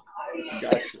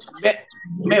 Gotcha.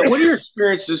 Man, what are your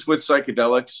experiences with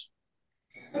psychedelics?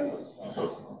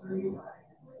 The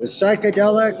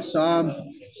psychedelics,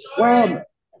 well,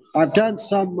 I've done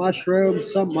some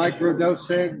mushrooms, some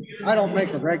microdosing. I don't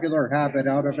make a regular habit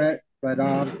out of it, but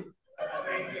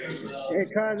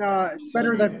it's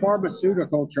better than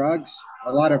pharmaceutical drugs.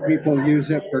 A lot of people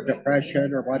use it for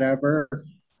depression or whatever.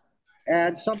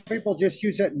 And some people just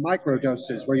use it in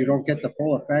microdoses where you don't get the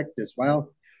full effect as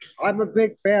well. I'm a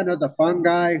big fan of the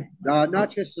fungi,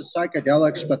 not just the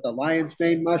psychedelics, but the lion's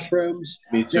mane mushrooms.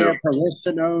 Me too. They have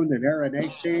perlicinone and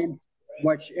aranacine,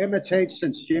 which imitates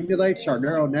and stimulates our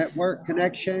neural network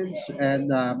connections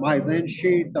and the myelin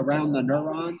sheath around the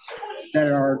neurons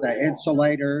that are the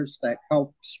insulators that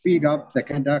help speed up the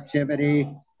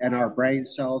conductivity and our brain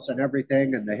cells and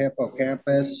everything in the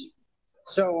hippocampus.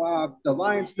 So the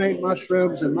lion's mane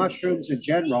mushrooms and mushrooms in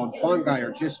general and fungi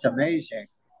are just amazing.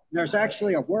 There's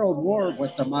actually a world war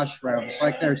with the mushrooms.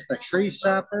 Like there's the tree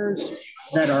sappers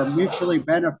that are mutually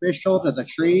beneficial to the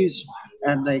trees,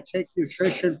 and they take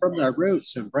nutrition from their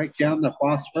roots and break down the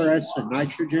phosphorus and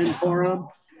nitrogen for them.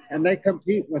 And they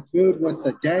compete with food with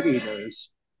the dead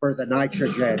eaters for the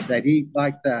nitrogen. They eat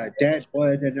like the dead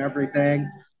wood and everything,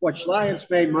 which lion's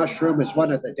mane mushroom is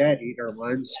one of the dead eater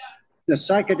ones. The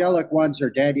psychedelic ones are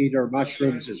dead eater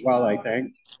mushrooms as well, I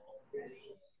think.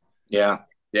 Yeah.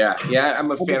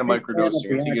 I'm a fan of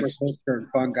microdosing.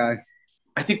 Fungi.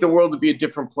 I think the world would be a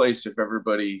different place if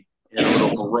everybody had a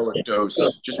little heroic dose.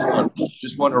 Just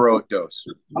one heroic dose.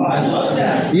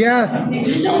 Yeah.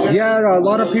 A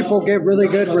lot of people get really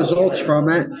good results from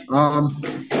it.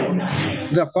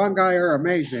 The fungi are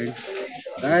amazing,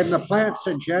 and the plants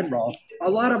in general. A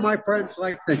lot of my friends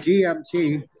like the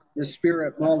DMT, the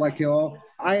spirit molecule.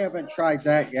 I haven't tried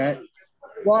that yet.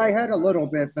 Well, I had a little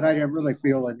bit, but I didn't really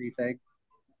feel anything.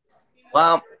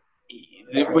 Well,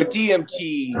 with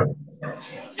DMT,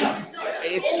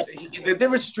 it's the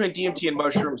difference between DMT and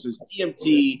mushrooms is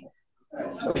DMT.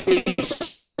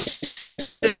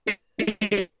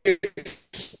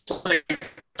 Like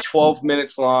 12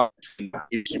 minutes long.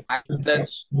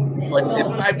 That's like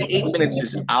 5 to 8 minutes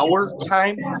is our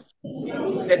time.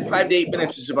 That 5 to 8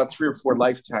 minutes is about 3 or 4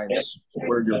 lifetimes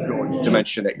where you're going,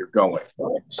 dimension that you're going.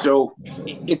 So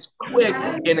it's quick,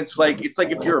 and it's like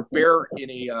if you're a bear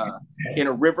in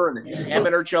a river and the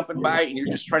salmon are jumping by, and you're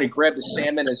just trying to grab the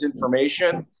salmon as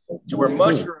information. To where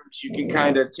mushrooms, you can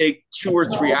kind of take 2 or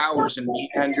 3 hours and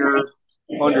meander,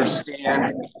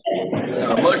 understand.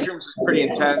 Mushrooms is pretty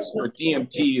intense, but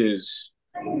DMT is,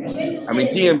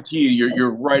 DMT,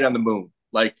 you're right on the moon.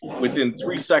 Like within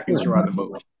 3 seconds, you're on the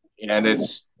moon, and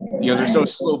it's there's no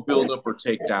slow build up or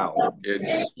takedown.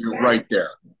 You're right there.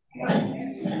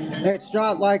 It's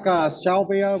not like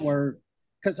salvia,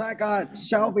 because I got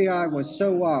salvia, I was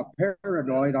so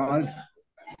paranoid on.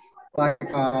 Like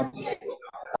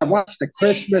I watched the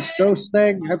Christmas ghost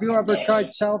thing. Have you ever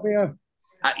tried salvia?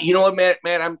 You know what,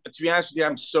 man? To be honest with you,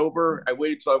 I'm sober. I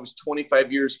waited till I was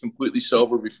 25 years completely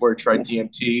sober before I tried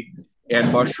DMT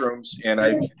and mushrooms. And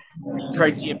I've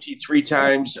tried DMT 3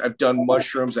 times. I've done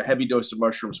mushrooms, a heavy dose of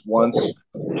mushrooms once,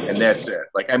 and that's it.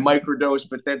 Like I microdose,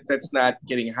 but that's not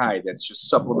getting high. That's just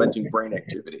supplementing brain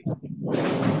activity.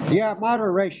 Yeah,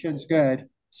 moderation's good.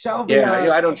 Salvia.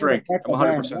 Yeah, I don't drink. I'm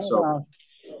 100% sober.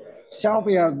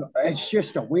 Salvia, it's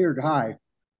just a weird high.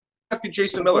 To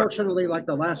Jason Miller. Unfortunately, like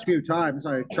the last few times,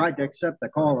 I tried to accept the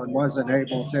call and wasn't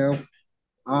able to.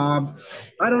 I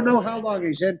don't know how long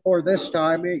he's in for this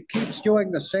time. He keeps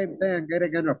doing the same thing,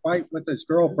 getting in a fight with his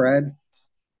girlfriend.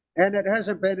 And it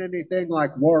hasn't been anything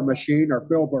like War Machine or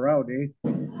Phil Baroni,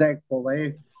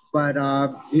 thankfully. But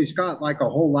he's got like a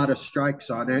whole lot of strikes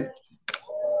on it.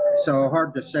 So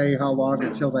hard to say how long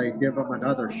until they give him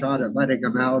another shot at letting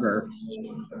him out. Or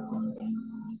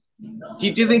do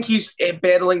you think he's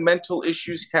battling mental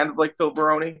issues, kind of like Phil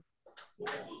Baroni?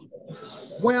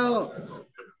 Well,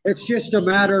 it's just a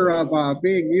matter of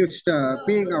being used to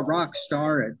being a rock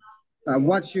star, and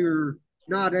once you're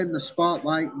not in the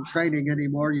spotlight and training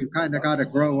anymore, you kind of got to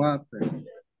grow up and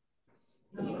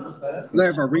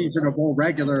live a reasonable,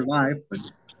 regular life.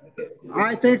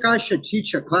 I think I should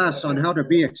teach a class on how to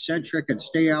be eccentric and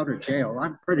stay out of jail.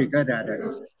 I'm pretty good at it.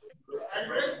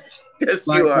 Yes,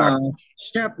 you are.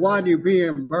 Step 1, you be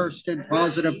immersed in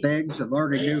positive things and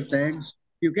learning new things.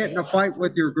 You get in a fight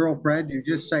with your girlfriend, you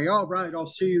just say, all right, I'll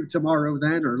see you tomorrow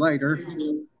then or later.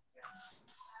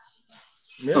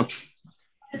 Yeah.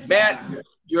 Matt,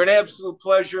 you're an absolute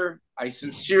pleasure. I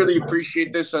sincerely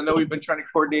appreciate this. I know we've been trying to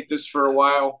coordinate this for a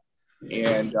while,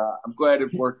 and I'm glad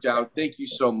it worked out. Thank you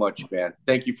so much, man.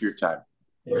 Thank you for your time.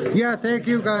 Yeah, thank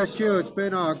you guys, too. It's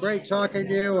been great talking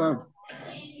to you.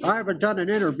 I haven't done an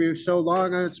interview so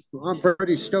long. I'm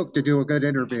pretty stoked to do a good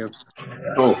interview.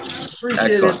 Cool.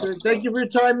 Appreciate it. Thank you for your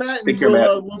time, Matt. Take care,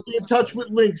 Matt. We'll be in touch with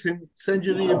links and send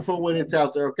you the info when it's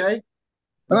out there, okay?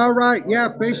 All right. Yeah,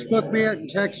 Facebook me it and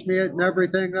text me it and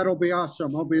everything. That'll be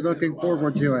awesome. I'll be looking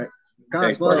forward to it.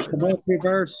 God bless the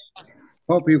multiverse.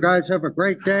 Hope you guys have a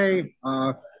great day.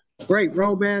 Great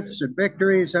romance and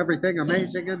victories. Everything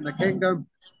amazing in the kingdom.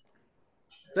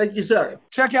 Thank you, sir.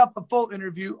 Check out the full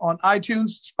interview on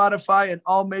iTunes, Spotify, and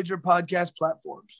all major podcast platforms.